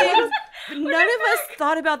things. None of us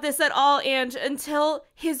thought about this at all, and until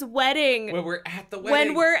his wedding. When we're at the wedding.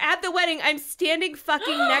 When we're at the wedding, I'm standing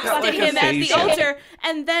fucking next to Like a him at the facial. altar,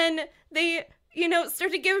 and then they,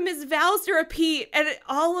 start to give him his vows to repeat, and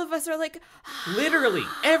all of us are like, Literally,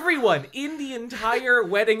 everyone in the entire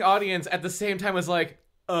wedding audience at the same time was like,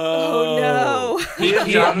 oh no. He and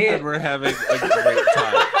Jonathan were having a great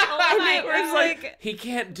time. Oh And my it was god. like, he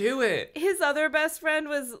can't do it. his other best friend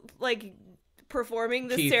was like performing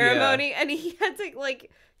the Keith, ceremony, and he had to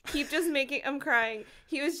keep just making. I'm crying.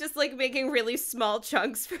 He was just making really small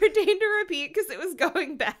chunks for Dane to repeat because it was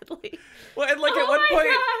going badly. Well, and at Oh one my point,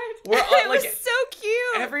 God. we're It all, was so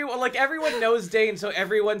cute. everyone knows Dane, so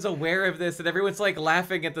everyone's aware of this, and everyone's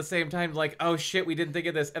laughing at the same time, oh shit, we didn't think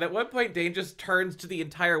of this. And at one point, Dane just turns to the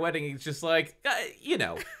entire wedding. And he's just like,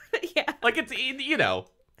 Yeah. it's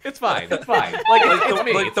it's fine, it's fine. It's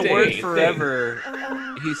me, it's the Dane, word it's forever,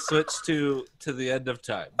 he switched to the end of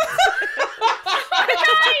time.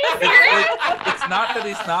 It's not that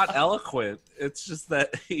he's not eloquent. It's just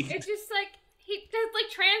that he. It's just he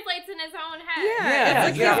just translates in his own head. Yeah,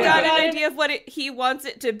 It's yeah. he's got an idea of what he wants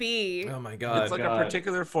it to be. Oh my god. It's a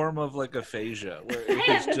particular form of aphasia. Where I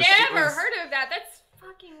have it's never heard of that. That's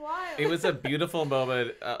fucking wild. It was a beautiful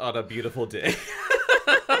moment on a beautiful day.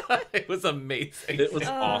 It was amazing. It was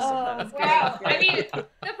awesome. Wow. I mean, the person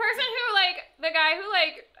who the guy who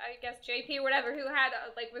I guess JP or whatever who had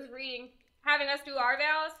was having us do our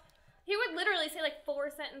vows, he would literally say 4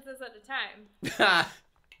 sentences at a time.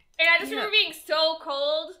 And I just remember being so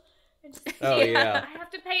cold. And just, Oh, yeah. I have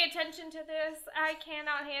to pay attention to this. I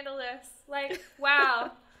cannot handle this.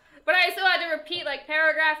 Wow. But I still had to repeat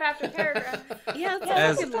paragraph after paragraph. Yeah,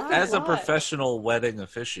 it's As a professional wedding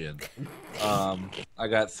officiant, I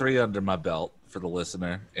got 3 under my belt for the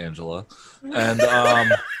listener, Angela, and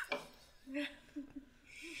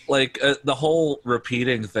the whole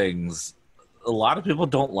repeating things. A lot of people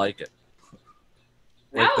don't like it.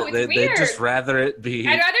 No, it's They weird. just rather it be.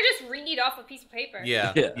 I'd rather just read off a piece of paper.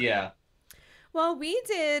 Yeah. Well, we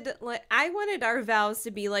did, I wanted our vows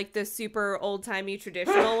to be the super old-timey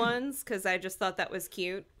traditional ones, because I just thought that was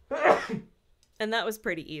cute. And that was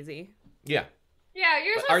pretty easy. Yeah. Yeah,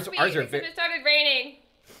 yours But was sweet, ours are except it started raining.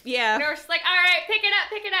 Yeah. And they were just all right, pick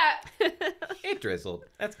it up. It drizzled.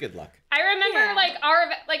 That's good luck. I remember,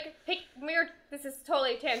 Yeah. this is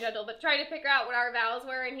totally tangential, but trying to figure out what our vows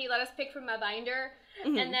were, and he let us pick from a binder.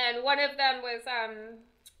 Mm-hmm. And then one of them was,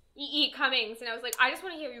 E.E. Cummings, and I was like, I just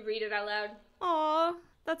want to hear you read it out loud. Aw.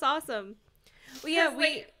 That's awesome. Well, yeah, I was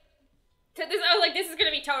like, this is gonna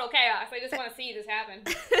be total chaos. I just want to see this happen.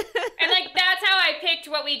 And like that's how I picked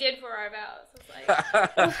what we did for our vows. It's like,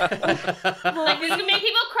 this is gonna make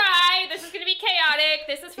people cry. This is gonna be chaotic.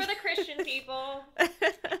 This is for the Christian people.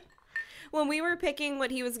 when we were picking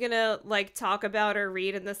what he was gonna like talk about or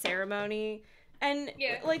read in the ceremony, and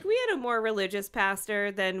like we had a more religious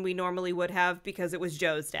pastor than we normally would have because it was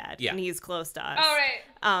Joe's dad, and he's close to us. Oh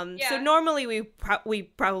right. So normally we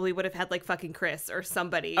probably would have had like fucking Chris or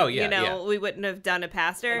somebody. Oh yeah, we wouldn't have done a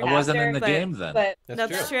pastor. I wasn't in the game then. But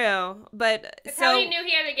that's true. But that's so how he knew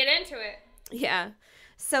he had to get into it. Yeah.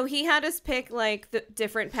 So he had us pick like the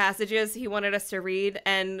different passages he wanted us to read,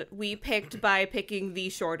 and we picked by picking the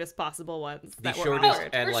shortest possible ones. The shortest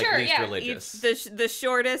and like least yeah. religious. The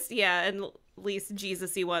shortest, and least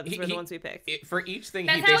Jesus-y ones were the ones we picked. For each thing,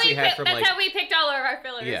 That's he basically had from that's how we picked all of our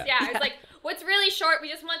fillers. Yeah. It's like, what's really short, we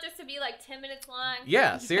just want this to be like 10 minutes long.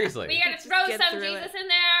 Yeah, seriously. We gotta throw some Jesus in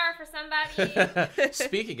there for somebody.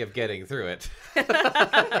 Speaking of getting through it,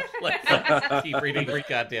 let's keep reading your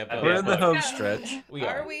goddamn book. We're in the home stretch.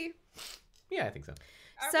 Are we? Yeah, I think so.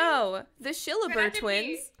 So, the Shillabur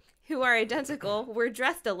twins, who are identical, were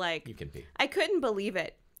dressed alike. You can be. I couldn't believe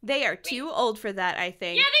it. They are too old for that, I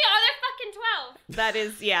think. Yeah, they are. They're fucking 12. That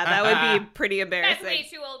is, that would be pretty embarrassing. That's way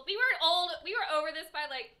too old. We were old. We were over this by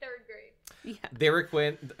like 3rd grade. Yeah. They were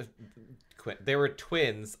They were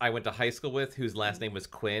twins I went to high school with whose last name was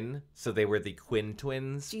Quinn, so they were the Quinn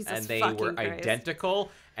twins. Jesus and they fucking were Christ. identical,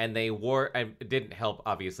 and they wore, and it didn't help,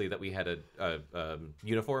 obviously, that we had a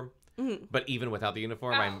uniform, but even without the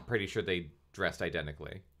uniform, I'm pretty sure they dressed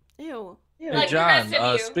identically. Ew. Hey, Like the John, rest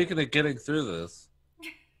of you. speaking of getting through this,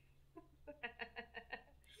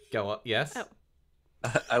 Go on. Yes? Oh.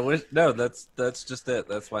 I wish, no, that's just it.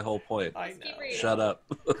 That's my whole point. I Keep know. reading. Shut up.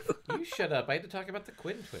 You shut up. I had to talk about the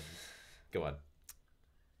Quinn twins. Go on.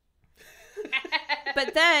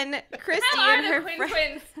 But then Christy How and are her the Quinn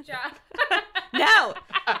friends. twins, John? No,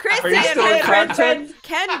 Christy Are you and still her in content? friends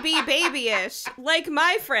can be babyish, like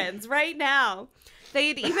my friends right now.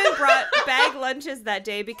 They'd even brought bag lunches that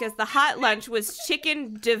day because the hot lunch was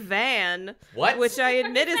chicken divan. What? Which I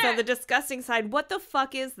admit is that? on the disgusting side. What the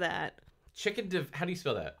fuck is that? How do you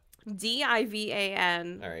spell that?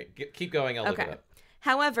 Divan. All right. Keep going. I'll look it up.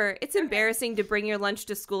 However, it's embarrassing to bring your lunch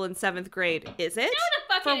to school in 7th grade, is it? No,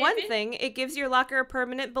 the fuck For it one isn't. thing, it gives your locker a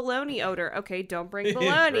permanent bologna odor. Okay, don't bring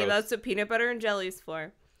bologna. Gross. That's what peanut butter and jelly's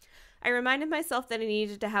for. I reminded myself that I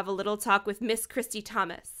needed to have a little talk with Miss Christy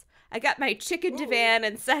Thomas. I got my chicken divan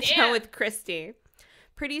and sat down damn. with Christy.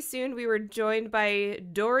 Pretty soon, we were joined by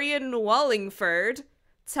Dorian Wallingford.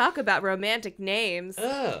 Talk about romantic names.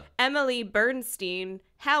 Ugh. Emily Bernstein,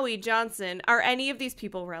 Howie Johnson. Are any of these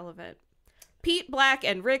people relevant? Pete Black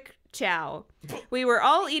and Rick Chow. We were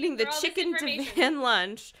all eating the for all this chicken information. divan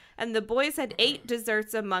lunch, and the boys had 8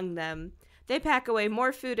 desserts among them. They pack away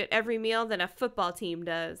more food at every meal than a football team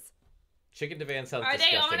does. Chicken divan sounds Are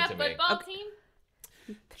they disgusting on a to me. football team?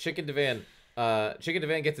 Chicken divan. Chicken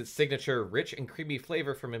divan gets its signature rich and creamy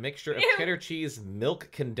flavor from a mixture of Ew. cheddar cheese, milk,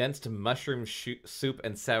 condensed mushroom soup,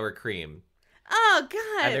 and sour cream. Oh,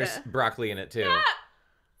 God. And there's broccoli in it too.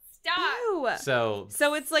 Stop. Ew. So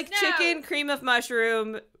it's like No. chicken, cream of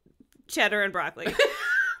mushroom, cheddar, and broccoli.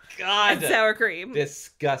 God, And sour cream.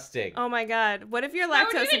 disgusting. Oh, my God. What if you're Why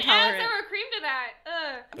would you lactose even add intolerant? sour cream to that?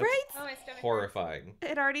 Ugh. That's Right? Oh, my stomach. horrifying.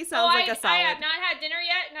 It already Oh, sounds like a I solid. have not had dinner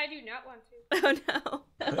yet, and I do not want to. Oh,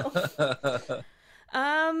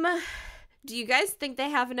 no. Do you guys think they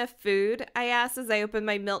have enough food? I asked as I opened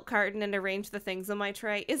my milk carton and arranged the things on my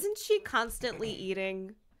tray. Isn't she constantly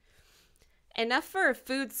eating? Enough for a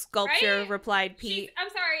food sculpture, Right? replied Pete. I'm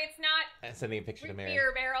sorry, it's not I'm sending a picture to Mary.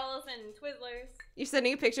 beer barrels and Twizzlers. You're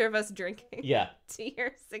sending a picture of us drinking Yeah, to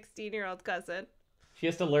your 16-year-old cousin. she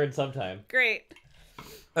has to learn sometime. Great.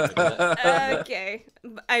 Okay.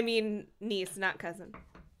 I mean, niece, not cousin.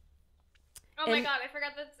 Oh my And- god, I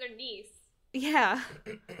forgot that's their niece. Yeah.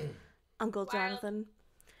 Uncle Wild. Jonathan.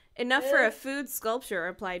 Enough for a food sculpture,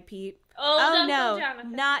 replied Pete. Old Oh Uncle no,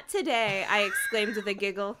 Jonathan. not today, I exclaimed with a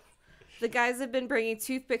giggle. The guys have been bringing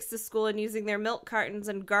toothpicks to school and using their milk cartons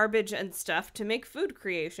and garbage and stuff to make food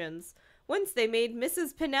creations. Once they made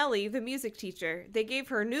Mrs. Pinelli the music teacher. They gave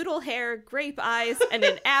her noodle hair, grape eyes, and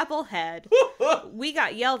an apple head. We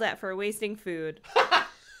got yelled at for wasting food.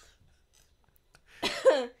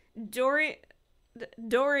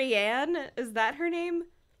 Dorianne, is that her name?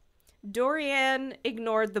 Dorianne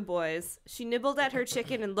ignored the boys. She nibbled at her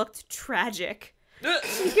chicken and looked tragic.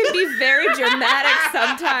 She can be very dramatic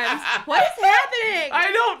sometimes. What is happening?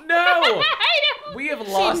 I don't know. I know. We have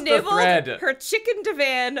She lost the nibbled thread. her chicken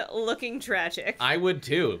divan looking tragic. I would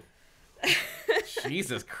too.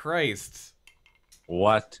 Jesus Christ.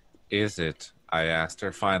 What is it? I asked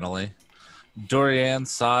her finally. Dorian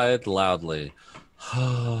sighed loudly.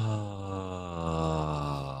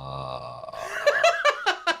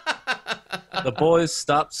 The boys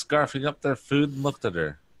stopped scarfing up their food and looked at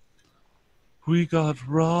her. We got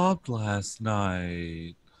robbed last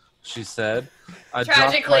night, she said.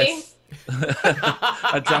 Tragically.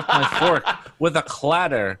 I dropped my fork with a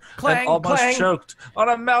clatter Clang, and almost clang. choked on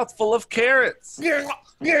a mouthful of carrots.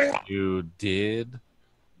 You did?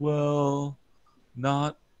 Well,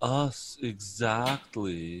 not us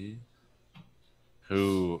exactly.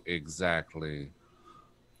 Who exactly?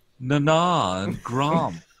 Nana and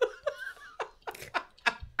Grump.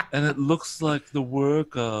 And it looks like the work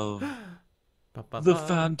of the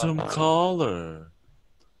Phantom Caller.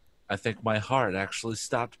 I think my heart actually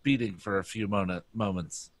stopped beating for a few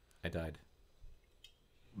moments. I died.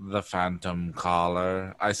 The Phantom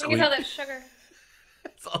Caller. I I think it's all squeaked. that sugar.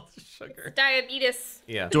 It's all sugar. Diabetes.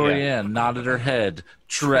 Yeah. Dorian nodded her head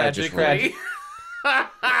tragically.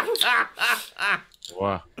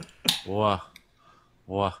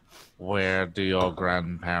 Where do your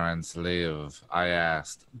grandparents live? I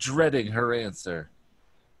asked, dreading her answer.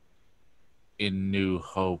 In New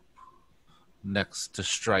Hope, next to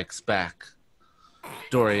Strikes Back.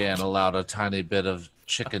 Dorian allowed a tiny bit of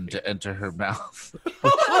chicken to enter her mouth.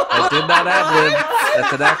 I did not ad-lib.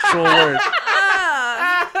 That's an actual word.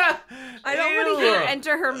 I don't want to hear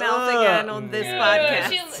enter her mouth again on this She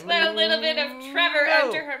podcast. let a little bit of Trevor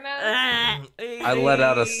enter her mouth. I let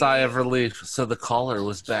out a sigh of relief, so the caller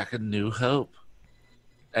was back in New Hope,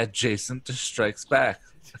 adjacent to Strikes Back,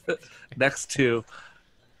 next to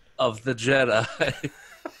Of the Jedi.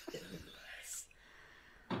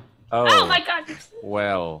 Oh my god.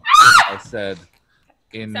 Well, I said,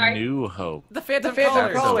 in Sorry. New Hope. The Phantom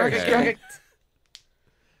Caller. Caller. Okay.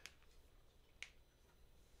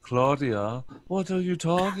 Claudia, what are you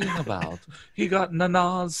talking about? He got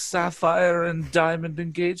Nana's sapphire and diamond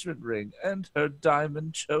engagement ring and her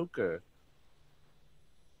diamond choker.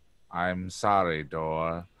 I'm sorry,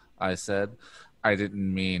 Dor, I said. I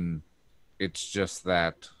didn't mean it's just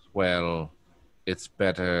that, well, it's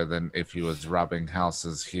better than if he was robbing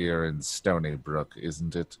houses here in Stony Brook,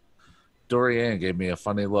 isn't it? Dorian gave me a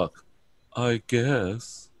funny look. I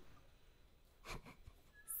guess.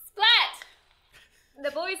 Splat! The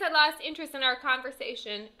boys had lost interest in our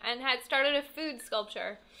conversation and had started a food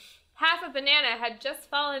sculpture. Half a banana had just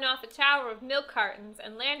fallen off a tower of milk cartons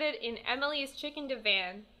and landed in Emily's chicken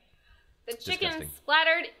divan. The chicken Disgusting.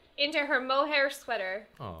 splattered into her mohair sweater.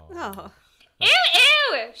 Oh. Oh. Ew,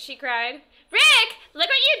 ew! She cried. Rick, look what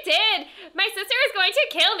you did! My sister is going to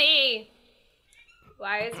kill me!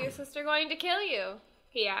 Why is your sister going to kill you?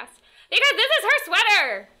 He asked. Because this is her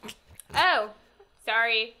sweater! Oh,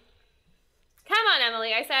 sorry. Come on,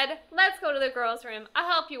 Emily, I said. Let's go to the girls' room. I'll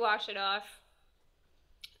help you wash it off.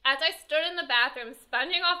 As I stood in the bathroom,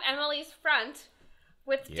 sponging off Emily's front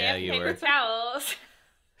with Yeah, damp you paper were. towels,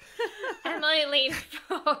 Emily leaned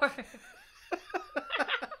forward.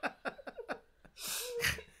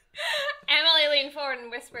 Emily leaned forward and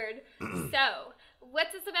whispered, So,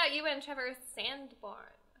 what's this about you and Trevor Sanborn?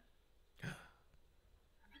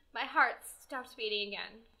 My heart stopped beating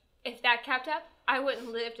again. If that kept up, I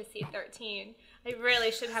wouldn't live to see 13. I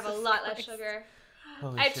really should have a lot less sugar.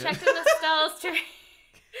 I checked in the stalls to...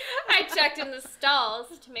 I checked in the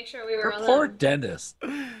stalls to make sure we were Her alone. poor dentist.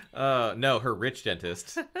 No, her rich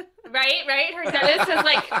dentist. Right? Her dentist has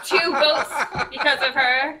like 2 boats because of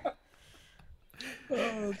her.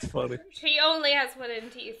 Oh, that's funny. She only has wooden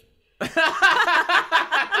teeth.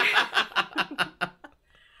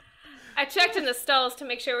 I checked in the stalls to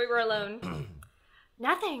make sure we were alone.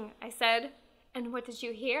 Nothing, I said. And what did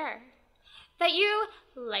you hear? That you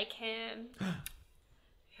like him.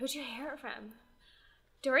 Who'd you hear it from?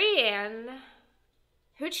 Dorian.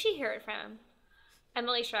 Who'd she hear it from?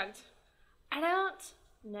 Emily shrugged. I don't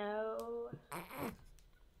know.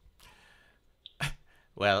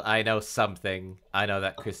 Well, I know something. I know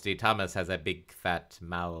that Christy Thomas has a big fat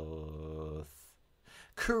mouth.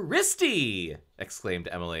 Christy! Exclaimed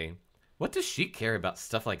Emily. What does she care about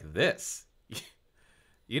stuff like this?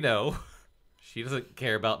 You know, she doesn't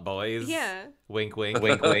care about boys. Yeah. Wink, wink,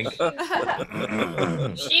 wink, wink.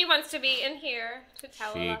 She wants to be in here to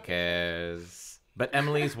tell She us. cares. But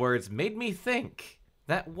Emily's words made me think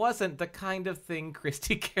that wasn't the kind of thing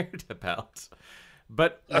Christy cared about.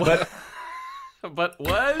 But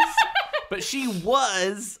she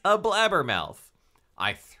was a blabbermouth.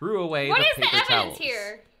 I threw away What the is the paper evidence towels.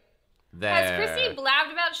 here? There. Has Chrissy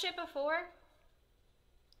blabbed about shit before?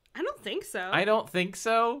 I don't think so. I don't think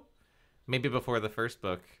so. Maybe before the first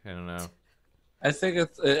book. I don't know. I think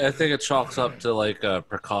it chalks up to like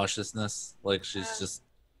precautiousness. Like she's just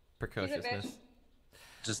Precociousness.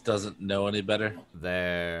 just doesn't know any better.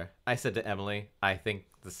 There. I said to Emily, I think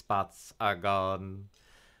the spots are gone.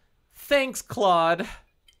 Thanks, Claude.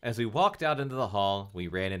 As we walked out into the hall, we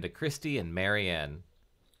ran into Christy and Marianne.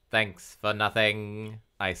 Thanks for nothing,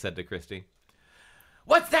 I said to Christy.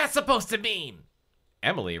 What's that supposed to mean?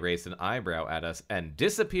 Emily raised an eyebrow at us and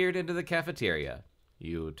disappeared into the cafeteria.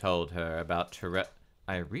 You told her about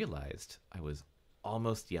I realized I was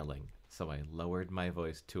almost yelling, so I lowered my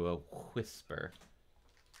voice to a whisper.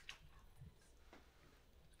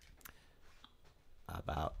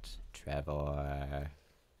 About Trevor.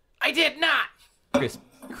 I did not!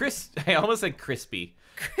 I almost said crispy.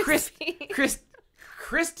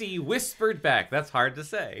 Christy whispered back. That's hard to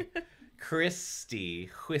say. Christy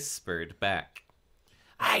whispered back.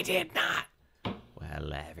 I did not.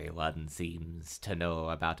 Well, everyone seems to know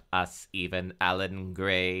about us, even Alan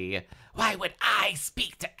Gray. Why would I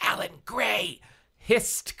speak to Alan Gray?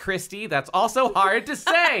 Hissed Christy. That's also hard to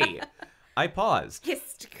say. I paused.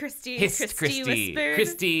 Hissed Christy. Hissed Christy. Whispered.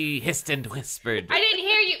 Christy hissed and whispered. I didn't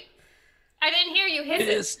hear you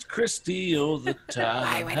hiss. It's Christy all the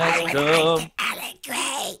time. Alan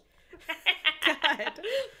Gray. God.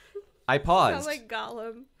 I paused. Sound like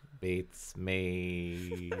Gollum. Beats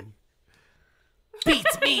me.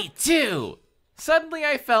 Beats me too. Suddenly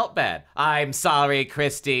I felt bad. I'm sorry,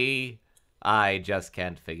 Christy. I just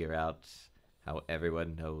can't figure out how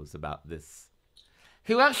everyone knows about this.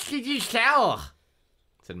 Who else did you tell?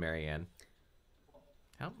 Said Marianne.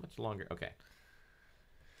 How much longer? Okay.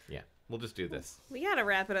 Yeah, we'll just do this. We gotta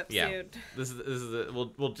wrap it up Yeah, soon.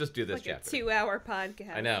 we'll just do this Like chapter. a 2-hour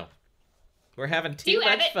podcast. I know. We're having Do too you much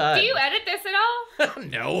edit? fun. Do you edit this at all?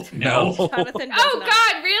 No. Jonathan does Oh not.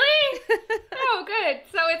 God, really? Oh, good.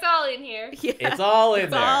 So it's all in here. Yeah, It's all in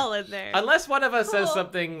it's there. all in there. Unless one of us says Cool.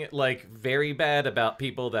 something like very bad about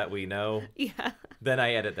people that we know, Yeah. then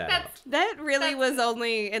I edit that out. That really was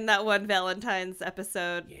only in that one Valentine's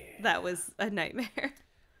episode. Yeah. That was a nightmare.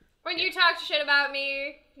 When you talk shit about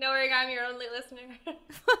me, knowing I'm your only listener.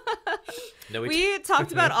 No, We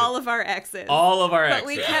talked about all of our exes. all of our but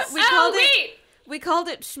exes. we called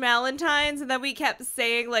it Schmalentines, and then we kept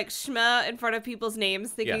saying like Schma in front of people's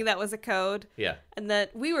names, thinking Yeah. that was a code. Yeah. And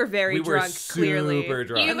that we were very We were drunk, clearly. super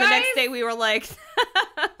drunk. You And the next guys- day we were like,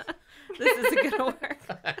 this isn't gonna work.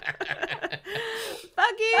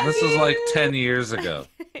 Fuck you. This was like 10 years ago.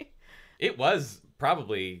 It was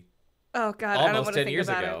probably Oh God, I don't almost want to 10 think years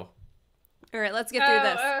about ago. it. All right, let's get through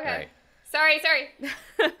this. Okay. Right. Sorry.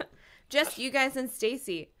 Just you guys and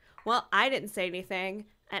Stacy. Well, I didn't say anything,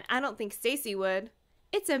 and I don't think Stacy would.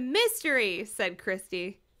 It's a mystery, said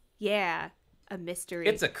Christy. Yeah, a mystery.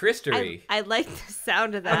 It's a Christery. I like the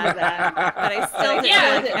sound of that, but I still didn't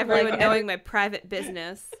Yeah. like everyone knowing my private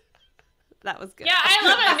business. That was good. Yeah, I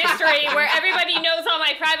love a mystery where everybody knows all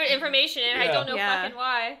my private information and I Yeah. don't know Yeah. fucking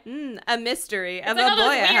why. A mystery of like a all boy those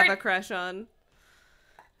I have weird- a crush on.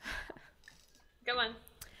 Go on.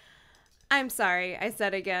 I'm sorry, I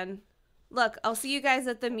said again. Look, I'll see you guys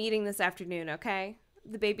at the meeting this afternoon, okay?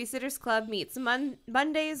 The Babysitters Club meets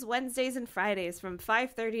Mondays, Wednesdays, and Fridays from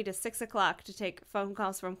 5:30 to 6 o'clock to take phone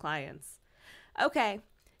calls from clients. Okay.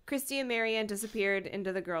 Christy and Marianne disappeared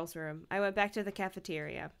into the girls' room. I went back to the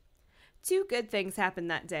cafeteria. 2 good things happened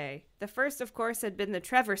that day. The first, of course, had been the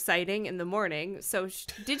Trevor sighting in the morning. So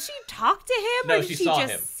did she talk to him, No, or she did she saw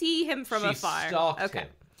just him. see him from She afar? stalked Okay. him.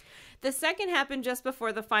 The second happened just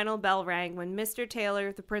before the final bell rang when Mr.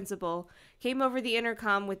 Taylor, the principal, came over the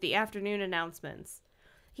intercom with the afternoon announcements.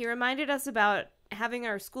 He reminded us about having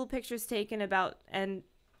our school pictures taken and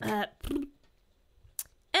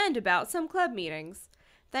about some club meetings.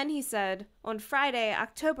 Then he said, on Friday,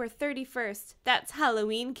 October 31st, that's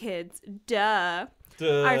Halloween, kids. Duh.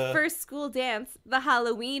 Our first school dance, the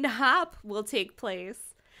Halloween Hop, will take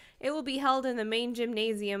place. It will be held in the main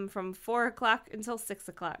gymnasium from 4 o'clock until 6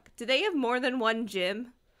 o'clock. Do they have more than one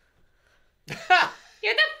gym? You're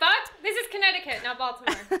the fuck? This is Connecticut, not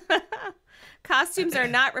Baltimore. Costumes are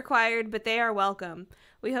not required, but they are welcome.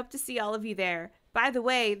 We hope to see all of you there. By the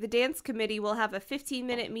way, the dance committee will have a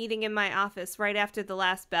 15-minute meeting in my office right after the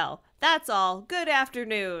last bell. That's all. Good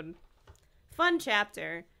afternoon. Fun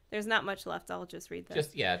chapter. There's not much left. I'll just read this.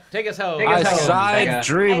 Take us home. I home, sighed Bekah.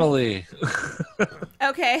 dreamily.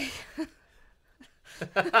 Okay.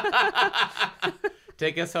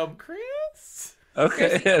 Take us home, Chris.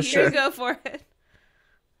 Okay, yeah, You sure. go for it.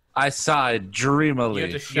 I sighed dreamily.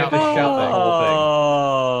 You have to You have shout to shout the whole thing.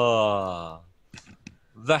 Oh,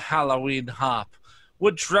 the Halloween Hop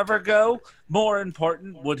Would Trevor go? More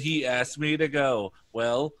important, would he ask me to go?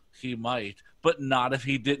 Well, he might, but not if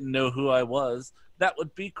he didn't know who I was. That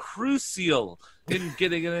would be crucial in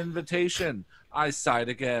getting an invitation. I sighed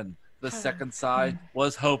again. The second sigh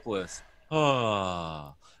was hopeless.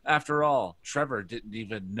 Ah. After all, Trevor didn't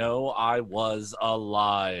even know I was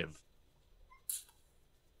alive.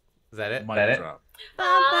 Is that it? Mic drop.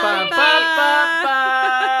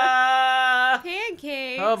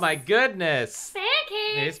 Pancakes. Oh my goodness.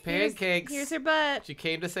 Pancakes. There's pancakes. Here's her butt. She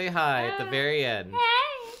came to say hi at the very end.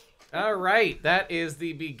 All right, that is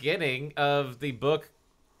the beginning of the book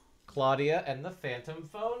Claudia and the Phantom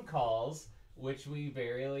Phone Calls, which we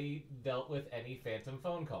barely dealt with any phantom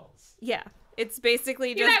phone calls. Yeah. It's basically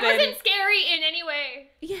Yeah, just that been... wasn't scary in any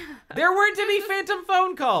way. Yeah. There weren't any phantom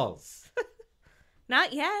phone calls.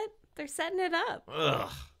 Not yet. They're setting it up. Ugh.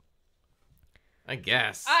 I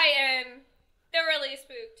guess. I am thoroughly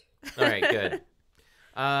spooked. All right, good.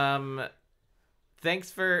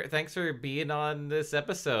 Thanks for being on this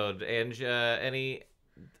episode. And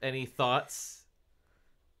any thoughts?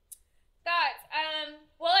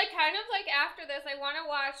 Well, I kind of like after this, I want to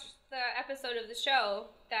watch the episode of the show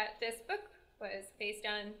that this book was based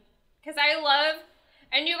on, because I love,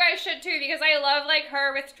 and you guys should too, because I love like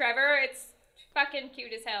her with Trevor. It's fucking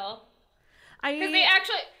cute as hell. Because they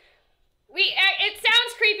actually, it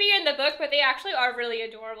sounds creepy in the book, but they actually are really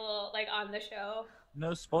adorable, like on the show.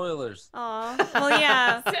 No spoilers. Aw. Well,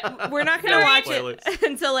 yeah. We're not going to watch Spoilers. it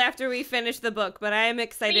until after we finish the book, but I am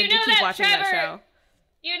excited to keep watching that show.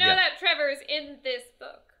 You know Yeah. that Trevor's in this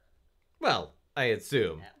book. Well, I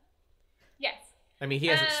assume. Yes. I mean, he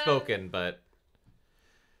hasn't spoken, but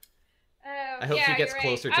I hope she gets you're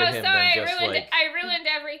closer right. to him than sorry, just like. I ruined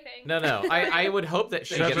everything. No. I would hope that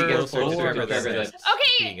she gets Trevor closer to Trevor Trevor than than just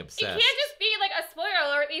Okay, being it obsessed. can't just be like a spoiler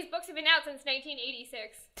alert. These books have been out since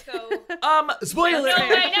 1986, so Spoiler. I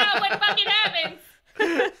know by now what fucking happens.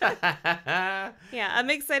 Yeah, I'm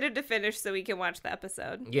excited to finish so we can watch the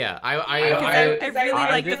episode. Yeah, I I really I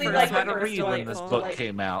like the didn't first know how one. to read when this book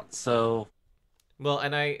came out, so well,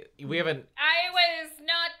 and we haven't I was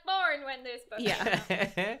not born when this book came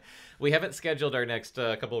Yeah. out. we haven't scheduled our next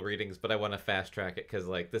couple of readings, but I want to fast track it because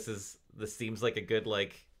like this seems like a good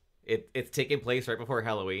like it's taking place right before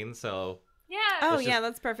Halloween, so Yeah. Oh, Let's yeah, just-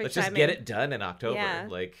 that's perfect let's timing. just get it done in October. Yeah.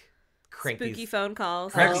 Like crank Spooky these phone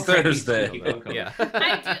calls. next Thursday. yeah.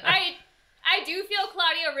 I do feel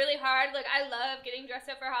Claudia really hard. Like, I love getting dressed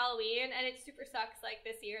up for Halloween, and it super sucks, like,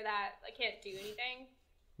 this year that I can't do anything.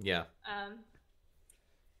 Yeah.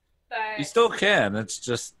 But You still can. It's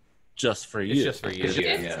just for you. It's just for you.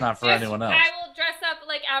 It's not for just- anyone else. I will dress up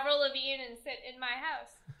like Avril Lavigne and sit in my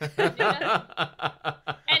house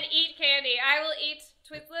and eat candy. I will eat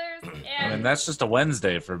Twizzlers and... I mean, that's just a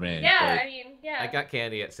Wednesday for me. yeah, Like, I mean, yeah. I got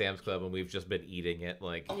candy at Sam's Club, and we've just been eating it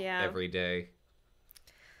like Yeah. every day.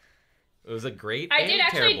 It was a great. I and did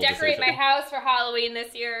actually terrible decorate decision. my house for Halloween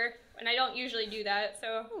this year, and I don't usually do that,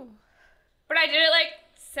 so... But I did it, like,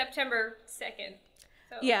 September 2nd.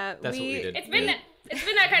 So. Yeah, That's what we did. It's been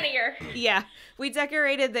that kind of year. Yeah, we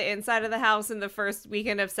decorated the inside of the house in the first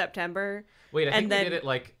weekend of September. Wait, I think and we then- did it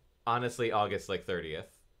like honestly August like 30th.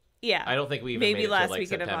 Yeah, I don't think we even maybe made it last till like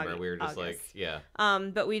weekend of September. We were just August. like, yeah.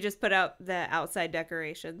 But we just put out the outside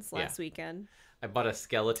decorations last weekend. I bought a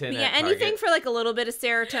skeleton. But yeah, at anything Target. for like a little bit of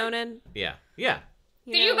serotonin. Yeah. Did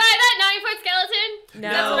you buy that 9-foot skeleton? No.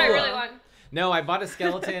 That's what I really want. No, I bought a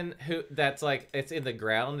skeleton that's like it's in the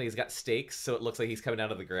ground and he's got stakes, so it looks like he's coming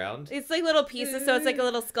out of the ground, It's like little pieces, so it's like a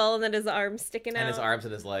little skull and then his arms sticking out. and his arms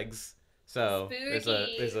and his legs. So there's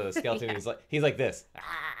a skeleton. Yeah. He's like this,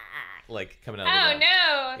 like coming out. Oh of the ground.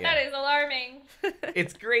 no, Yeah. that is alarming.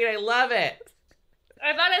 It's great. I love it.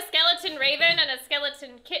 I bought a skeleton raven and a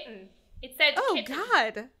skeleton kitten. It said Oh kitten.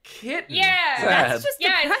 God. Kitten. Yeah. Sad. That's just Yeah,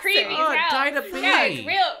 it's depressing. creepy Oh, as hell. it died a Yeah, baby. it's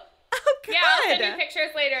real. Oh God. Yeah, I'll send you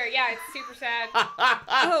pictures later. Yeah, it's super sad.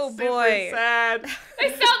 Oh, Super boy. sad. They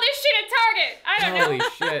sell this shit at Target. I don't know.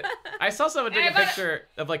 Holy shit. I saw someone take I a bought a- picture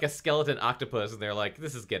of like a skeleton octopus and they're like,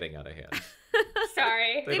 this is getting out of hand.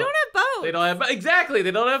 Sorry. They don't have bones. They don't have exactly.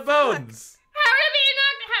 They don't have bones. How are they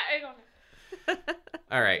being I don't know.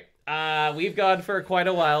 All right. We've gone for quite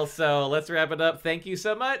a while, so let's wrap it up. Thank you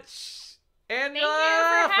so much, Angela,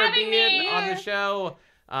 you for having being me. on the show.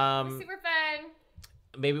 Super fun.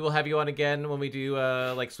 Maybe we'll have you on again when we do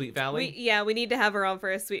like Sweet Valley. We need to have her on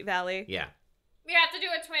for a Sweet Valley. Yeah. We have to do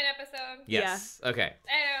a twin episode. Yes. Okay.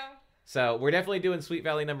 I know. So we're definitely doing Sweet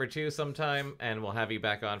Valley #2 sometime, and we'll have you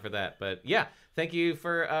back on for that. But yeah, thank you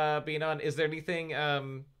for being on. Is there anything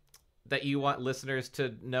that you want listeners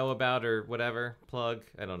to know about or whatever? Plug?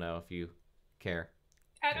 I don't know if you care.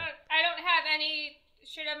 I don't have any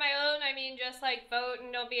shit of my own. I I mean just like vote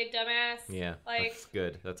and don't be a dumbass. Yeah, Like, that's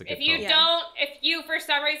good. That's a good if you call. if you for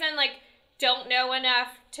some reason like don't know enough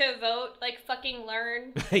to vote, like fucking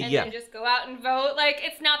learn and Yeah. then just go out and vote. Like,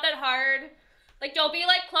 it's not that hard. Like, don't be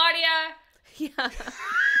like Claudia. Yeah. That's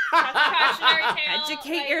a cautionary tale.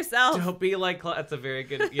 Educate Like, yourself. Don't be like That's a very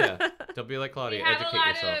good. Yeah. Don't be like Claudia. We have a Educate lot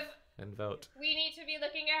yourself of- and vote. We need to be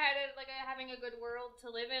looking ahead at like having a good world to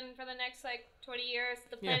live in for the next like 20 years.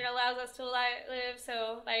 The planet allows us to live,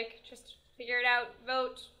 so like just figure it out,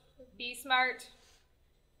 vote, be smart.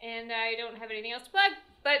 And I don't have anything else to plug,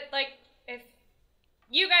 but like if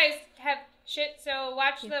you guys have shit, so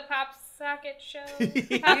watch the Pop Socket show.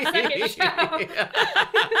 Pop Socket show.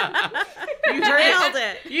 You heard Nailed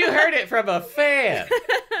it. You heard it from a fan.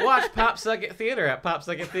 Watch Pop Socket Theater at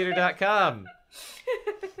popsockettheater.com.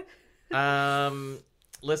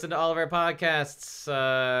 Listen to all of our podcasts,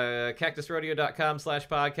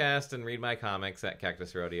 cactusrodeo.com/podcast, and read my comics at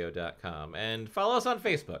cactusrodeo.com. And follow us on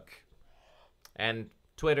Facebook and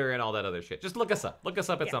Twitter and all that other shit. Just look us up. Look us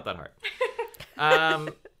up. It's not that hard.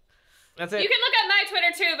 That's it. You can look at my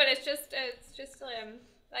Twitter too, but it's just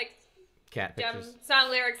like Cat dumb pictures. song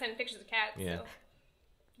lyrics and pictures of cats. Yeah. So.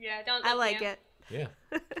 Yeah, don't. I like it. Yeah,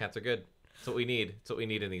 cats are good. That's what we need. That's what we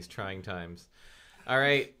need in these trying times. All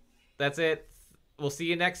right, that's it. We'll see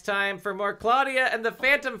you next time for more Claudia and the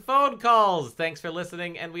Phantom phone calls. Thanks for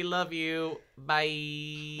listening, and we love you. Bye.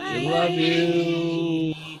 We love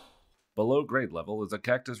you. Below Grade Level is a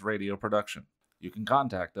Cactus Radio production. You can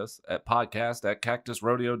contact us at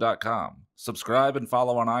podcast@cactusrodeo.com. Subscribe and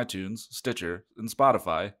follow on iTunes, Stitcher, and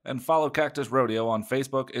Spotify, and follow Cactus Rodeo on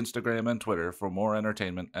Facebook, Instagram, and Twitter for more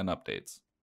entertainment and updates.